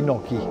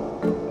Mabinogi.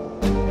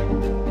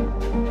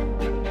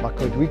 Mae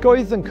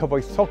coedwigoedd yn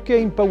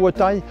cyfoethogi ein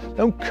bywydau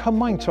mewn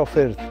cymaint o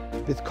ffyrdd.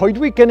 Bydd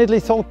Coedwig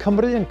Genedlaethol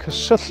Cymru yn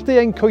cysylltu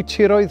ein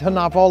coetiroedd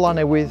hynafol a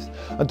newydd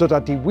yn dod â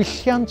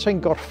diwylliant ein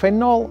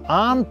gorffennol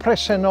a'n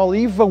presennol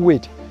i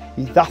fywyd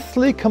i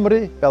ddathlu Cymru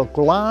fel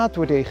gwlad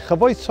wedi ei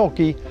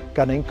chyfoethogi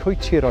gan ein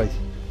coetiroedd.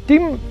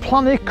 Dim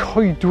plannu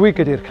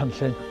coedwig ydy'r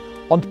cynllun,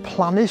 ond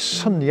plannu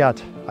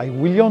syniad a'i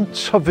wylio'n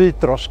tyfu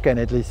dros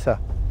genedlaethau.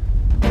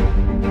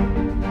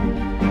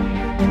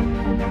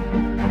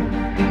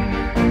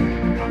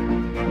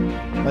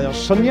 Mae o'n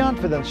syniad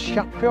fydd yn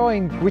siapio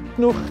ein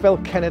gwydnwch fel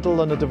cenedl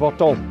yn y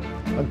dyfodol,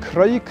 yn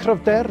creu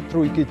cryfder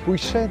drwy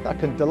gydbwysedd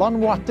ac yn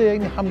dylanwadu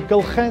ein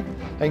hamgylchedd,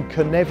 ein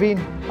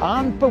cynefin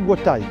a'n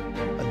bywydau,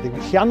 yn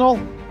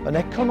ddiwylliannol, yn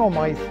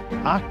economaidd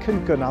ac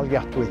yn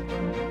gynaliadwy.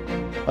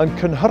 Yn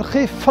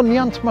cynhyrchu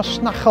ffyniant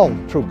masnachol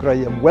trwy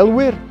greu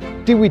ymwelwyr,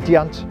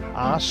 diwydiant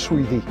a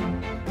swyddi.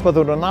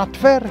 Byddwn yn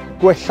adfer,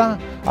 gwella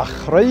a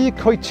chreu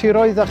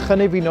coetiroedd a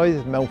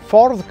chynefinoedd mewn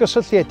ffordd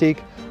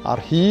gysylltiedig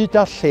ar hyd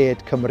a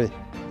lled Cymru.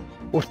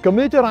 Wrth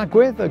gymryd yr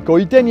agwedd, y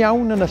goeden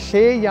iawn yn y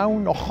lle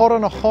iawn, ochr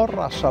yn ochr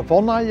a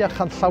safonau a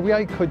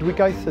chanllawiau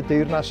coedwigaeth y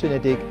Deyrnas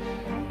Unedig,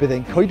 bydd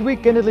ein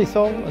Coedwig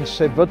Genedlaethol yn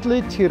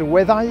sefydlu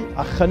tirweddau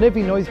a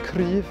chynefinoedd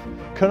cryf,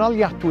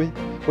 cynaliadwy,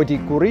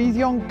 wedi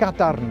gwreiddio'n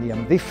gadarn i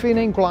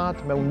amddiffyn ein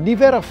gwlad mewn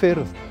nifer o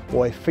ffyrdd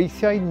o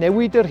effeithiau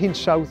newid yr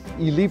hinsawdd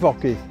i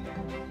lifogydd.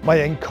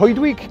 Mae ein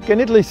Coedwig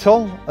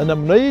Genedlaethol yn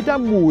ymwneud â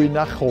mwy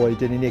na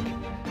choed yn unig.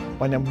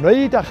 Mae'n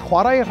ymwneud â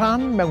chwarae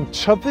rhan mewn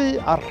tyfu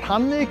a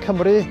rhannu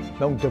Cymru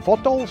mewn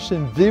dyfodol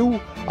sy'n dduw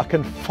ac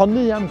yn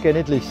ffynnu am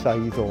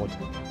genedlaethau i ddod.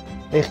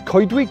 Eich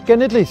Coedwig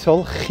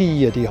Genedlaethol chi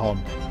ydy hon.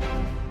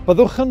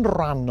 Byddwch yn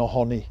rhan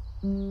ohoni.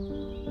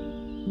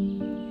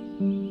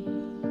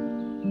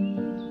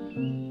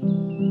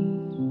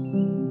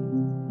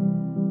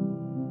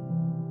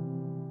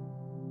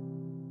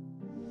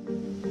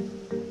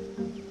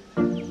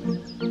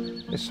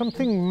 There's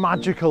something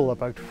magical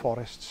about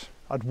forests.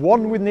 At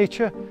one with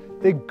nature,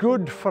 they're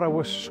good for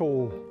our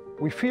soul.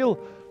 We feel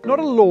not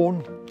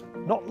alone,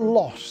 not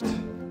lost,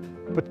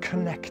 but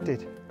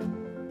connected.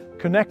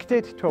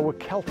 Connected to our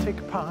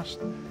Celtic past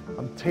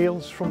and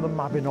tales from the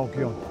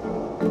Mabinogion.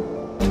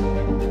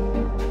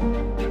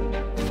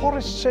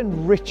 Forests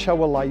enrich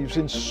our lives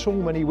in so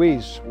many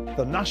ways.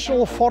 The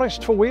National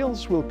Forest for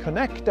Wales will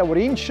connect our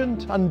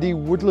ancient and new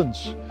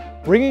woodlands,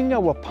 bringing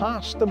our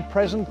past and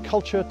present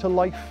culture to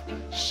life,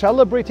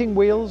 celebrating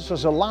Wales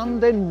as a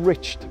land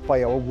enriched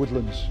by our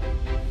woodlands.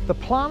 The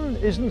plan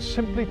isn't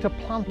simply to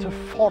plant a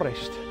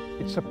forest,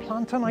 it's to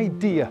plant an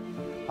idea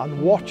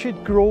and watch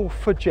it grow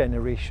for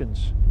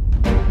generations.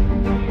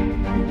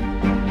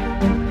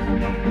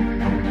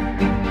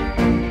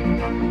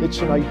 It's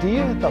an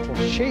idea that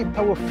will shape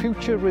our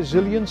future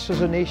resilience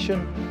as a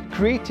nation,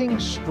 creating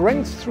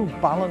strength through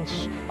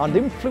balance and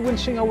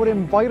influencing our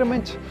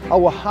environment,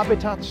 our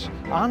habitats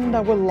and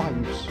our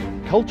lives,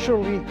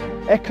 culturally,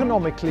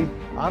 economically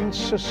and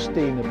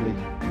sustainably.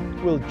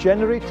 It will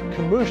generate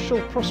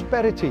commercial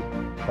prosperity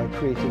by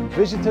creating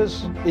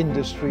visitors,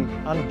 industry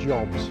and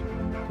jobs.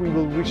 We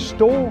will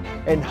restore,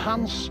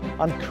 enhance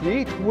and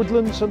create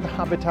woodlands and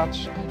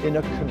habitats in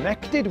a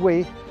connected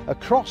way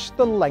across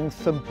the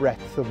length and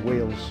breadth of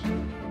Wales.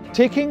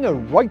 Taking a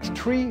right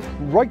tree,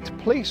 right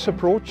place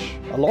approach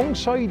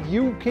alongside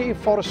UK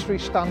forestry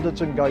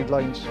standards and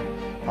guidelines,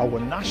 our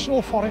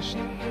National Forest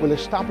will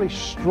establish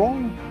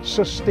strong,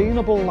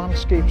 sustainable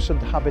landscapes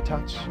and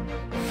habitats,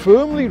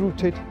 firmly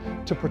rooted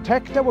to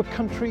protect our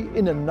country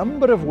in a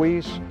number of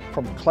ways,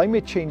 from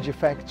climate change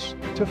effects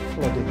to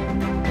flooding.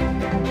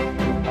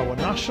 Our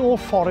National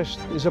Forest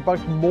is about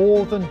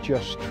more than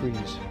just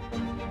trees.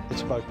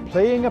 It's about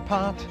playing a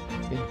part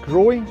in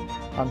growing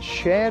and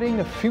sharing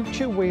a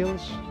future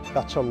Wales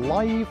that's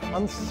alive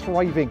and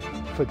thriving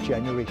for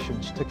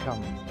generations to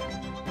come.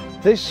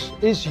 This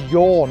is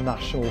your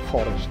national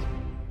forest.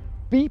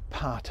 Be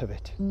part of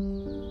it.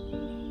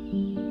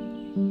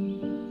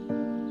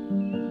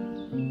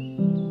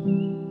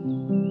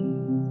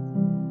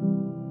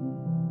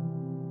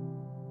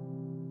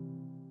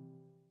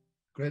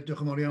 Great,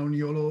 diolch yn fawr iawn,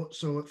 Iolo.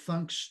 So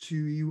thanks to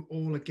you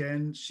all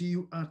again. See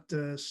you at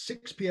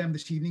 6 p.m.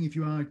 this evening if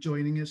you are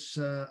joining us.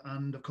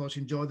 And of course,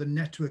 enjoy the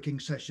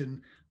networking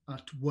session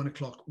at 1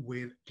 o'clock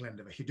with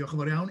Glenda. Felly, diolch yn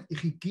fawr iawn i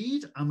chi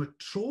gyd am y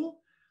tro.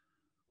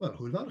 Wel,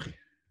 hwyl fawr chi.